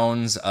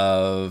sounds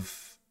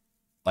of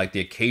like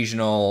the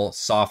occasional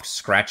soft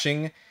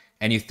scratching,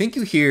 and you think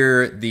you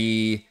hear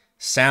the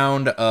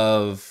sound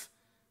of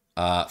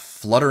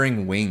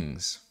fluttering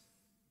wings.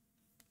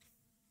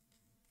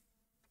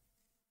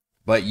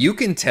 But you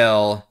can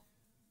tell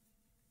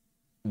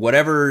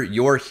whatever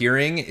you're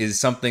hearing is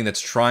something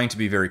that's trying to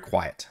be very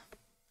quiet.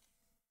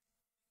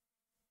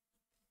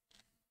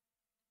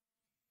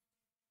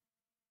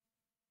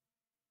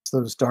 It's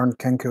those darn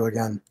Kenku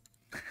again.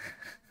 I'll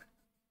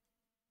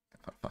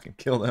fucking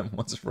kill them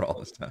once for all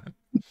this time.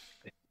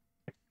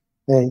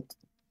 Hey,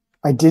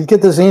 I did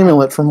get this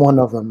amulet from one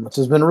of them, which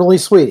has been really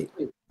sweet.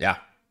 Yeah.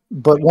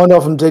 But one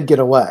of them did get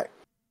away.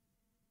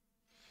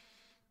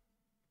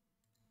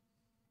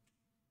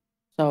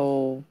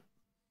 So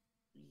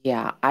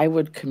Yeah, I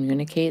would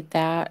communicate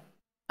that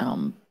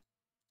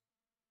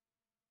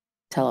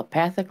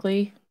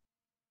telepathically.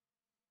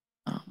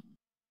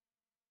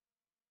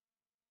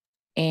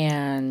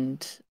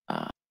 And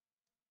I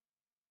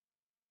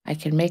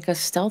can make us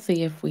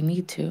stealthy if we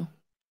need to.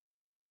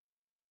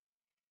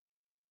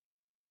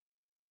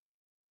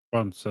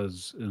 Bahn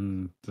says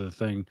in the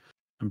thing,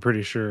 I'm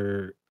pretty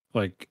sure,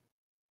 like,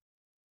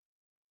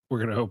 we're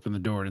going to open the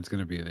door and it's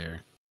going to be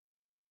there.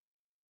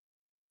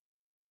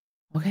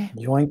 Okay.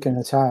 Yoink and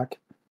attack.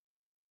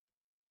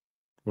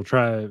 We'll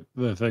try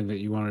the thing that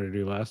you wanted to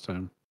do last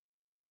time.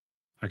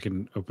 I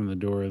can open the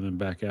door and then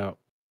back out.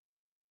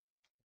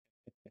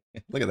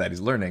 Look at that, he's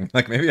learning.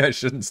 Like, maybe I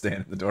shouldn't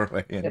stand in the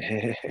doorway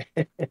and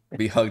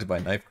be hugged by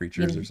knife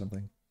creatures or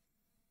something.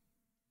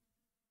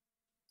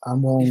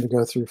 I'm willing to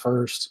go through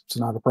first. It's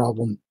not a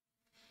problem.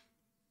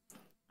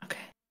 Okay.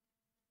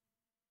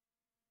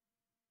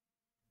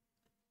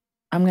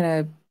 I'm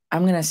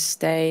gonna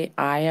stay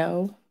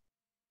IO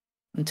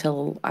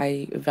until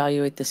I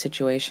evaluate the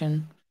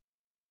situation,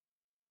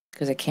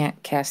 because I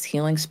can't cast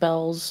healing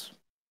spells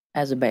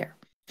as a bear.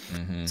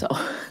 Mm-hmm. So,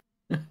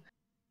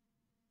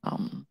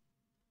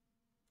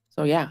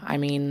 so yeah, I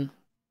mean,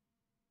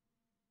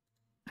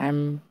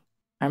 I'm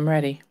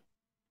ready.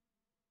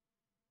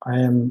 I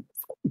am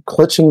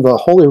clutching the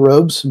holy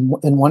robes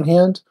in one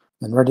hand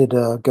and ready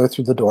to go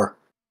through the door.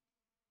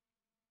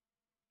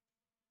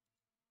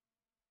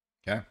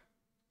 Okay.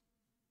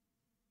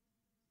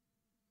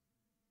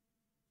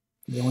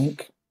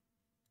 Yoink.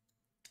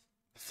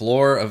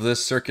 Floor of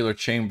this circular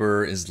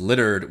chamber is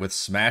littered with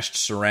smashed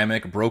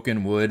ceramic,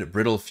 broken wood,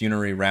 brittle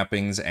funerary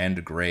wrappings,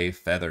 and gray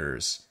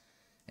feathers.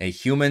 A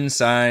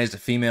human-sized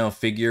female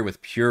figure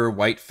with pure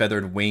white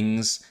feathered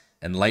wings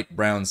and light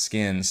brown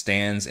skin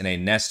stands in a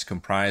nest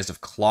comprised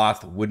of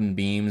cloth, wooden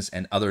beams,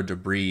 and other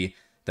debris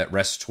that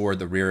rests toward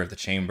the rear of the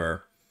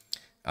chamber.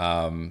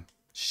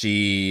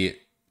 She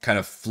kind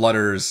of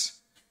flutters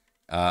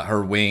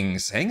her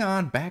wings. Hang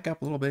on, back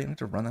up a little bit. You have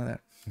to run out of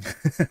that.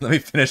 Let me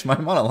finish my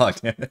monologue.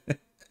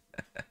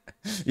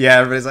 Yeah,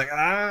 everybody's like,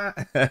 ah!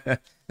 And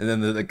then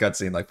the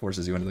cutscene like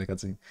forces you into the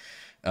cutscene.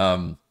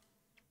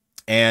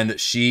 And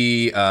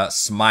she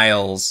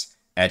smiles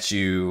at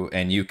you,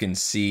 and you can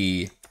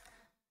see...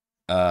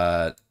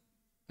 oops,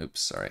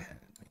 sorry.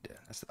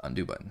 That's the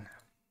undo button.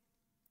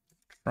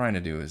 What I'm trying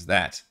to do is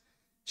that.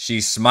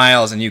 She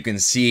smiles, and you can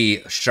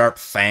see sharp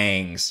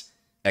fangs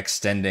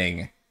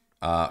extending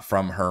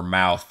from her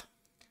mouth.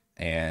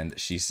 And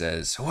she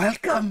says,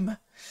 "Welcome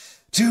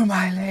to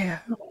my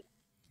lair.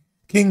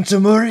 King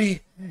Tamuri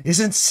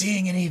isn't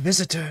seeing any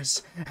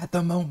visitors at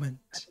the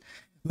moment,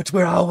 but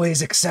we're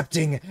always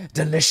accepting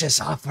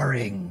delicious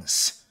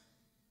offerings."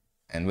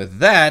 And with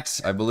that,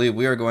 I believe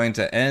we are going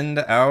to end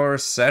our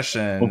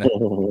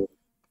session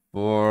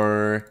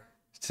for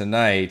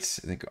tonight.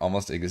 I think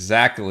almost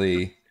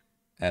exactly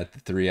at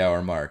the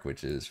 3-hour mark,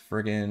 which is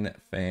friggin'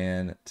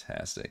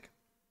 fantastic.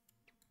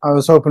 I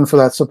was hoping for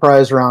that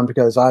surprise round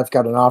because I've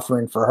got an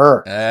offering for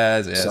her.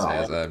 As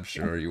I'm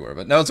sure you were.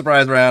 But no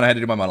surprise round. I had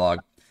to do my monologue.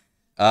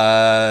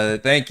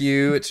 Thank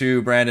you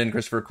to Brandon,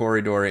 Christopher,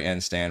 Corey, Dory,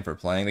 and Stan for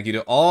playing. Thank you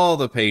to all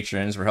the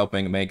patrons for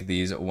helping make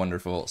these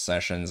wonderful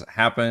sessions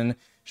happen.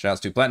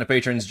 Shouts to Platinum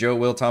patrons: Joe,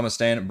 Will, Thomas,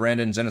 Stan,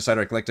 Brandon,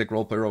 Genocider, Eclectic,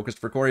 Roleplay Roll,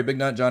 Christopher, Corey, Big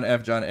Nut, John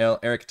F, John L,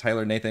 Eric,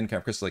 Tyler, Nathan,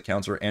 Cap Crystal,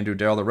 Counselor, Andrew,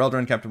 Daryl, the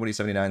Reldron, Captain Woody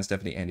 79,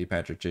 Stephanie, Andy,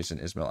 Patrick, Jason,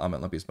 Ismail,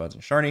 Ahmet, Lumpy, Spuds,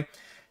 and Sharny.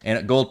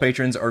 And gold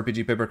patrons: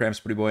 RPG,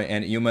 Papercrafts, Pretty Boy,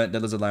 and Yuma,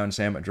 Dead Lizard Lounge,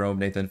 Sam, Drome,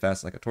 Nathan,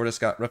 Fast Like a Tortoise,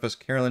 Scott, Rufus,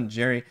 Carolyn,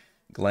 Jerry,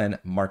 Glenn,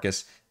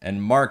 Marcus,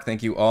 and Mark.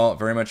 Thank you all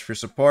very much for your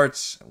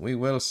support. We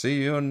will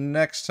see you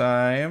next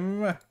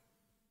time.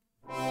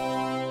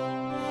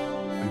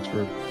 Thanks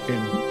for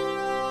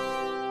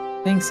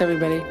gaming. Thanks,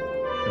 everybody.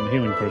 And the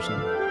healing person.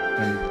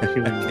 And the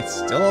healing. It's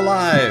still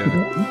alive.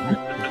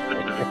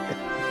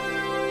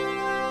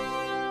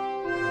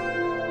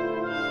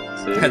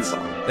 That's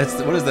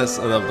what is this?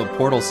 The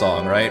Portal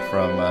song, right?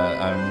 From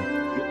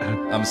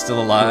I'm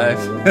Still Alive.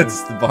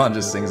 It's the Bahn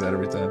just sings that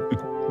every time.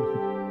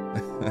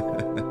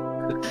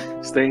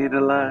 Staying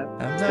alive.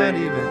 I'm not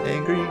even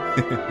angry.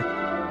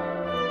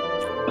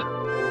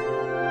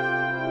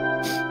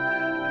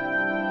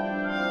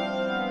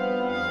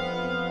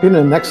 Tune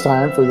in next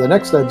time for the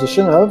next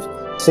edition of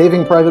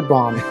Saving Private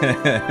Bahn.